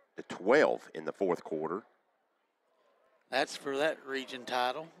 23-12 in the fourth quarter. That's for that region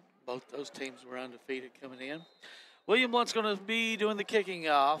title. Both those teams were undefeated coming in. William Blount's going to be doing the kicking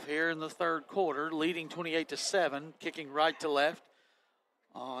off here in the third quarter, leading 28-7, kicking right to left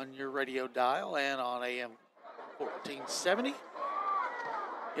on your radio dial and on AM 1470.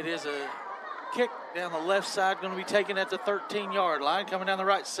 It is a kick down the left side, going to be taken at the 13-yard line, coming down the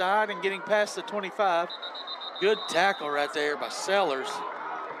right side and getting past the 25. Good tackle right there by Sellers.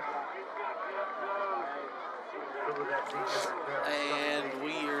 And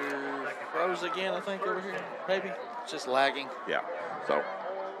we are froze again, I think, over here, maybe. Just lagging. Yeah, so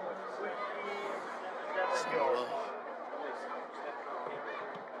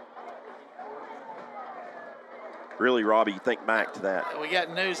really, Robbie, you think back to that. We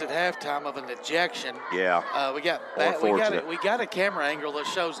got news at halftime of an ejection. Yeah. We got a camera angle that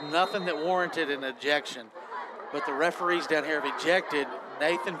shows nothing that warranted an ejection. But the referees down here have ejected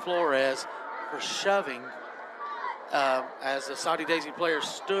Nathan Flores for shoving as the Soddy Daisy player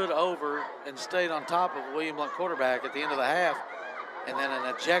stood over and stayed on top of William Blount quarterback at the end of the half. And then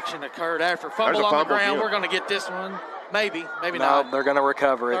an ejection occurred after. Fumble on the ground. We're going to get this one. Maybe not. No, they're going to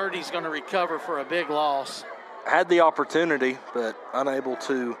recover it. 30's going to recover for a big loss. Had the opportunity, but unable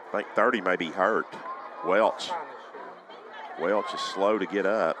to. I think 30 may be hurt. Welch is slow to get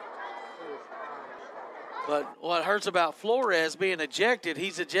up. But what hurts about Flores being ejected,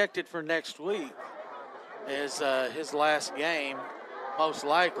 he's ejected for next week. Is his last game, most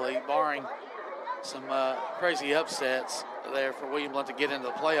likely, barring some crazy upsets there for William Blount to get into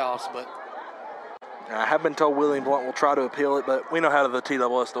the playoffs. But I have been told William Blount will try to appeal it, but we know how the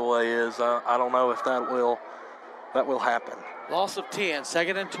TSSAA is. I don't know if that will happen. Loss of 10,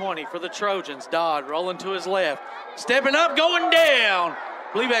 2nd and 20 for the Trojans. Dodd rolling to his left, stepping up, going down.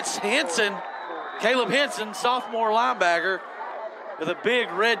 I believe that's Henson, Caleb Henson, sophomore linebacker, with a big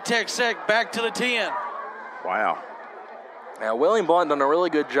red tech sec back to the 10. Wow. Now, William Blount done a really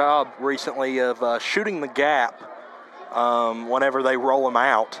good job recently of shooting the gap whenever they roll them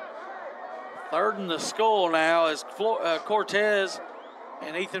out. 3rd in the school now as Cortez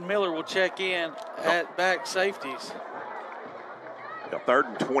and Ethan Miller will check in at back safeties. Yeah, 3rd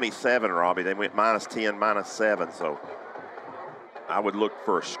and 27, Robbie. They went -10, -7, so I would look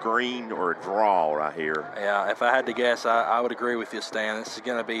for a screen or a draw right here. Yeah, if I had to guess, I would agree with you, Stan. This is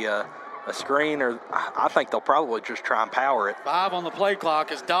going to be a screen, or I think they'll probably just try and power it. 5 on the play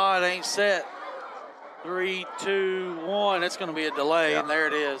clock as Dodd ain't set. 3, 2, 1. It's going to be a delay, and there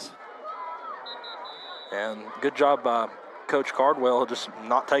it is. And good job by Coach Cardwell, just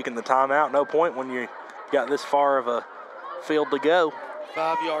not taking the timeout. No point when you got this far of a field to go.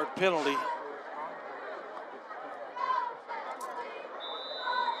 5-yard penalty.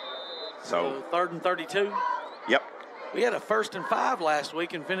 So 3rd and 32. Yep. We had a 1st and 5 last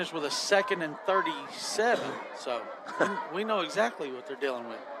week and finished with a 2nd and 37. So we know exactly what they're dealing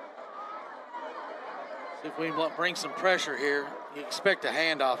with. See if we bring some pressure here. You expect a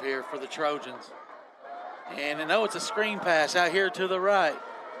handoff here for the Trojans. And I know it's a screen pass out here to the right.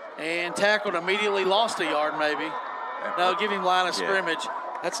 And tackled immediately, lost a yard maybe. No, give him line of scrimmage.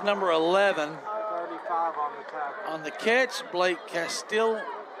 That's number 11. 35 on the tackle. On the catch, Blake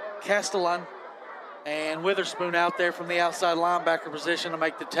Castellan and Witherspoon out there from the outside linebacker position to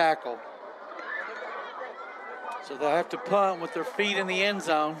make the tackle. So they'll have to punt with their feet in the end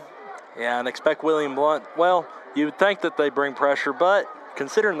zone. Yeah, and expect William Blount. Well, you would think that they bring pressure, but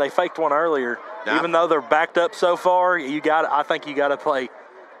considering they faked one earlier, even though they're backed up so far, I think you got to play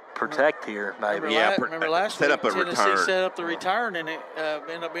protect here, maybe. Remember last set week, up a Tennessee return. set up the return, and it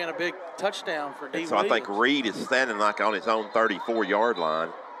ended up being a big touchdown for D. So I think Reed is standing like on his own 34-yard line.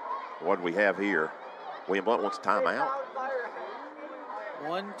 What do we have here? William Blount wants a timeout.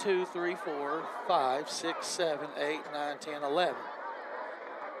 1, 2, 3, 4, 5, 6, 7, 8, 9, 10, 11.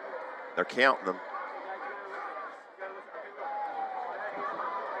 They're counting them.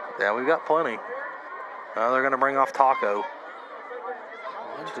 Yeah, we've got plenty. Now they're going to bring off Taco. 1,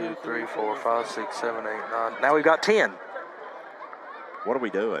 2, 3, 4, 5, 6, 7, 8, 9. Now we've got 10. What are we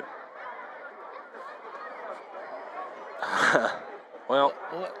doing? Well,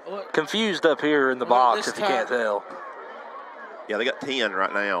 confused up here in the box if you can't tell. Yeah, they got 10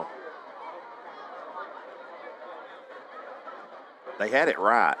 right now. They had it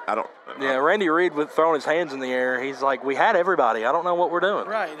right. Yeah, Randy Reed with throwing his hands in the air. He's like, we had everybody. I don't know what we're doing.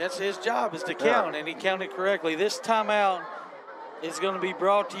 Right, that's his job is to count, and he counted correctly. This timeout is going to be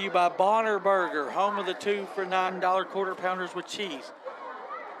brought to you by Bonner Burger, home of the 2 for $9 quarter pounders with cheese.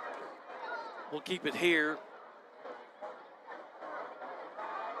 We'll keep it here.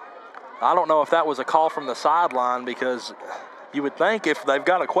 I don't know if that was a call from the sideline, because you would think if they've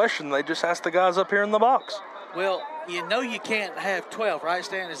got a question, they just ask the guys up here in the box. Well, you know you can't have 12, right,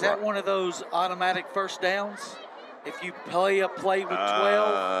 Stan? Is that one of those automatic first downs? If you play a play with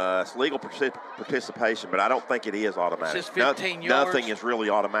 12? It's legal participation, but I don't think it is automatic. It's just 15 yards. Nothing is really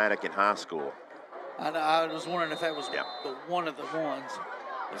automatic in high school. I was wondering if that was one of the ones.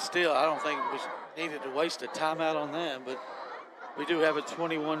 But still, I don't think we needed to waste a timeout on them, but we do have a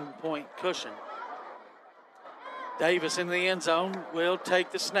 21-point cushion. Davis in the end zone will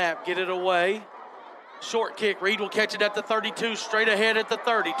take the snap, get it away. Short kick. Reed will catch it at the 32, straight ahead at the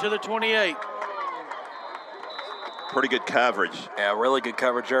 30 to the 28. Pretty good coverage. Yeah, really good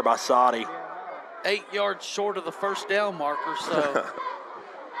coverage there by Soddy. 8 yards short of the first down marker, so.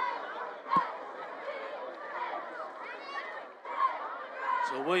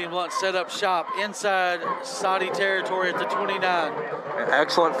 So William Blount set up shop inside Soddy territory at the 29. An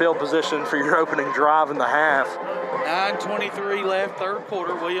excellent field position for your opening drive in the half. 9:23 left, third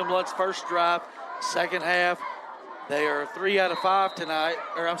quarter. William Blount's first drive, second half. They are 3 out of 5 tonight,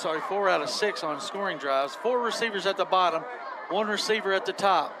 or I'm sorry, 4 out of 6 on scoring drives. 4 receivers at the bottom, 1 receiver at the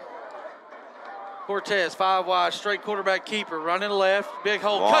top. Cortez, 5 wide, straight quarterback keeper, running left, big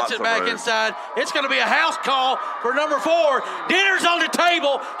hole, cuts it back inside. It's going to be a house call for number 4. Dinner's on the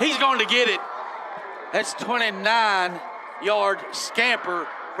table. He's going to get it. That's 29-yard scamper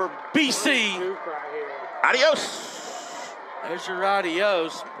for BC. Adios. There's your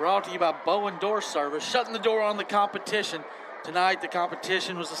adios, brought to you by Bowen Door Service, shutting the door on the competition. Tonight, the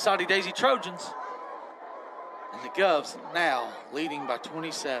competition was the Soddy Daisy Trojans. And the Govs now leading by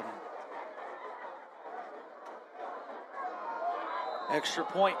 27. Extra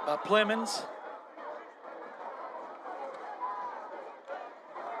point by Plemons.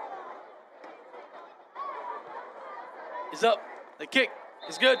 Is up. The kick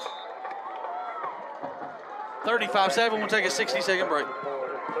is good. 35-7. We'll take a 60-second break.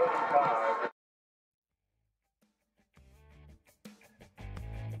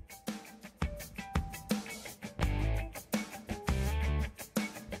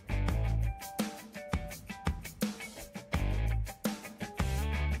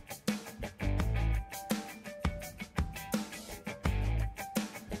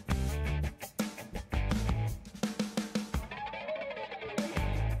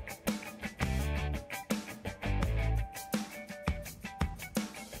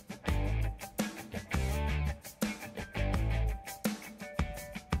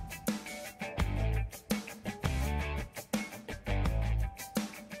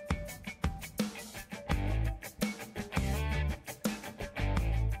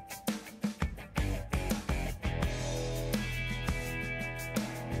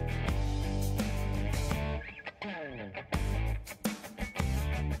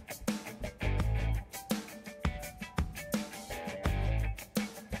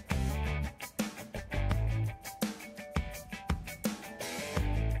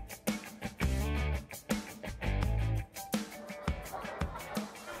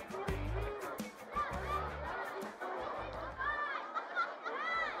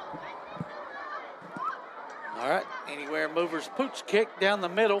 All right, anywhere movers pooch kick down the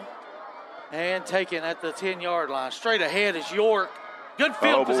middle and taken at the 10-yard line. Straight ahead is York. Good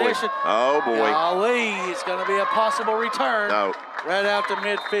field position. Oh, boy. Golly, it's going to be a possible return. No. Right out to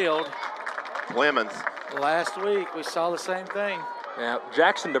midfield. Clemens. Last week, we saw the same thing. Yeah,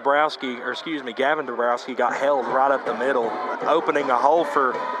 Gavin Dabrowski got held right up the middle, opening a hole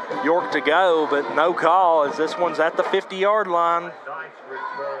for York to go, but no call as this one's at the 50-yard line.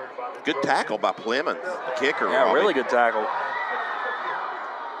 Good tackle by Plemons, the kicker. Yeah, Robbie. really good tackle.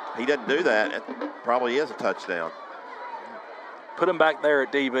 He doesn't do that. It probably is a touchdown. Put him back there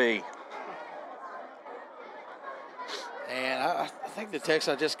at DB. And I think the text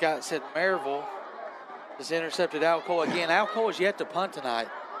I just got said Maryville has intercepted Alcoa again. Alcoa is yet to punt tonight.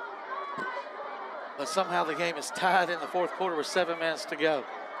 But somehow the game is tied in the fourth quarter with 7 minutes to go.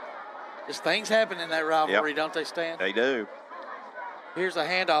 Just things happen in that rivalry, don't they, Stan? They do. Here's a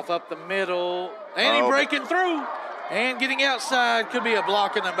handoff up the middle. And he breaking through. And getting outside. Could be a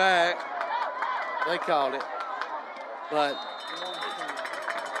block in the back. They called it. But,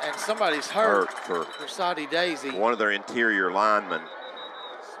 and somebody's hurt for Soddy Daisy. One of their interior linemen.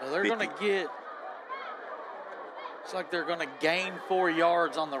 So they're going to get Looks like they're going to gain 4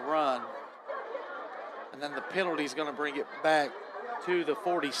 yards on the run. And then the penalty is going to bring it back to the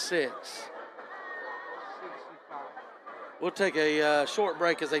 46. We'll take a short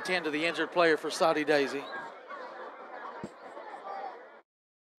break as they tend to the injured player for Soddy Daisy.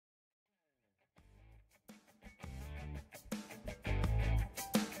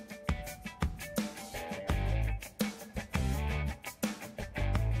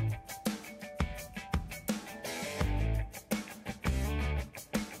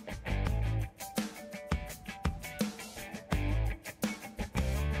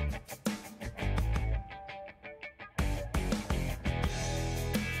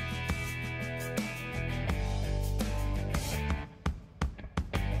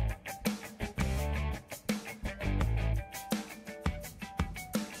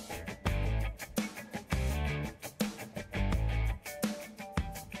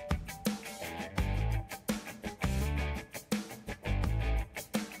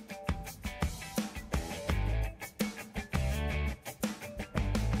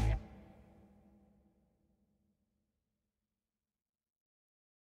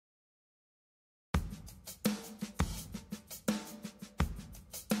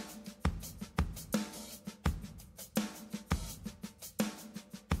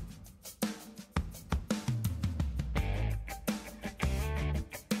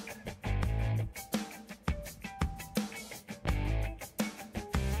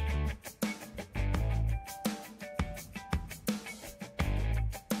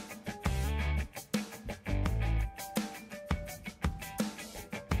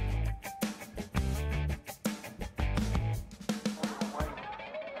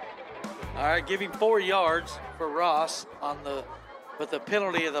 All right, giving 4 yards for Ross with the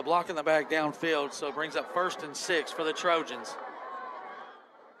penalty of the block in the back downfield, so it brings up 1st and 6 for the Trojans.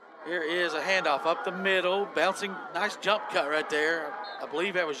 Here is a handoff up the middle, bouncing, nice jump cut right there. I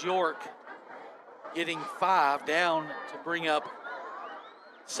believe that was York getting 5 down to bring up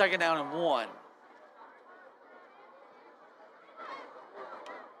 2nd down and 1.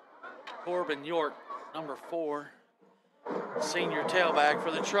 Corbin York, number 4. Senior tailback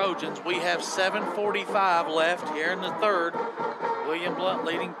for the Trojans. We have 7:45 left here in the 3rd. William Blount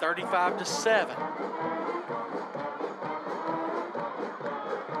leading 35-7.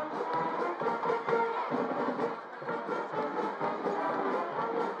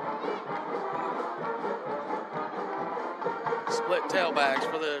 Split tailbacks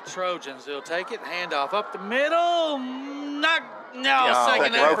for the Trojans. They'll take it, handoff up the middle.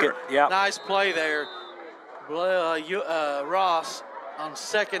 Second effort. Yep. Nice play there. Ross on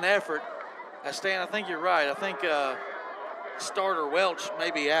second effort. Stan, I think you're right. I think starter Welch may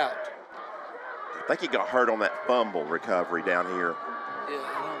be out. I think he got hurt on that fumble recovery down here.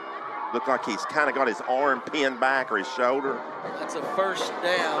 Yeah, Looked like he's kind of got his arm pinned back or his shoulder. that's a 1st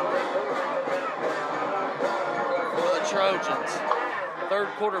down for the Trojans.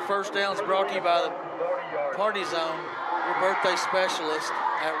 3rd quarter 1st downs brought to you by the Party Zone, your birthday specialist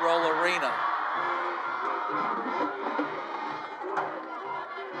at Roll Arena.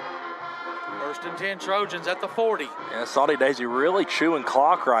 1st and 10 Trojans at the 40. Yeah, Soddy Daisy really chewing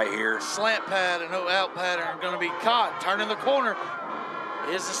clock right here. Slant pad and no out pattern going to be caught. Turning the corner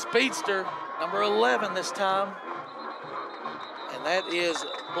is the speedster, number 11 this time. And that is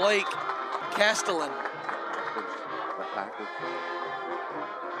Blake Castellan. I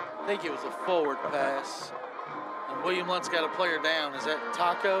think it was a forward pass. And William Lunt's got a player down. Is that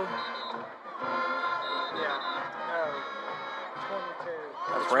Taco? Yeah, no, 22.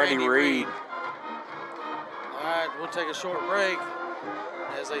 That's Randy Reed. All right, we'll take a short break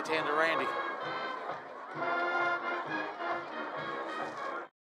as they tend to Randy.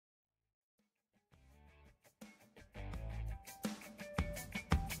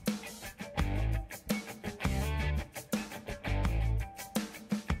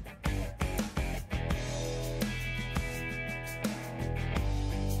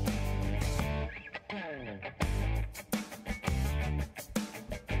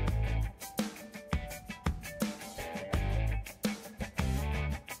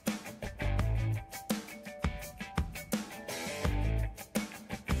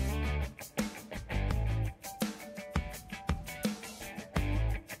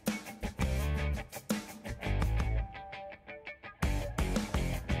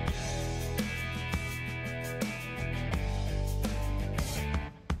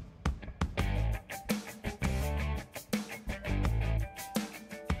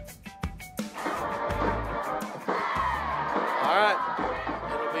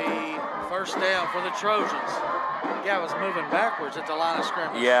 First down for the Trojans. The guy was moving backwards at the line of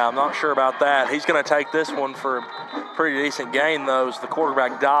scrimmage. Yeah, I'm not sure about that. He's going to take this one for pretty decent gain, though, as the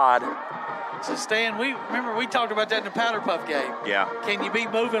quarterback died. So, Stan, we talked about that in the Powder Puff game. Yeah. Can you be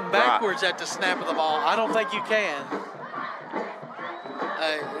moving backwards at the snap of the ball? I don't think you can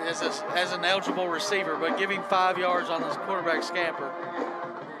as an eligible receiver, but giving 5 yards on this quarterback scamper.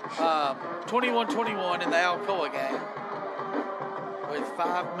 21-21 in the Alcoa game with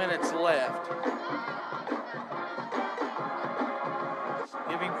 5 minutes left.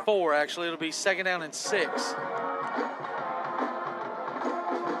 Giving 4, actually. It'll be 2nd down and 6.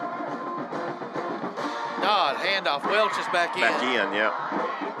 Dodd, handoff. Welch is back in. Back in, yeah.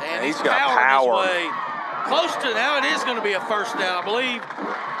 And he's he's got powering power. his way close to now. It is going to be a 1st down, I believe.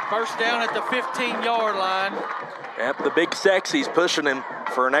 1st down at the 15-yard line. Yep, the big sexy's pushing him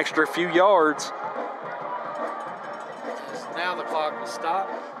for an extra few yards. Now the clock will stop.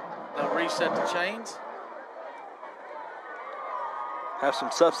 They'll reset the chains. Have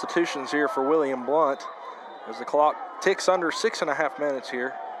some substitutions here for William Blount as the clock ticks under 6.5 minutes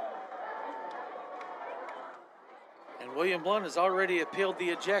here. And William Blount has already appealed the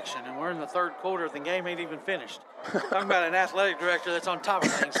ejection, and we're in the 3rd quarter. The game ain't even finished. Talking about an athletic director that's on top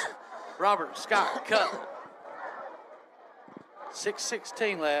of things. Robert Scott cut.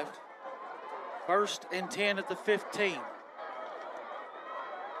 6:16 left. 1st and 10 at the 15.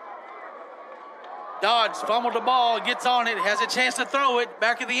 Dodds fumbled the ball, gets on it, has a chance to throw it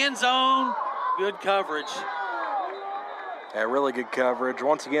back of the end zone. Good coverage. Yeah, really good coverage.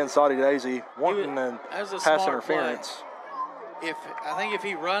 Once again, Soddy Daisy wanting a pass interference. I think if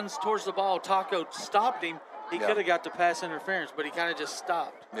he runs towards the ball, Taco stopped him, he could have got the pass interference, but he kind of just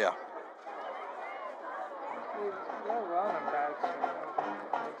stopped. Yeah.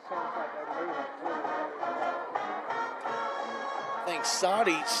 I think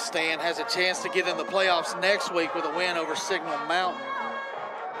Soddy, Stan, has a chance to get in the playoffs next week with a win over Signal Mountain.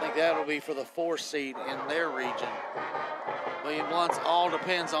 I think that'll be for the 4th seed in their region. William Blount's all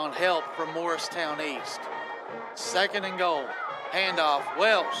depends on help from Morristown East. 2nd and goal. Handoff,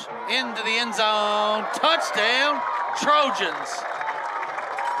 Welch into the end zone. Touchdown, Trojans.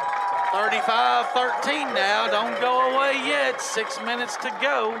 35-13 now. Don't go away yet. 6 minutes to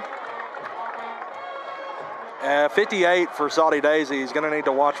go. 58 for Soddy Daisy. He's going to need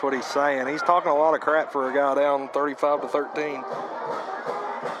to watch what he's saying. He's talking a lot of crap for a guy down 35-13.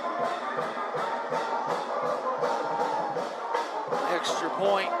 Extra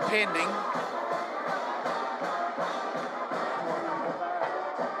point pending.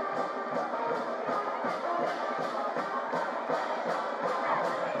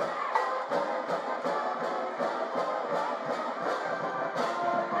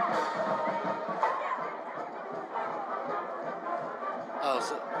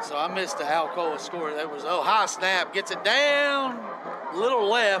 So I missed the Alcoa score. That was, high snap, gets it down, little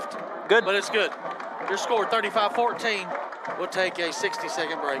left. Good. But it's good. Your score 35-14. We'll take a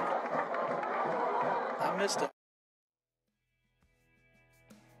 60-second break. I missed it.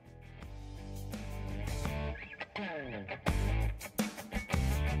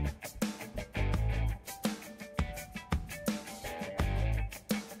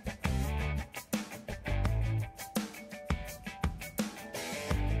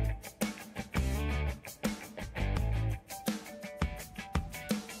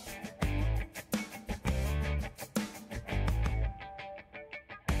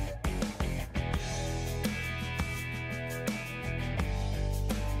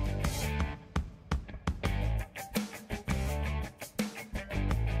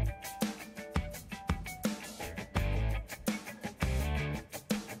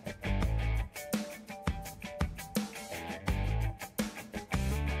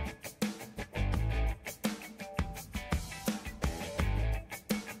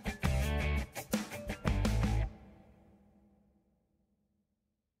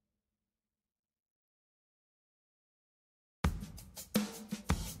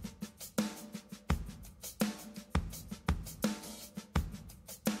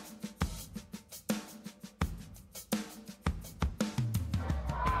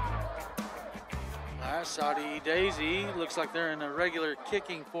 Soddy Daisy looks like they're in a regular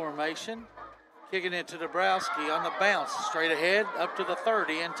kicking formation. Kicking it to Dabrowski on the bounce. Straight ahead, up to the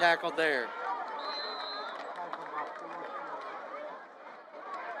 30 and tackled there.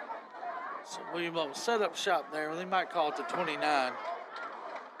 So William will set up shop there. They might call it to 29.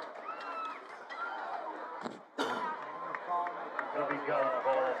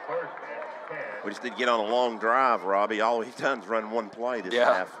 We just did get on a long drive, Robbie. All he's done is run one play this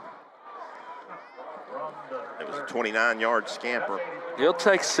half. It was a 29-yard scamper. He'll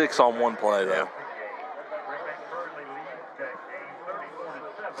take 6 on one play, though.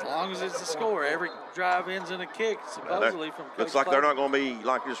 There's a lot long as it's a score. Every drive ends in a kick, supposedly from Coach Looks like they're not going to be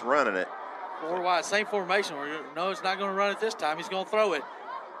like just running it. 4 wide, same formation. No, it's not going to run it this time. He's going to throw it.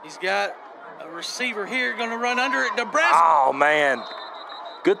 He's got a receiver here going to run under it. Nebraska. Oh, man.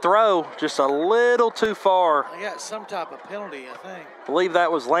 Good throw, just a little too far. I got some type of penalty, I think. I believe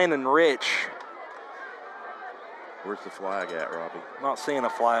that was Landon Rich. Where's the flag at, Robbie? Not seeing a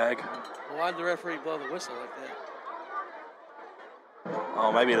flag. Well, why'd the referee blow the whistle like that?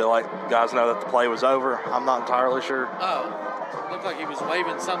 Oh, maybe to let guys know that the play was over. I'm not entirely sure. Oh, looked like he was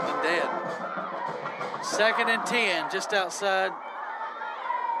waving something dead. 2nd and 10, just outside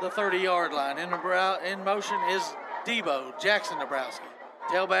the 30-yard line. In motion is Debo, Jackson Dabrowski.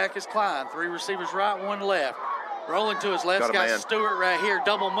 Tailback is Klein. 3 receivers right, 1 left. Rolling to his left, got Stewart right here.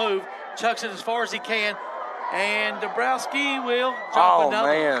 Double move. Chucks it as far as he can. And Dabrowski will drop another.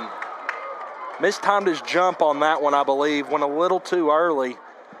 Oh, man. Mistimed his jump on that one, I believe. Went a little too early.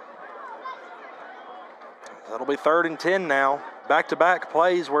 That'll be 3rd and 10 now. Back-to-back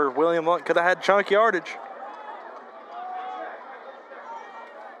plays where William Blount could have had chunk yardage.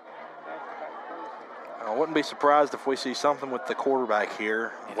 I wouldn't be surprised if we see something with the quarterback here,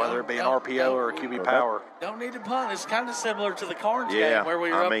 whether it be an RPO or a QB power. Don't need to punt. It's kind of similar to the Carnes game where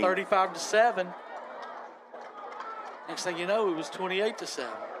we were up 35-7. Next thing you know, it was 28-7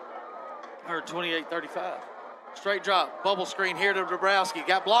 or 28-35. Straight drop, bubble screen here to Dabrowski.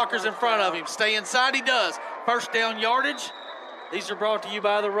 Got blockers in front of him. Stay inside, he does. First down yardage. These are brought to you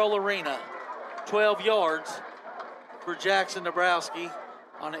by the Roll Arena. 12 yards for Jackson Dabrowski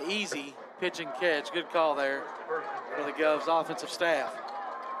on an easy pitch and catch. Good call there for the Govs offensive staff.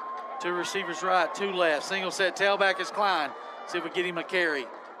 2 receivers right, 2 left. Single set tailback is Klein. See if we get him a carry.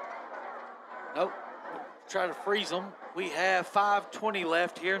 Nope. Try to freeze them. We have 5:20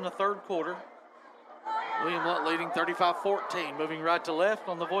 left here in the 3rd quarter. William Blount leading 35-14. Moving right to left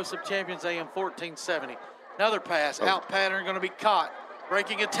on the Voice of Champions AM 1470. Another pass. Out pattern going to be caught.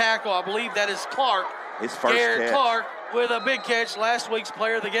 Breaking a tackle. I believe that is Clark. His first Garrett catch. Clark with a big catch. Last week's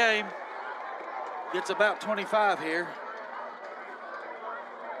player of the game. Gets about 25 here.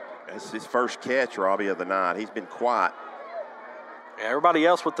 That's his first catch, Robbie, of the night. He's been quiet. Yeah, everybody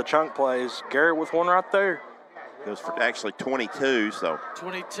else with the chunk plays. Garrett with one right there. It was for actually 22, so.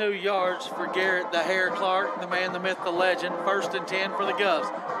 22 yards for Garrett, the hair Clark, the man, the myth, the legend. 1st and 10 for the Govs.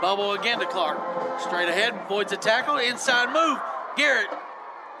 Bubble again to Clark. Straight ahead, avoids a tackle, inside move. Garrett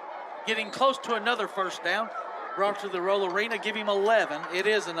getting close to another first down. Brought to the Roll Arena, give him 11. It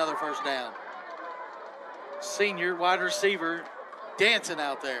is another first down. Senior wide receiver dancing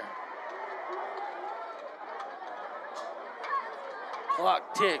out there.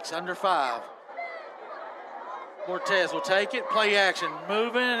 Clock ticks, under 5. Cortez will take it, play action,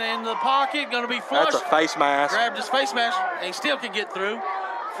 moving in the pocket, going to be flushed. That's a face mask. Grabbed his face mask, and he still can get through.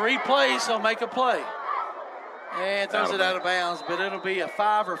 Free play, so make a play. And throws it out of bounds, but it'll be a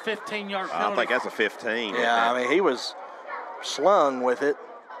 5 or 15-yard penalty. I think that's a 15. Yeah, I mean, he was slung with it.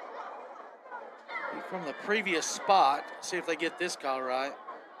 From the previous spot, see if they get this call right.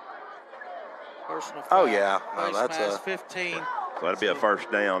 Personal Oh, foul. yeah. No, Face that's mask, a 15. So that'll be a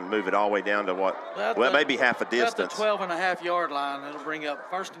first down. Move it all the way down to what? Well, maybe half a distance. That's the 12.5-yard line. It'll bring up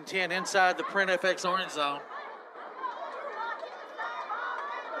 1st and 10 inside the Print FX orange zone.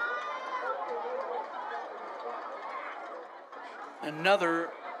 Another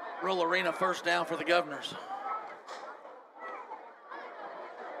Roll Arena first down for the Governors.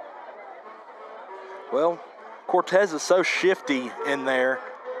 Well, Cortez is so shifty in there.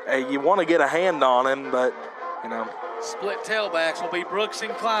 You want to get a hand on him, but, you know. Split tailbacks will be Brooks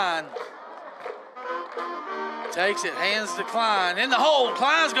and Klein. Takes it, hands to Klein. In the hole,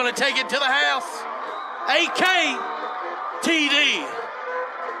 Klein's going to take it to the house. AK TD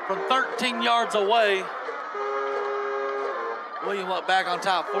from 13 yards away. William Blount back on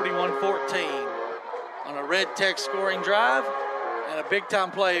top, 41-14. On a red tech scoring drive and a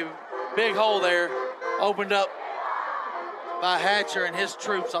big-time play. Big hole there, opened up by Hatcher and his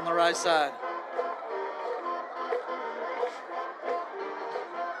troops on the right side.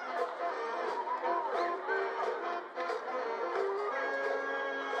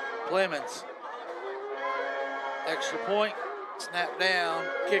 Clemens. Extra point, snap down,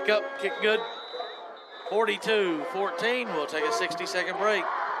 kick up, kick good. 42-14, we'll take a 60-second break.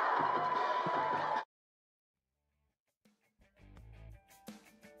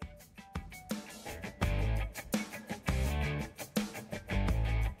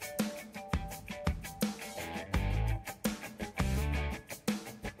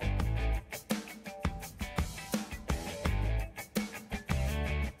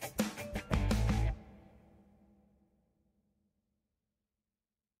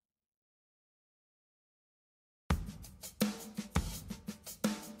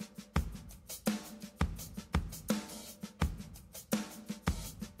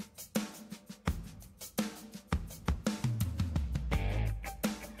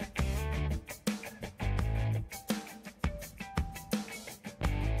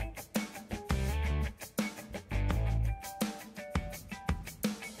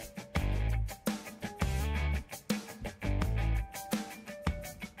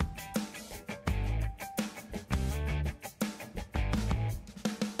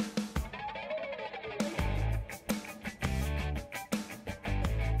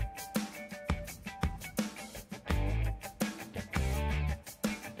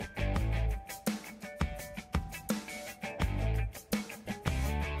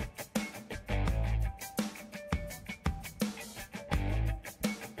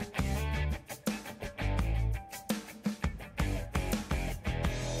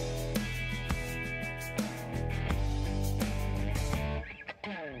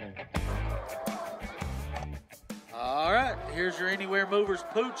 here's your anywhere movers.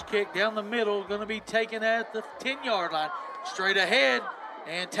 Pooch kick down the middle, going to be taken at the 10-yard line. Straight ahead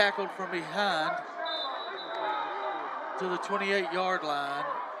and tackled from behind to the 28-yard line.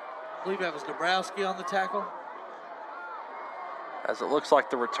 I believe that was Dabrowski on the tackle. As it looks like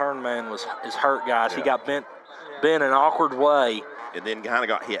the return man is hurt, guys. Yeah. He got bent in an awkward way. And then kind of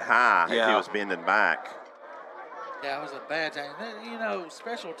got hit high as he was bending back. Yeah, it was a bad time. You know,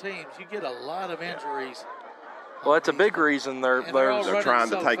 special teams, you get a lot of injuries. Well, it's a big reason they're trying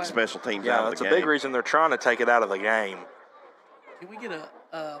to take special teams out of the game. It's a big reason they're trying to take it out of the game. Can we get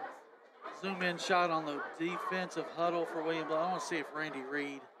a zoom-in shot on the defensive huddle for William Blount? I want to see if Randy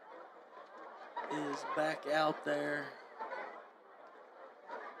Reed is back out there.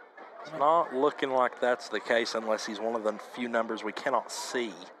 It's not looking like that's the case unless he's one of the few numbers we cannot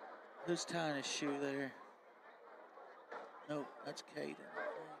see. Who's tying his shoe there? Nope, that's Caden.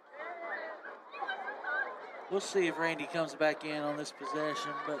 We'll see if Randy comes back in on this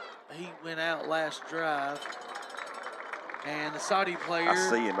possession, but he went out last drive. And the Soddy player. I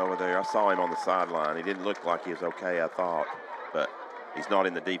see him over there. I saw him on the sideline. He didn't look like he was okay, I thought, but he's not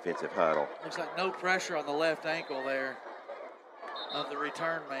in the defensive huddle. Looks like no pressure on the left ankle there of the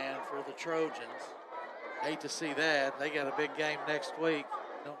return man for the Trojans. Hate to see that. They got a big game next week.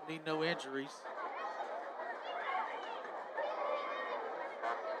 Don't need no injuries.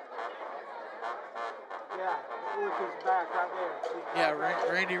 Yeah, look, he's back right there.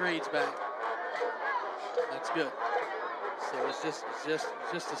 Yeah, Randy Reed's back. That's good. So it's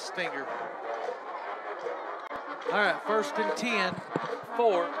just a stinger. All right, 1st and 10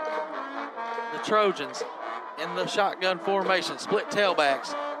 for the Trojans in the shotgun formation. Split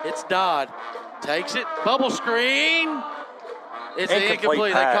tailbacks. It's Dodd. Takes it. Bubble screen. It's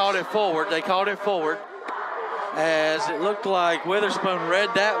incomplete. They called it forward. They called it forward. As it looked like Witherspoon read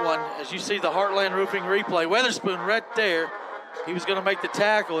that one. As you see the Heartland Roofing replay, Witherspoon right there. He was going to make the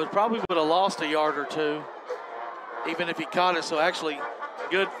tackle. It probably would have lost a yard or two, even if he caught it. So actually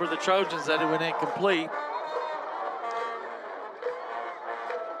good for the Trojans that it went incomplete.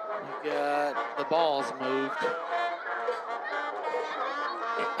 We got the balls moved.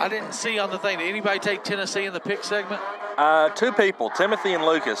 I didn't see on the thing. Did anybody take Tennessee in the pick segment? 2 people, Timothy and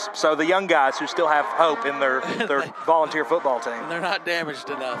Lucas. So the young guys who still have hope in their volunteer football team. And they're not damaged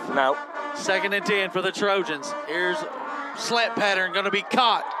enough. No. 2nd and 10 for the Trojans. Here's slant pattern going to be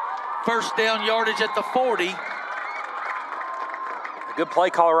caught. 1st down yardage at the 40. A good play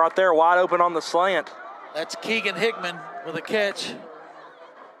caller right there, wide open on the slant. That's Keegan Hickman with a catch.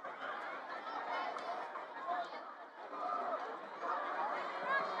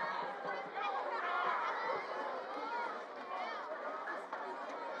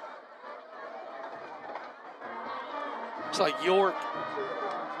 Looks like York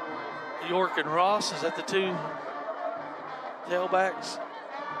and Ross, is that the 2 tailbacks?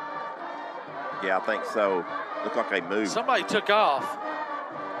 Yeah, I think so. Looked like they moved. Somebody took off.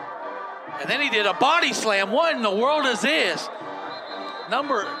 And then he did a body slam. What in the world is this?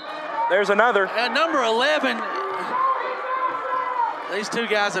 There's another. Number 11. These 2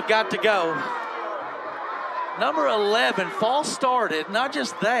 guys have got to go. Number 11, false started. Not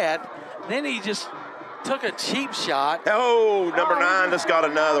just that. Then he just took a cheap shot. Oh, number 9 just got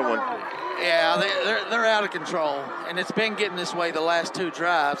another one. Yeah, they're out of control. And it's been getting this way the last 2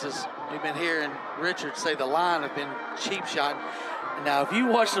 drives, as we've been hearing Richard say the line have been cheap shot. Now, if you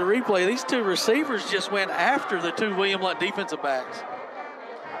watch the replay, these 2 receivers just went after the 2 William Blount defensive backs.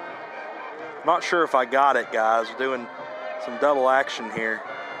 Not sure if I got it, guys. We're doing some double action here.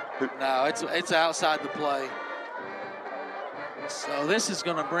 No, it's outside the play. So this is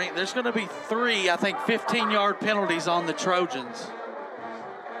going to there's going to be 3, I think, 15-yard penalties on the Trojans.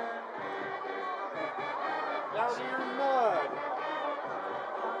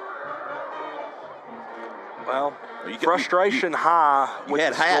 Well, frustration high with you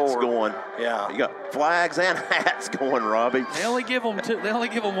had hats going. Yeah. You got flags and hats going, Robbie. They only give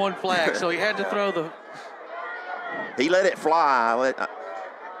them 1 flag, so he had to throw the. He let it fly.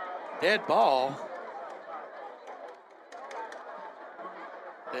 Dead ball.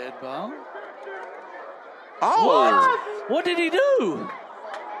 Dead ball. Oh. What did he do?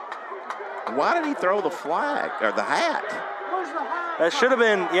 Why did he throw the flag or the hat? That should have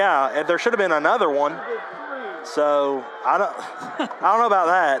been, there should have been another one. So I don't know about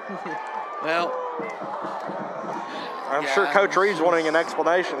that. Well, I'm sure Coach Reed's wanting an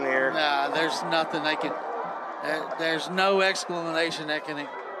explanation here. Nah, there's nothing they can. There's no explanation that can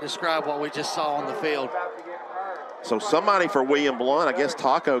describe what we just saw on the field. So somebody for William Blount, I guess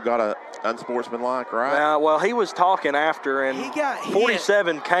Taco got unsportsmanlike, right? Well, he was talking after, and He got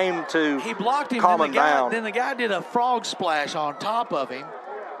 47 came to He blocked him, calm him down. then the guy did a frog splash on top of him.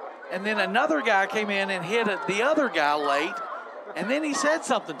 And then another guy came in and hit the other guy late. And then he said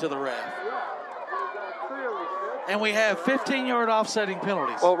something to the ref. And we have 15-yard offsetting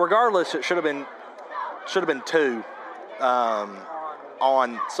penalties. Well, regardless, it should have been 2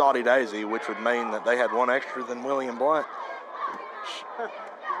 on Soddy Daisy, which would mean that they had 1 extra than William Blount. I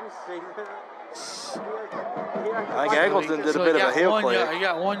think Eggleton did a bit of a heel click. He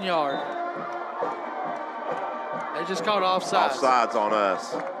got 1 yard. They just called offsides. Offsides on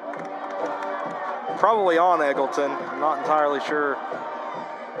us. Probably on Eggleton. I'm not entirely sure.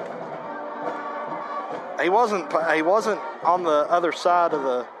 He wasn't on the other side of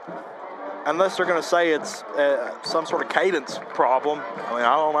the. Unless they're going to say it's some sort of cadence problem. I mean,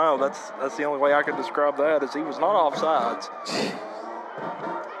 I don't know. That's the only way I could describe that, is he was not offsides.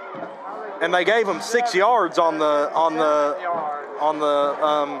 And they gave him 6 yards on the.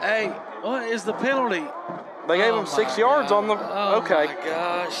 Hey, what is the penalty? They gave him 6 yards on the. Okay. Oh my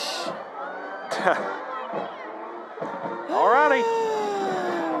gosh. All righty.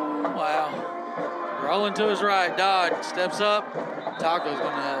 Wow. Rolling to his right. Dodd steps up. Taco's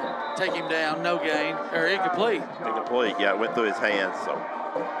going to take him down. No gain. Or incomplete. Incomplete. Yeah, it went through his hands. So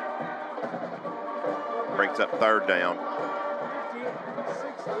breaks up 3rd down.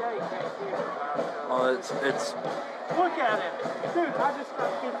 Well, it's. Look at it. Dude, I just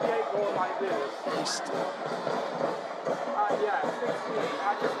got 58 going like this. Yeah, 68. I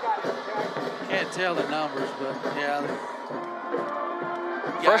just got it. Can't tell the numbers, but yeah.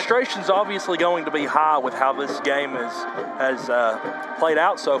 Frustration's obviously going to be high with how this game has played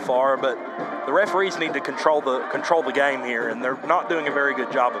out so far, but the referees need to control the game here, and they're not doing a very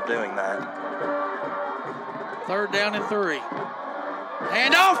good job of doing that. 3rd down and 3.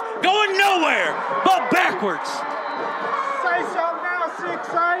 Handoff going nowhere, but backwards. Say something now,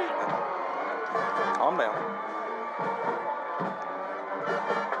 6'8". Calm down.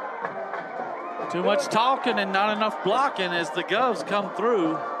 Too much talking and not enough blocking as the Govs come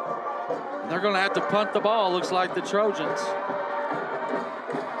through. And they're going to have to punt the ball, looks like the Trojans.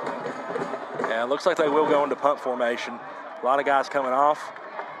 Yeah, it looks like they will go into punt formation. A lot of guys coming off.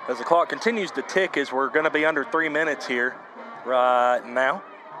 As the clock continues to tick, as we're going to be under 3 minutes here right now.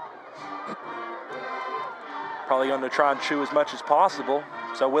 Probably going to try and chew as much as possible.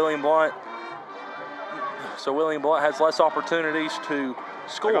 So William Blount has less opportunities to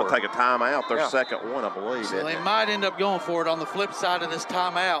score. They're going to take a timeout. Their second one, I believe. So they might end up going for it on the flip side of this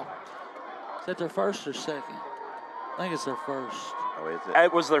timeout. Is that their first or second? I think it's their first. Oh, is it?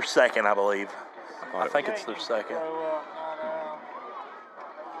 It was their second, I believe. I think it's their second.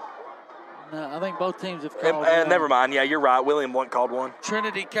 No, I think both teams have called never mind. Yeah, you're right. William Blount called one.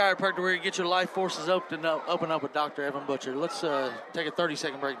 Trinity Chiropractor, where you get your life forces open up with Dr. Evan Butcher. Let's take a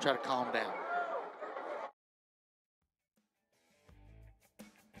 30-second break and try to calm down.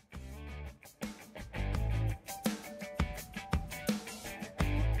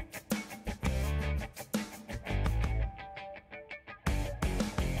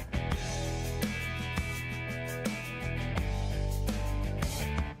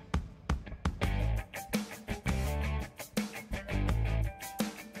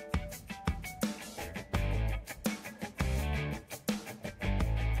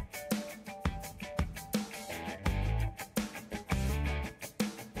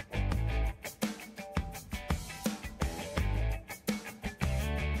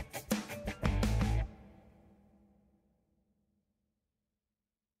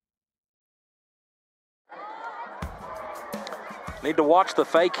 Need to watch the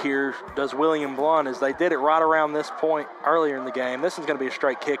fake here, does William Blount, as they did it right around this point earlier in the game. This is going to be a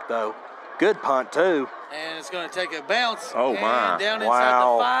straight kick, though. Good punt, too. And it's going to take a bounce. Oh, my. Down inside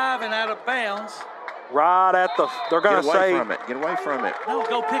the 5 and out of bounds. Right at the, they're going to say. Get away from it. Get away from it. No,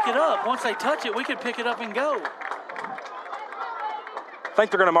 go pick it up. Once they touch it, we can pick it up and go. I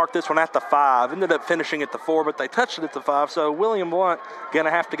think they're going to mark this one at the 5. Ended up finishing at the 4, but they touched it at the 5. So William Blount going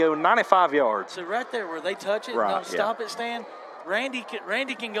to have to go 95 yards. So right there where they touch it, right, don't stop it, Stan. Randy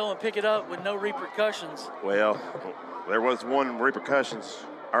can go and pick it up with no repercussions. Well, there was one repercussions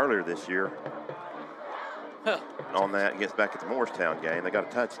earlier this year on that. Gets back at the Morristown game. They got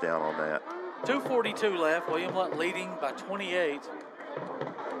a touchdown on that. 2:42 left. William Blount leading by 28.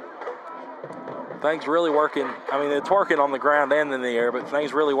 Things really working. I mean, it's working on the ground and in the air, but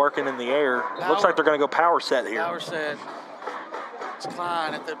things really working in the air. Looks like they're going to go power set here. Power set. It's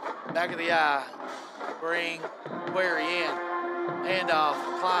Klein at the back of the eye. Bring Wary in. Handoff.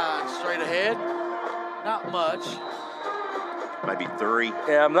 Klein straight ahead. Not much. maybe 3.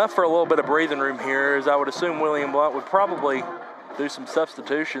 Yeah, enough for a little bit of breathing room here, as I would assume William Blount would probably do some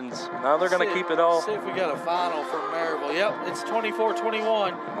substitutions. Now they're going to keep it all. See if we got a final from Maryville. Yep, it's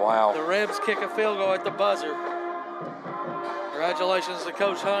 24-21. Wow. The Rebs kick a field goal at the buzzer. Congratulations to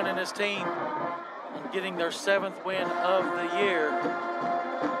Coach Hunt and his team on getting their 7th win of the year.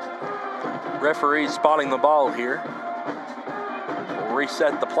 Referee spotting the ball here. We'll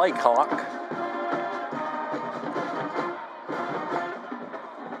reset the play clock.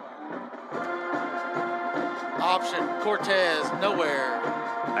 Option, Cortez, nowhere.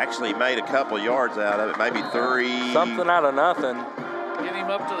 Actually made a couple yards out of it, maybe 3. Something out of nothing. Get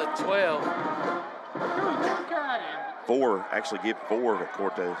him up to the 12. 4, actually give 4 to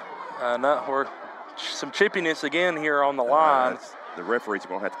Cortez. We're some chippiness again here on the line. The referee's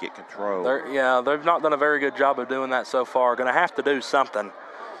going to have to get control. They've not done a very good job of doing that so far. Going to have to do something.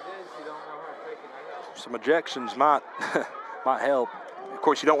 Some ejections might might help. Of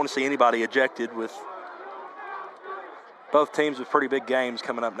course, you don't want to see anybody ejected with both teams with pretty big games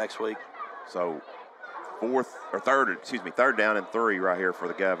coming up next week. So third down and 3 right here for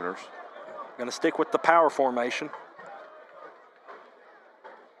the Governors. Going to stick with the power formation.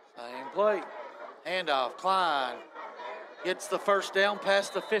 Same play. Handoff, Klein gets the first down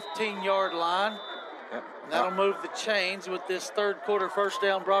past the 15-yard line. Yep. That'll move the chains with this third quarter first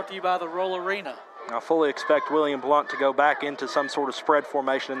down brought to you by the Roll Arena. I fully expect William Blount to go back into some sort of spread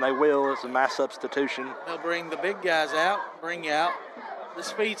formation, and they will as a mass substitution. They'll bring the big guys out, bring out the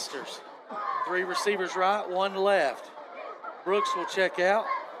speedsters. 3 receivers right, 1 left. Brooks will check out.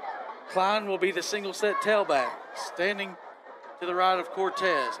 Klein will be the single set tailback, standing to the right of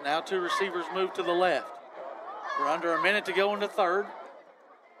Cortez. Now 2 receivers move to the left. We're under a minute to go into third.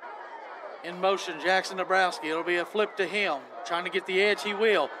 In motion, Jackson Dabrowski. It'll be a flip to him. Trying to get the edge, he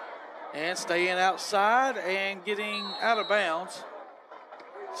will. And staying outside and getting out of bounds.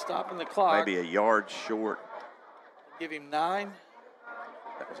 Stopping the clock. Maybe a yard short. Give him 9.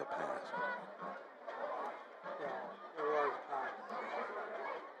 That was a pass.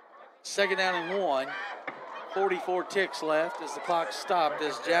 Second down and 1. 44 ticks left as the clock stopped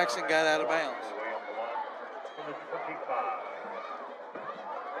as Jackson got out of bounds.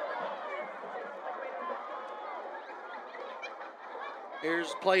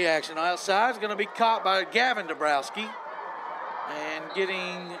 Here's play action outside. It's going to be caught by Gavin Dabrowski. And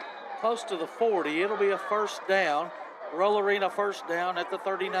getting close to the 40. It'll be a first down. Roll Arena first down at the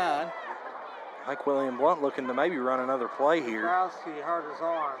 39. I think William Blount looking to maybe run another play here. Dabrowski hurt his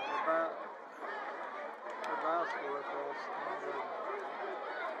arm.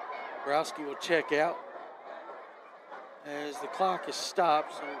 Dabrowski will check out as the clock is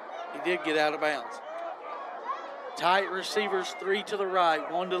stopped, so he did get out of bounds. Tight receivers, 3 to the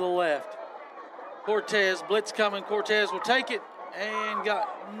right, 1 to the left. Cortez, blitz coming. Cortez will take it and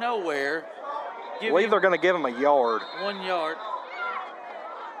got nowhere. I believe they're going to give him a yard. 1 yard.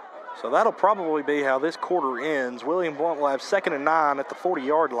 So that'll probably be how this quarter ends. William Blount will have 2nd and 9 at the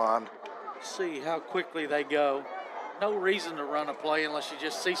 40-yard line. See how quickly they go. No reason to run a play unless you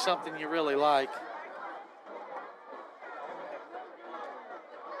just see something you really like.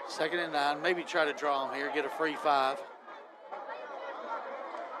 2nd and 9. Maybe try to draw him here, get a free 5.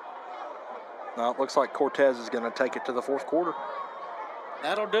 No, it looks like Cortez is going to take it to the 4th quarter.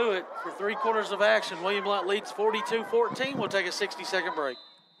 That'll do it for 3 quarters of action. William Blount leads 42-14. We'll take a 60-second break.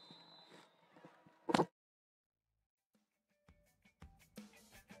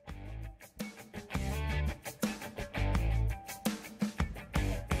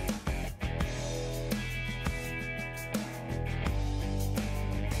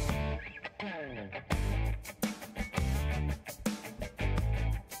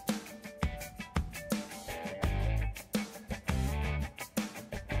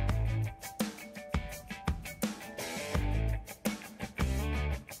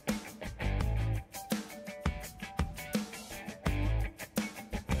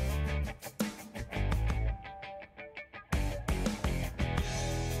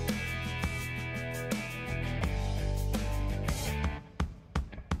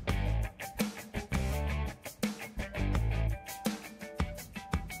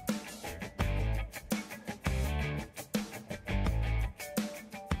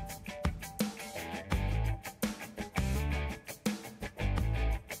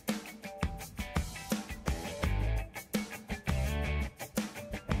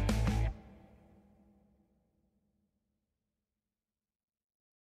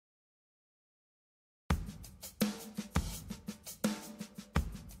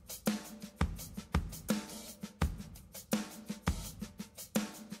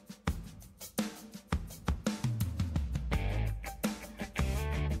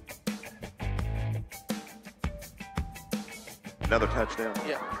 Another touchdown.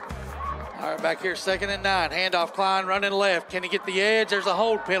 Yeah. All right, back here, 2nd and 9. Handoff, Klein running left. Can he get the edge? There's a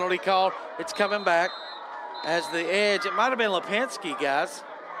hold penalty called. It's coming back as the edge. It might have been Lipinski, guys.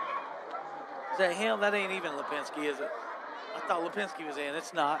 Is that him? That ain't even Lipinski, is it? I thought Lipinski was in.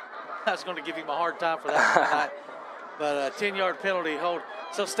 It's not. I was going to give him a hard time for that tonight. But a 10-yard penalty hold.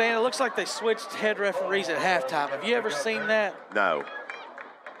 So, Stan, it looks like they switched head referees at halftime. Have you ever seen that? No.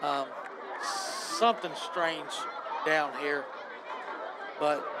 Something strange down here.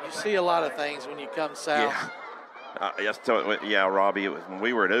 But you see a lot of things when you come south. Yeah, Robbie, it was when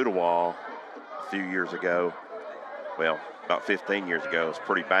we were at Ooltewah a few years ago. Well, about 15 years ago. It was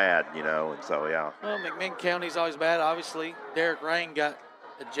pretty bad, you know, and so, yeah. Well, McMinn County's always bad. Obviously, Derek Rain got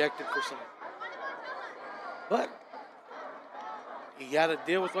ejected for some. But you got to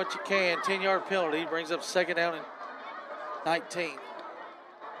deal with what you can. 10-yard penalty brings up 2nd down and 19.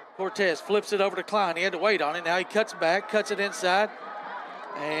 Cortez flips it over to Klein. He had to wait on it. Now he cuts back, cuts it inside.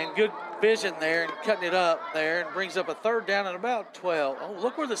 And good vision there and cutting it up there and brings up a 3rd down and about 12. Oh,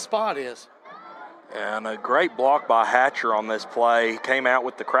 look where the spot is. And a great block by Hatcher on this play. He came out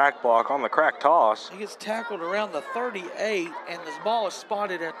with the crack block on the crack toss. He gets tackled around the 38, and this ball is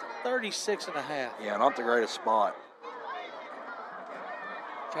spotted at the 36 and a half. Yeah, not the greatest spot.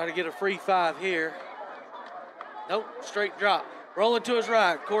 Try to get a free 5 here. Nope, straight drop. Rolling to his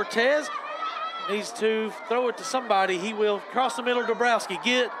right. Cortez needs to throw it to somebody. He will cross the middle. Dabrowski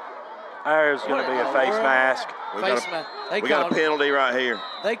There's going to be a face mask. We got a penalty right here.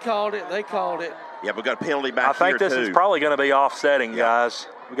 They called it. Yeah, we got a penalty back here, I think this is probably going to be offsetting, guys.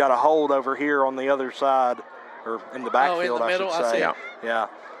 We got a hold over here on the other side, or in the backfield, in the middle, I should say. I see. Yeah.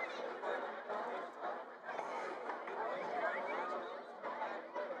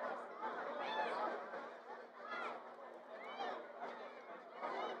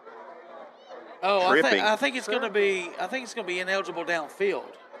 Oh, I think it's going to be. I think it's going to be ineligible downfield.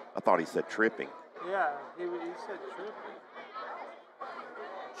 I thought he said tripping. Yeah, he said tripping.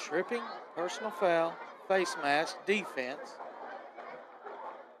 Tripping, personal foul, face mask, defense.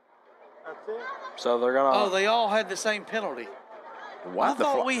 That's it. So they're going to. Oh, they all had the same penalty. I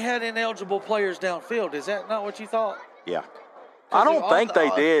thought we had ineligible players downfield. Is that not what you thought? Yeah. I don't think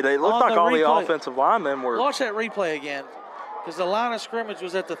they did. It looked like all the offensive linemen were. Watch that replay again, because the line of scrimmage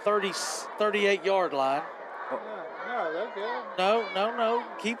was at the 38-yard line. No, they're good. No.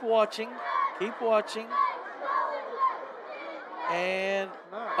 Keep watching. And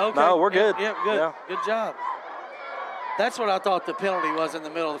okay. No, we're good. Yeah, good. Yeah. Good job. That's what I thought the penalty was in the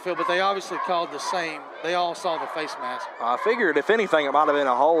middle of the field, but they obviously called the same. They all saw the face mask. I figured, if anything, it might have been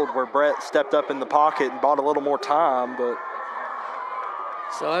a hold where Brett stepped up in the pocket and bought a little more time, but.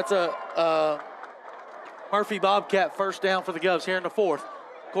 So that's a Murphy Bobcat 1st down for the Govs here in the 4th.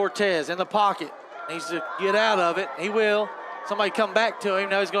 Cortez in the pocket. Needs to get out of it. He will. Somebody come back to him.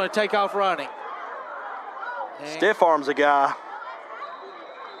 Now he's going to take off running. And stiff arms a guy.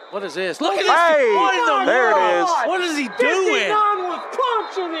 what is this? Look at this. Hey, What in the there world? it is. What is he 59 doing? was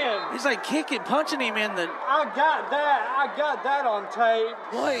punching him. He's like punching him in the. I got that on tape.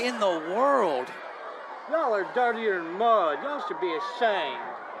 What in the world? Y'all are dirtier than mud. Y'all should be ashamed.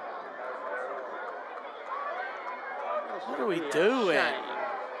 What are we doing?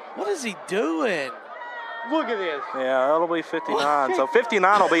 What is he doing? Look at this. Yeah, that'll be 59. So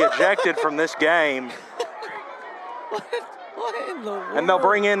 59 will be ejected from this game. What in the world? And they'll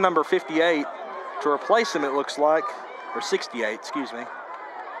bring in number 58 to replace him, it looks like. Or 68, excuse me.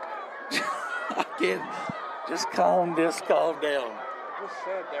 I can't. Just calm down. I just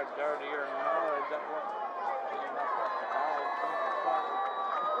said they're dirtier than mud.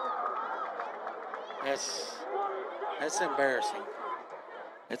 That's embarrassing.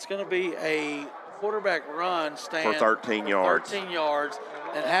 It's going to be a quarterback run stand For 13 yards. 13 yards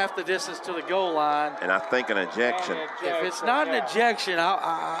and half the distance to the goal line. And I think an ejection. If it's not an ejection,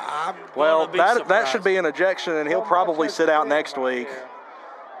 I'm Well, gonna be that surprised. should be an ejection, and he'll probably sit out next week.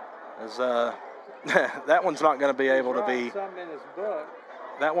 As that one's not going to be able to be. Something in his book.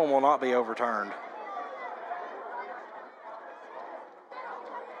 That one will not be overturned.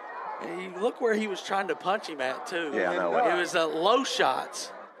 And you look where he was trying to punch him at, too. Yeah, I know. It was low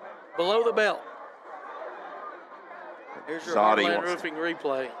shots, below the belt. Here's your Soddy Heartland wants- Roofing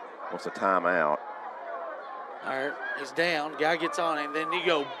replay. What's a timeout? All right, he's down. Guy gets on him. Then you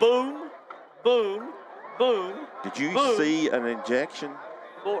go boom, boom, boom. Did you boom. see an ejection?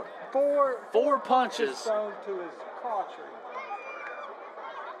 Four punches. Thrown to his crotchery.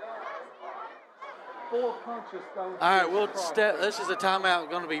 4 punches thrown. All right, we'll step. This is a timeout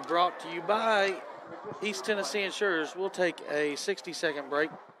going to be brought to you by East Tennessee Insurers. We'll take a 60-second break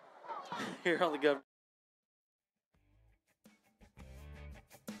here on the Governor.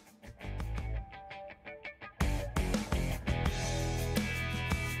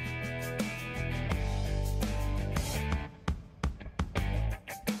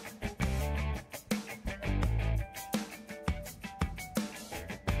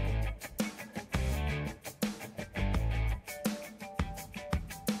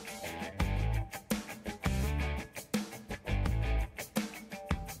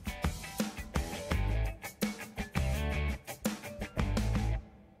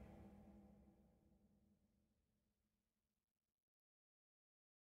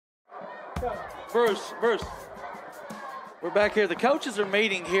 Bruce. We're back here. The coaches are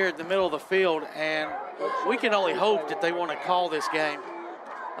meeting here in the middle of the field, and we can only hope that they want to call this game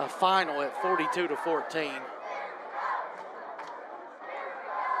a final at 42-14.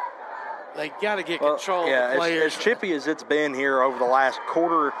 They got to get control of the players. As chippy as it's been here over the last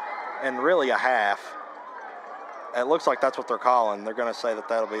quarter and really a half, it looks like that's what they're calling. They're going to say that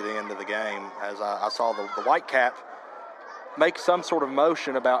that'll be the end of the game. As I saw the white cap make some sort of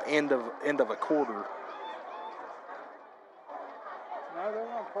motion about end of a quarter. No, they're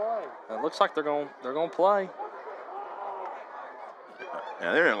going to play. It looks like they're going to play.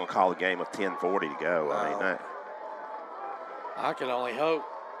 Now they're not going to call the game with 10:40 to go. No. I mean, I can only hope.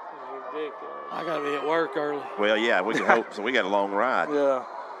 Ridiculous. I got to be at work early. well, yeah, we can hope. So we got a long ride. Yeah.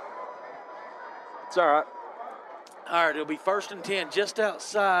 It's all right. All right, it'll be 1st and 10 just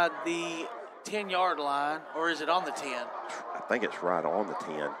outside the 10-yard line, or is it on the 10? I think it's right on the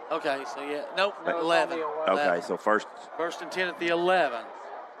 10. Okay, so yeah, nope, No, it's 11. on the 11. Okay, so first. 1st and 10 at the 11.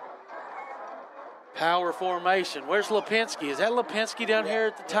 Power formation. Where's Lipinski? Is that Lipinski down here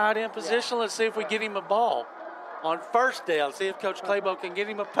at the tight end position? Let's see if we get him a ball on first down. See if Coach Claybo can get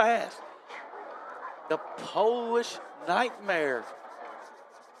him a pass. The Polish Nightmare.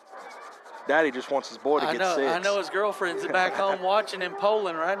 Daddy just wants his boy to get 6. I know his girlfriend's back home watching in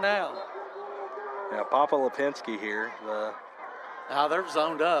Poland right now. Yeah, Papa Lipinski here. Now they're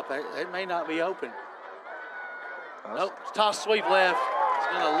zoned up. It may not be open. Nope, toss sweep left. It's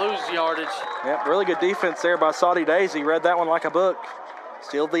going to lose yardage. Yep, really good defense there by Soddy Daisy. Read that one like a book.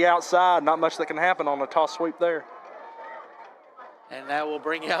 Still the outside. Not much that can happen on a toss sweep there. And that will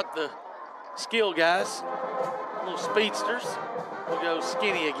bring out the skill guys, little speedsters. We'll go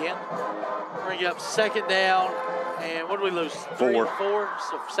skinny again. Bring up 2nd down, and what do we lose? 4. 4.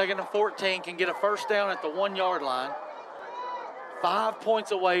 So 2nd and 14 can get a first down at the 1-yard line. 5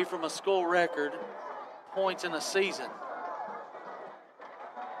 points away from a school record points in a season.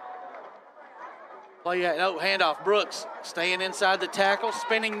 Play at, handoff. Brooks staying inside the tackle,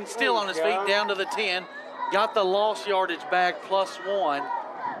 spinning still on his feet down to the 10. Got the lost yardage back +1.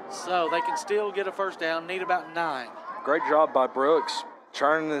 So they can still get a first down, need about 9. Great job by Brooks,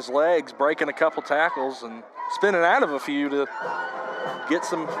 churning his legs, breaking a couple tackles, and spinning out of a few to get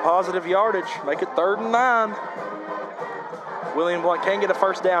some positive yardage. Make it 3rd and 9. William Blount can get a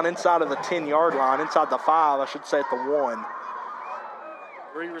first down inside of the 10-yard line, inside the 5, I should say at the 1.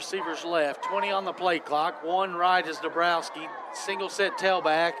 3 receivers left, 20 on the play clock. 1 right is Dabrowski. Single set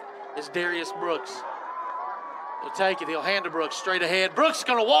tailback is Darius Brooks. He'll take it. He'll hand to Brooks straight ahead. Brooks is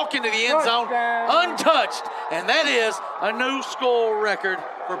going to walk into the end zone untouched. And that is a new school record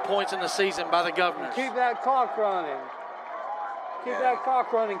for points in the season by the Governors. Keep that clock running. Keep that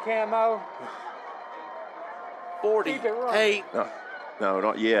clock running, Camo. 48. No,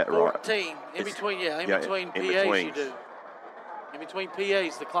 not yet. 14. In between, in between PAs you do. In between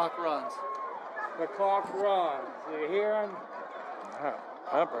PAs, the clock runs. The clock runs. You hearing?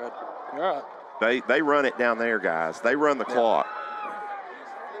 Hi, Brad. All right. They run it down there, guys. They run the clock.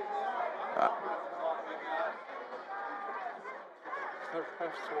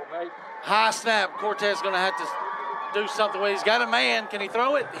 High snap. Cortez going to have to do something with it. He's got a man. Can he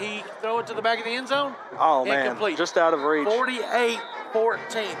throw it? He throw it to the back of the end zone? Oh, man. Incomplete. Just out of reach. 48-14.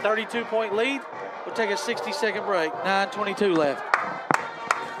 32-point lead. We'll take a 60-second break. 9:22 left.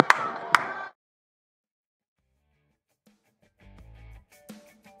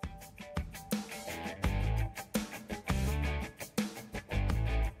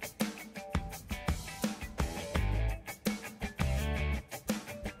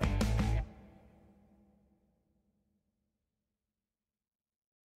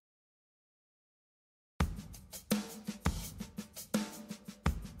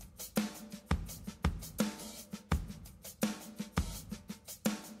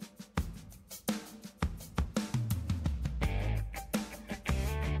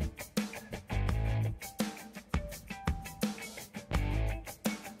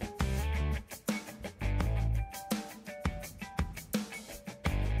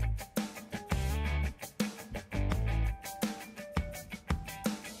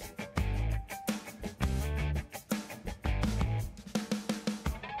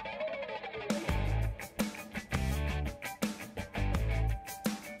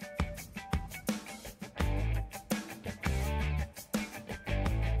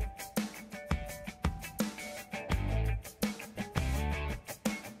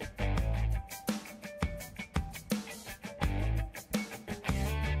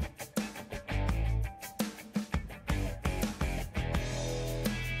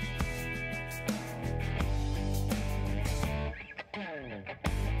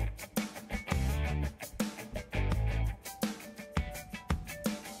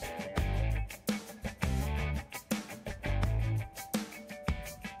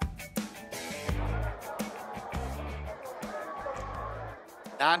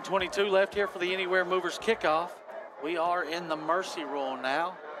 9:22 left here for the Anywhere Movers kickoff. We are in the mercy rule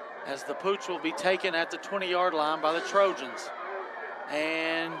now, as the pooch will be taken at the 20-yard line by the Trojans.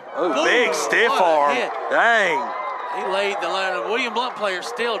 And oh, big stiff arm. Dang. He laid the line. The William Blount player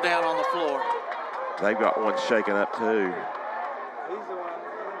still down on the floor. They've got one shaken up too.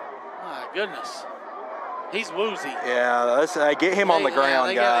 My goodness. He's woozy. Yeah, let's get him on the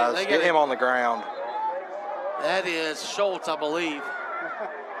ground, guys. Get him on the ground. That is Schultz, I believe.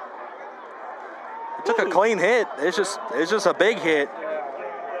 He took a clean hit. It's just a big hit.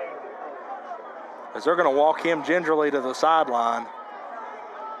 As they're going to walk him gingerly to the sideline.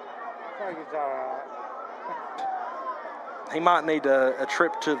 He might need a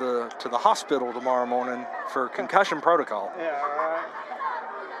trip to the hospital tomorrow morning for concussion protocol. Yeah, all right.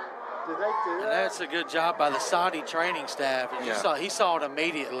 Did they do that? And that's a good job by the Soddy training staff. He saw it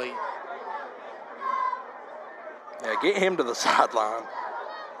immediately. Yeah, get him to the sideline.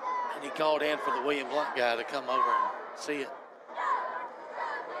 And he called in for the William Blount guy to come over and see it.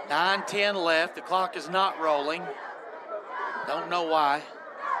 9:10 left. The clock is not rolling. Don't know why.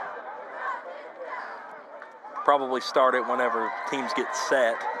 Probably start it whenever teams get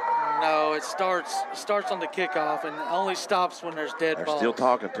set. No, it starts on the kickoff and only stops when there's dead They're balls. still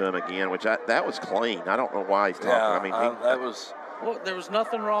talking to him again, which that was clean. I don't know why he's talking. That was. Well, there was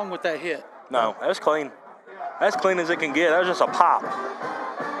nothing wrong with that hit. No, that was clean. As clean as it can get. That was just a pop.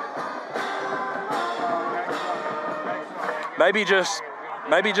 Maybe just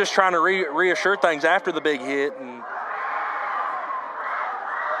trying to reassure things after the big hit, and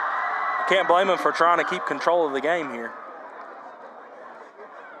I can't blame him for trying to keep control of the game here.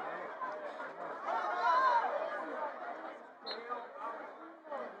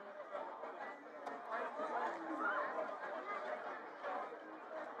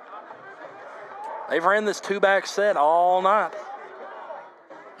 They've ran this two-back set all night.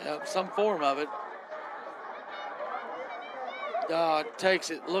 Yep, some form of it. Takes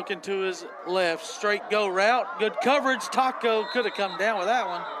it, looking to his left, straight go route, good coverage. Taco could have come down with that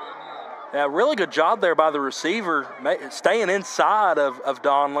one. Yeah, really good job there by the receiver, staying inside of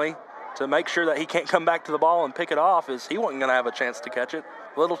Donley to make sure that he can't come back to the ball and pick it off, as he wasn't going to have a chance to catch it.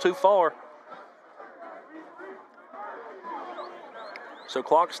 A little too far. So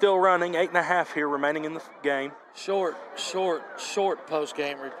clock still running, 8.5 here remaining in the game. Short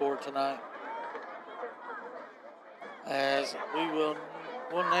post-game report tonight. As we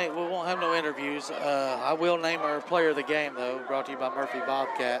won't have no interviews. I will name our player of the game, though, brought to you by Murphy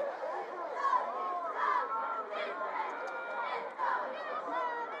Bobcat.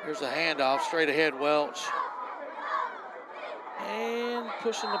 Here's a handoff, straight ahead, Welch. And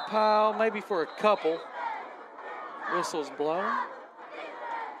pushing the pile, maybe for a couple. Whistle's blown.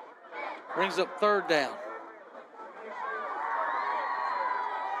 Brings up third down.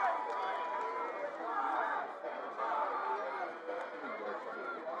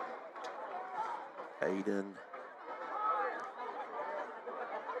 Aiden.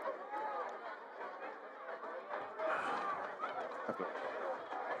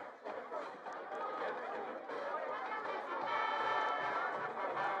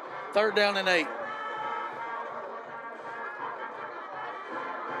 Third down and 8.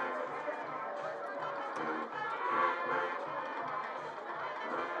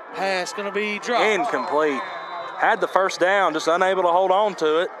 Pass going to be dropped. Incomplete. Had the first down, just unable to hold on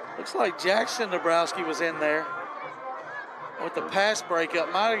to it. Looks like Jackson Dabrowski was in there with the pass breakup.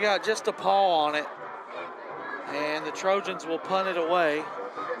 Might have got just a paw on it. And the Trojans will punt it away.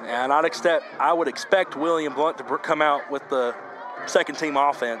 And I would expect William Blount to come out with the second string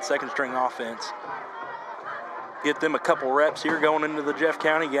offense. Get them a couple reps here going into the Jeff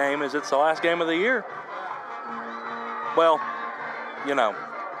County game, as it's the last game of the year. Well, you know,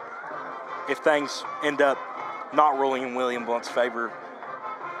 if things end up not ruling in William Blount's favor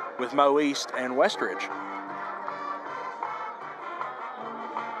with Mo East and Westridge.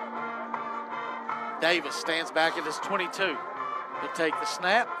 Davis stands back at his 22. He'll take the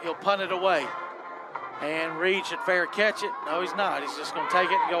snap. He'll punt it away. And Reed should fair catch it. No, he's not. He's just going to take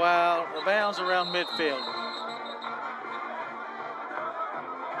it and go out of bounds around midfield.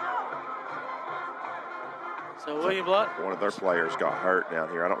 So William Blount. One of their players got hurt down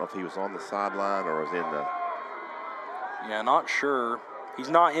here. I don't know if he was on the sideline or was in the. Yeah, not sure. He's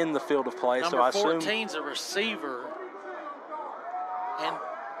not in the field of play, so I assume. Number 14's a receiver.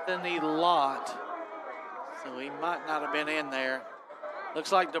 Anthony Lott. So he might not have been in there.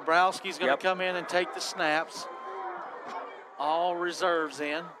 Looks like Dabrowski's going to come in and take the snaps. All reserves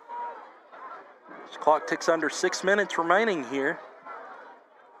in. This clock ticks under 6 minutes remaining here.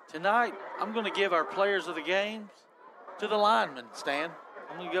 Tonight, I'm going to give our players of the games to the linemen, Stan.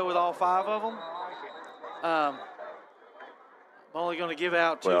 I'm going to go with all 5 of them. I'm only going to give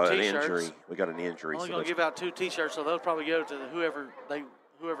out 2 Well, T-shirts. an injury. We got an injury. I'm only so going to give out 2 T-shirts, so they'll probably go to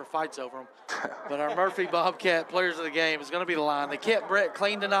whoever fights over them. But our Murphy Bobcat players of the game is going to be the line. They kept Brett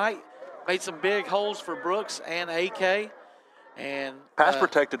clean tonight, made some big holes for Brooks and AK. And Pass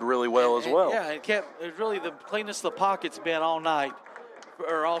protected really well as well. Yeah, it was really the cleanest the pocket's been all night,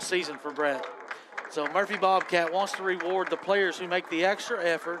 or all season for Brett. So Murphy Bobcat wants to reward the players who make the extra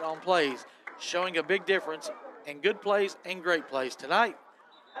effort on plays, showing a big difference in good plays and great plays. Tonight,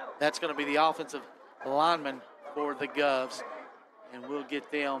 that's going to be the offensive lineman for the Govs. And we'll get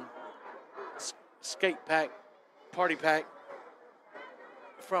them skate pack, party pack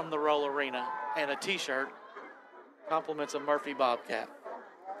from the Roll Arena and a T-shirt. Compliments of Murphy Bobcat.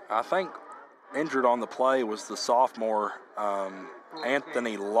 I think injured on the play was the sophomore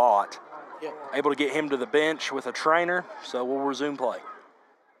Anthony Lott. Yep. Able to get him to the bench with a trainer, so we'll resume play.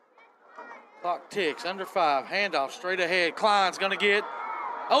 Clock ticks, under 5, handoff straight ahead. Klein's going to get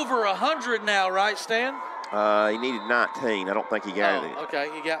over 100 now, right, Stan? He needed 19. I don't think he got it. Okay,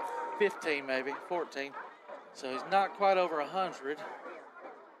 he got 15 maybe, 14. So he's not quite over 100.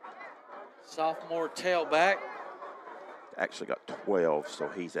 Sophomore tailback. Actually got 12, so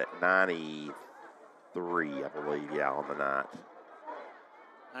he's at 93, I believe, on the night.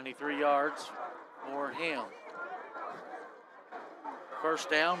 93 yards for him. First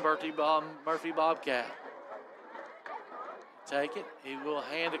down, Murphy Bobcat. Take it. He will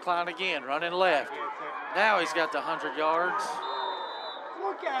hand to Klein again, running left. Now he's got the 100 yards.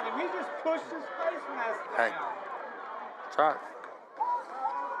 Look at him. He just pushed his face mask down. Hey, it's all right.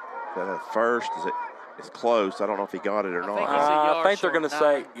 Is that a first? It's close. I don't know if he got it or not. I think they're going to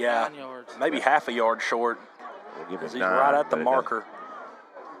say, 9 yards. maybe half a yard short. We'll give He's him 9, right at the but marker.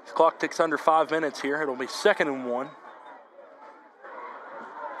 The clock ticks under 5 minutes here. It'll be 2nd and 1.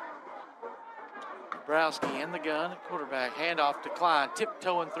 Dabrowski in the gun, quarterback, handoff to Klein,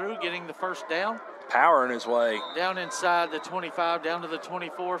 tiptoeing through, getting the first down. Power in his way. Down inside the 25, down to the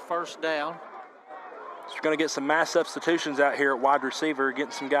 24, first down. So we're going to get some mass substitutions out here at wide receiver,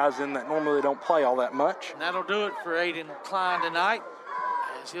 getting some guys in that normally don't play all that much. And that'll do it for Aiden Klein tonight,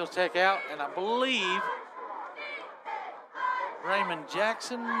 as he'll check out, and I believe Raymond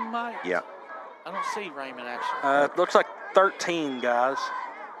Jackson might. Yeah. I don't see Raymond actually. It looks like 13 guys,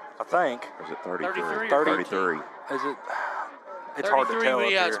 I think. Or is it 33? 33 or 33. Is it? It's hard to 33, tell but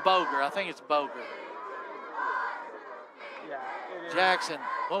up yeah, here. it's Boger. I think it's Boger. Yeah, it is. Jackson,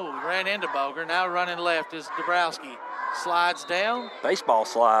 ran into Boger. Now running left is Dabrowski. Slides down. Baseball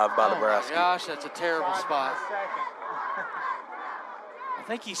slide by Oh Nebraska. my gosh, that's a terrible spot. Second. I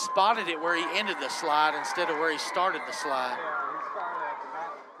think he spotted it where he ended the slide instead of where he started the slide.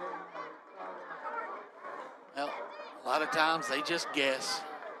 Well, a lot of times they just guess.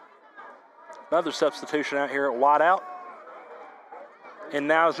 Another substitution out here at wideout. And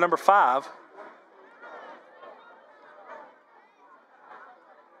now is number 5.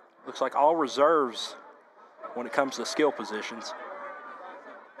 Looks like all reserves when it comes to skill positions.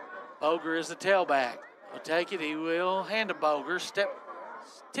 Boger is the tailback. He'll take it. He will hand to Boger.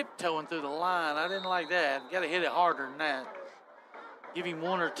 Tiptoeing through the line. I didn't like that. Got to hit it harder than that. Give him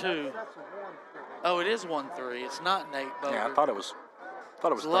 1 or 2. Oh, it is 1-3. It's not Nate Boger. Yeah, I thought it was It's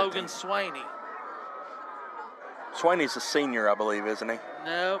 13. Logan Swaney. Swaney's a senior, I believe, isn't he?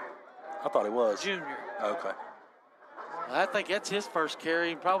 Nope, I thought he was. junior. Okay. I think that's his first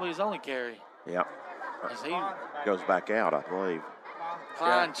carry, probably his only carry. Yep. As he, Goes back out, I believe.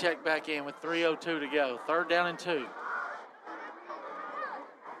 Klein checked back in with 3:02 to go. 3rd down and 2.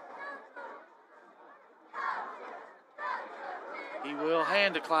 He will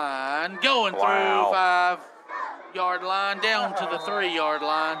hand to Klein. Going through 5-yard line, down to the 3-yard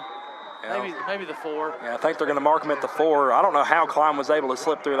line. Yeah. Maybe the 4. Yeah, I think they're going to mark him at the 4. I don't know how Klein was able to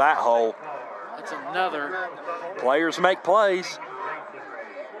slip through that hole. That's another Players make plays.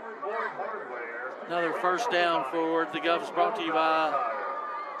 first down for the Govs, brought to you by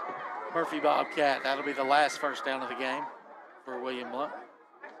Murphy Bobcat. That'll be the last first down of the game for William Blount.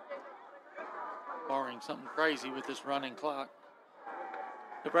 Barring something crazy with this running clock.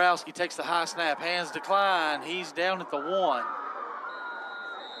 Dabrowski takes the high snap, hands to Klein. He's down at the 1. I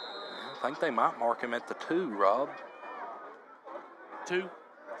think they might mark him at the 2, Rob. 2.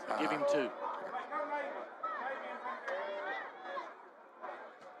 So give him 2.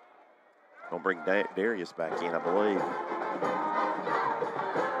 Gonna bring Darius back in, I believe.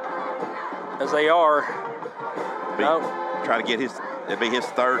 As they are. Try to get it'll be his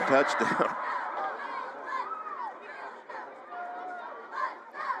 3rd touchdown.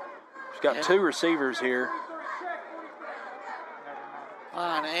 He's got 2 receivers here.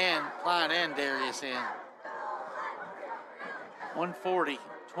 Klein and Darius in. 1:40,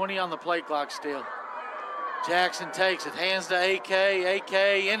 20 on the play clock still. Jackson takes it, hands to AK. AK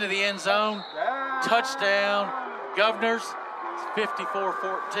into the end zone. Touchdown. Governors. It's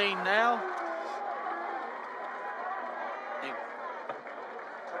 54-14 now.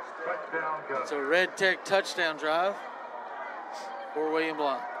 It's a Red Tech touchdown drive for William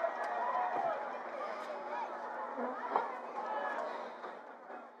Blount.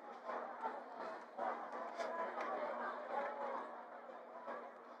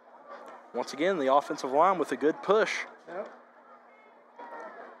 Once again, the offensive line with a good push. Yep.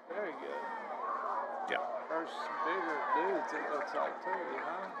 Very good. Yeah. First bigger dudes, it looks like, too,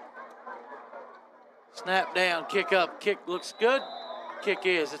 huh? Snap down, kick up. Kick looks good. Kick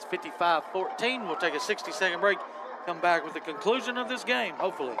is. It's 55-14. We'll take a 60-second break. Come back with the conclusion of this game,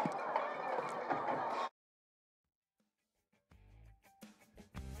 hopefully.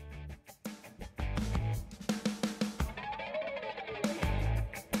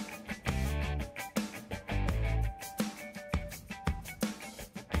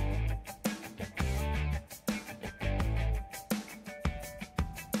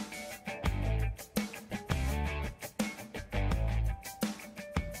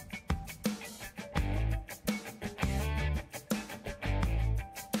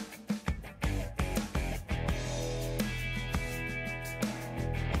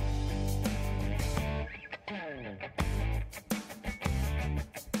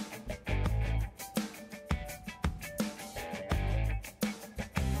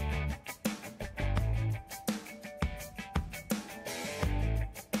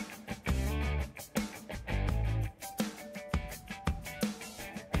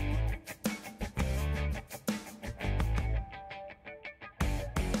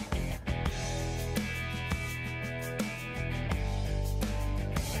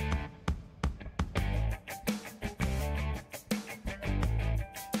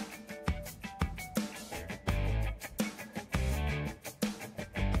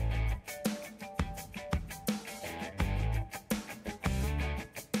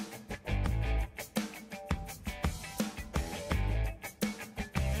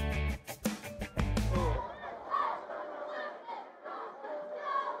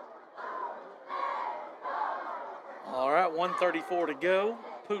 All right, 1:34 to go.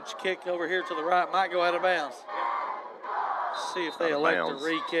 Pooch kick over here to the right might go out of bounds. See if they elect to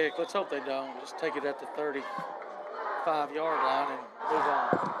re-kick. Let's hope they don't. Just take it at the 35-yard line and move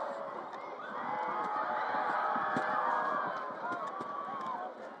on.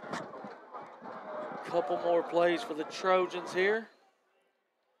 Couple more plays for the Trojans here.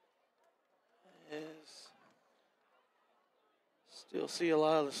 Still see a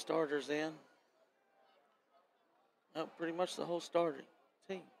lot of the starters in. Pretty much the whole starting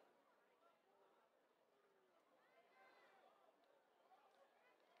team.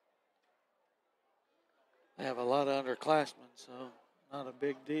 They have a lot of underclassmen, so not a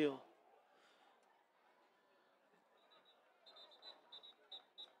big deal.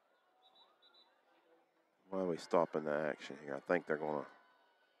 Why are we stopping the action here? I think they're going to.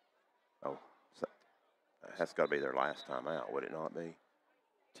 Oh, that's got to be their last time out, would it not be?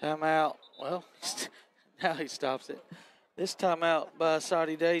 Timeout. Well, now he stops it. This timeout by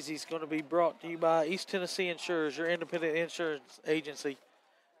Soddy Daisy is going to be brought to you by East Tennessee Insurers, your independent insurance agency.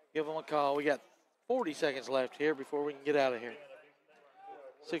 Give them a call. We got 40 seconds left here before we can get out of here.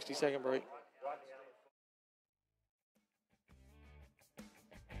 60-second break.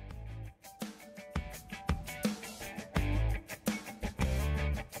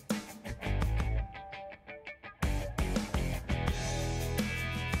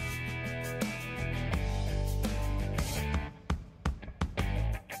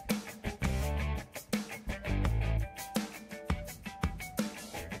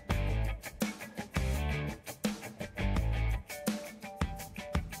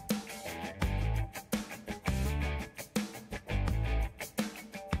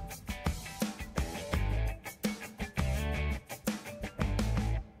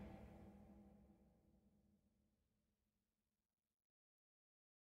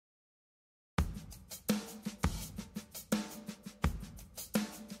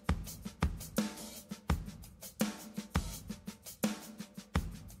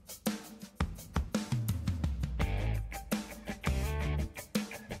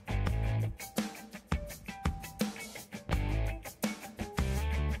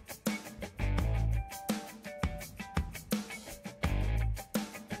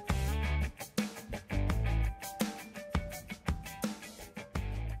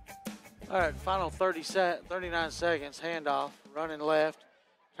 All right, final 39 seconds, handoff, running left,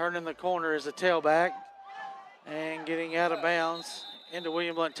 turning the corner is a tailback, and getting out of bounds into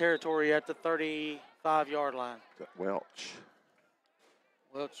William Blount territory at the 35-yard line. Welch.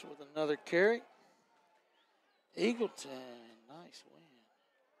 Welch with another carry. Eagleton, nice win.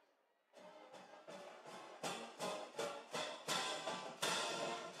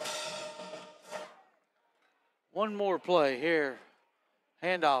 One more play here.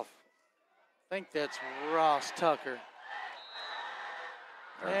 Handoff. I think that's Ross Tucker.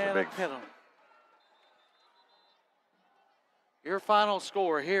 And a penalty. Your final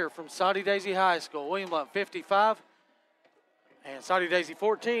score here from Soddy Daisy High School. William Blount 55 and Soddy Daisy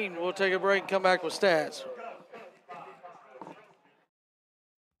 14. We'll take a break and come back with stats.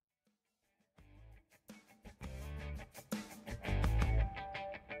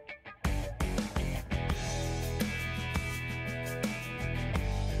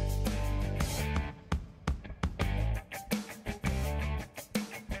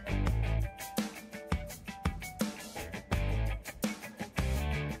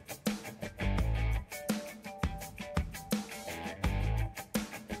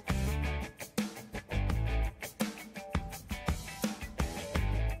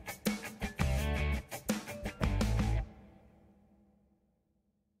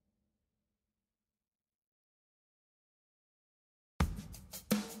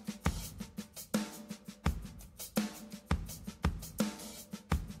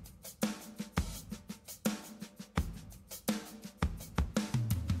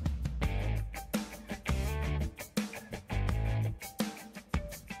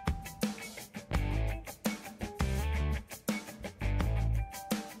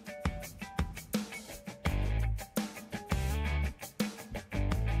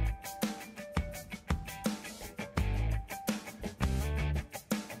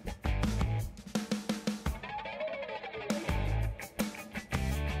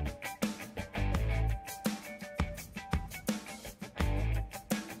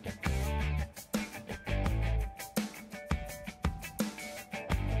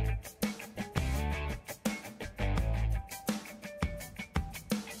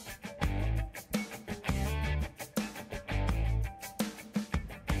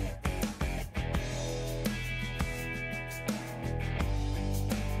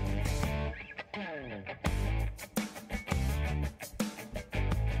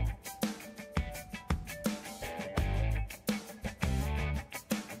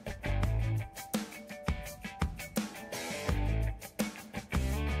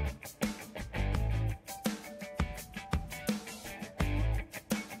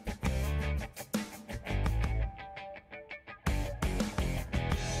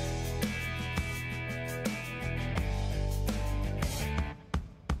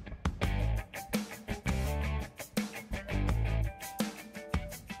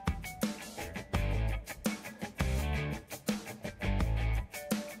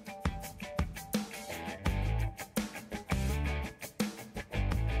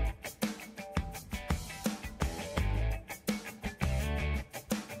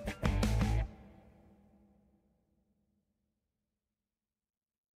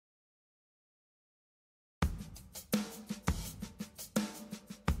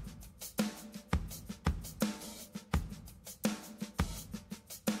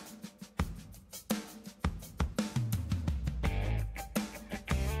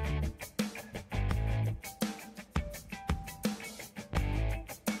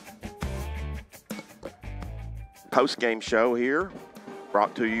 Post-game show here,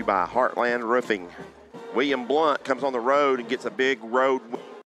 brought to you by Heartland Roofing. William Blount comes on the road and gets a big road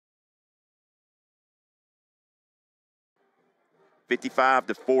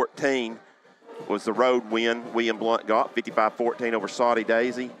 55-14 was the road win William Blount got, 55-14 over Soddy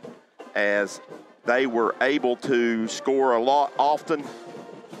Daisy, as they were able to score a lot often,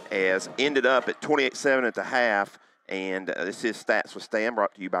 as ended up at 28-7 at the half. And this is Stats with Stan,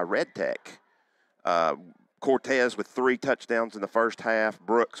 brought to you by Red Tech. Cortez with 3 touchdowns in the first half,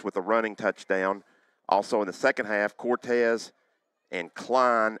 Brooks with a running touchdown. Also in the second half, Cortez and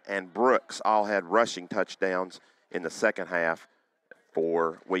Klein and Brooks all had rushing touchdowns in the second half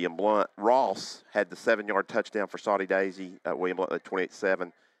for William Blount. Ross had the 7-yard touchdown for Soddy Daisy, William Blount at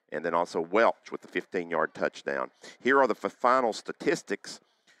 28-7, and then also Welch with the 15-yard touchdown. Here are the final statistics.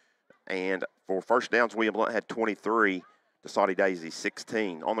 And for first downs, William Blount had 23 to Soddy Daisy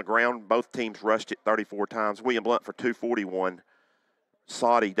 16. On the ground, both teams rushed it 34 times. William Blount for 241,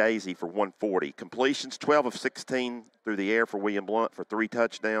 Soddy Daisy for 140. Completions, 12 of 16 through the air for William Blount for 3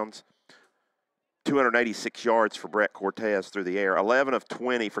 touchdowns. 286 yards for Brett Cortez through the air. 11 of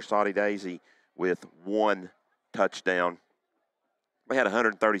 20 for Soddy Daisy with 1 touchdown. They had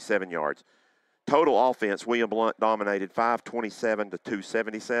 137 yards. Total offense, William Blount dominated 527 to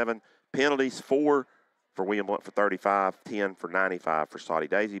 277. Penalties, 4 for William Blount for 35, 10 for 95 for Soddy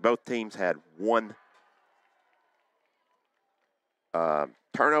Daisy. Both teams had 1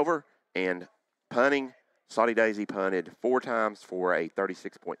 turnover, and punting, Soddy Daisy punted 4 times for a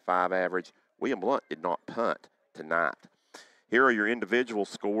 36.5 average. William Blount did not punt tonight. Here are your individual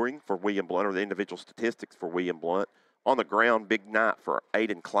scoring for William Blount, or the individual statistics for William Blount. On the ground, big night for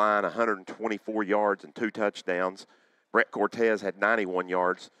Aiden Klein, 124 yards and 2 touchdowns. Brett Cortez had 91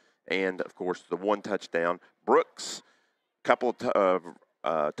 yards and, of course, the 1 touchdown. Brooks, a couple of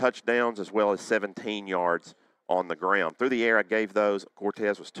touchdowns as well as 17 yards on the ground. Through the air, I gave those.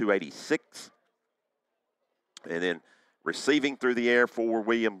 Cortez was 286. And then receiving through the air for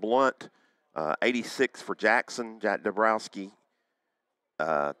William Blount, 86 for Jack Dabrowski,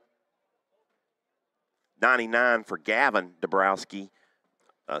 99 for Gavin Dabrowski.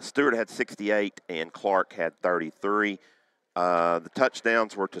 Stewart had 68 and Clark had 33. The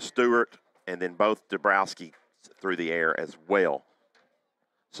touchdowns were to Stewart and then both Dabrowski through the air as well.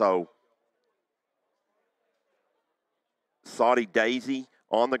 So Soddy Daisy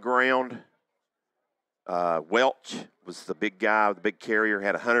on the ground. Welch was the big guy, the big carrier,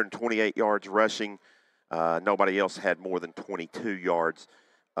 had 128 yards rushing. Nobody else had more than 22 yards,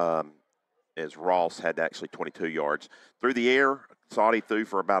 as Ross had actually 22 yards. Through the air, Soddy threw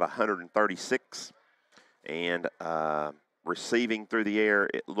for about 136. And receiving through the air,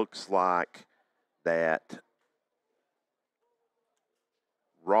 it looks like that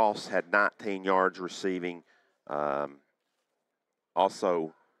Ross had 19 yards receiving.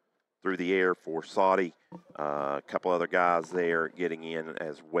 Also through the air for Soddy, a couple other guys there getting in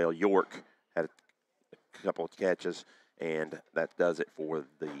as well. York had a couple of catches, and that does it for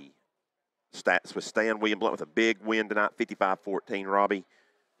the stats with Stan. William Blount with a big win tonight, 55-14. Robbie,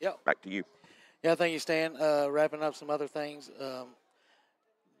 Yep. Back to you. Yeah, thank you, Stan. Wrapping up some other things.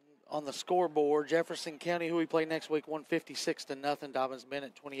 On the scoreboard, Jefferson County, who we play next week, won 56-0. Dobbins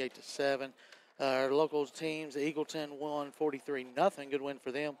Bennett 28-7. Our local teams, Eagleton won 43-0. Good win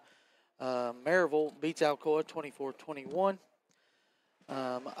for them. Maryville beats Alcoa 24-21.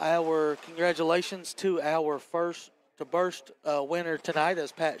 Our congratulations to our first to burst winner tonight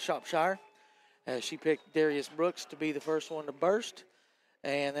as Pat Shropshire. She picked Darius Brooks to be the first one to burst.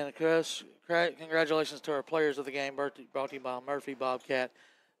 And then, of course, congratulations to our players of the game, brought to you by Murphy Bobcat.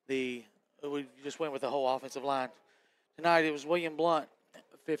 We just went with the whole offensive line. Tonight it was William Blount,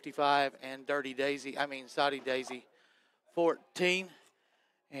 55, and Soddy Daisy, 14.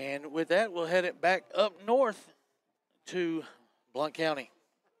 And with that, we'll head it back up north to Blount County.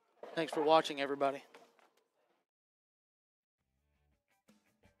 Thanks for watching, everybody.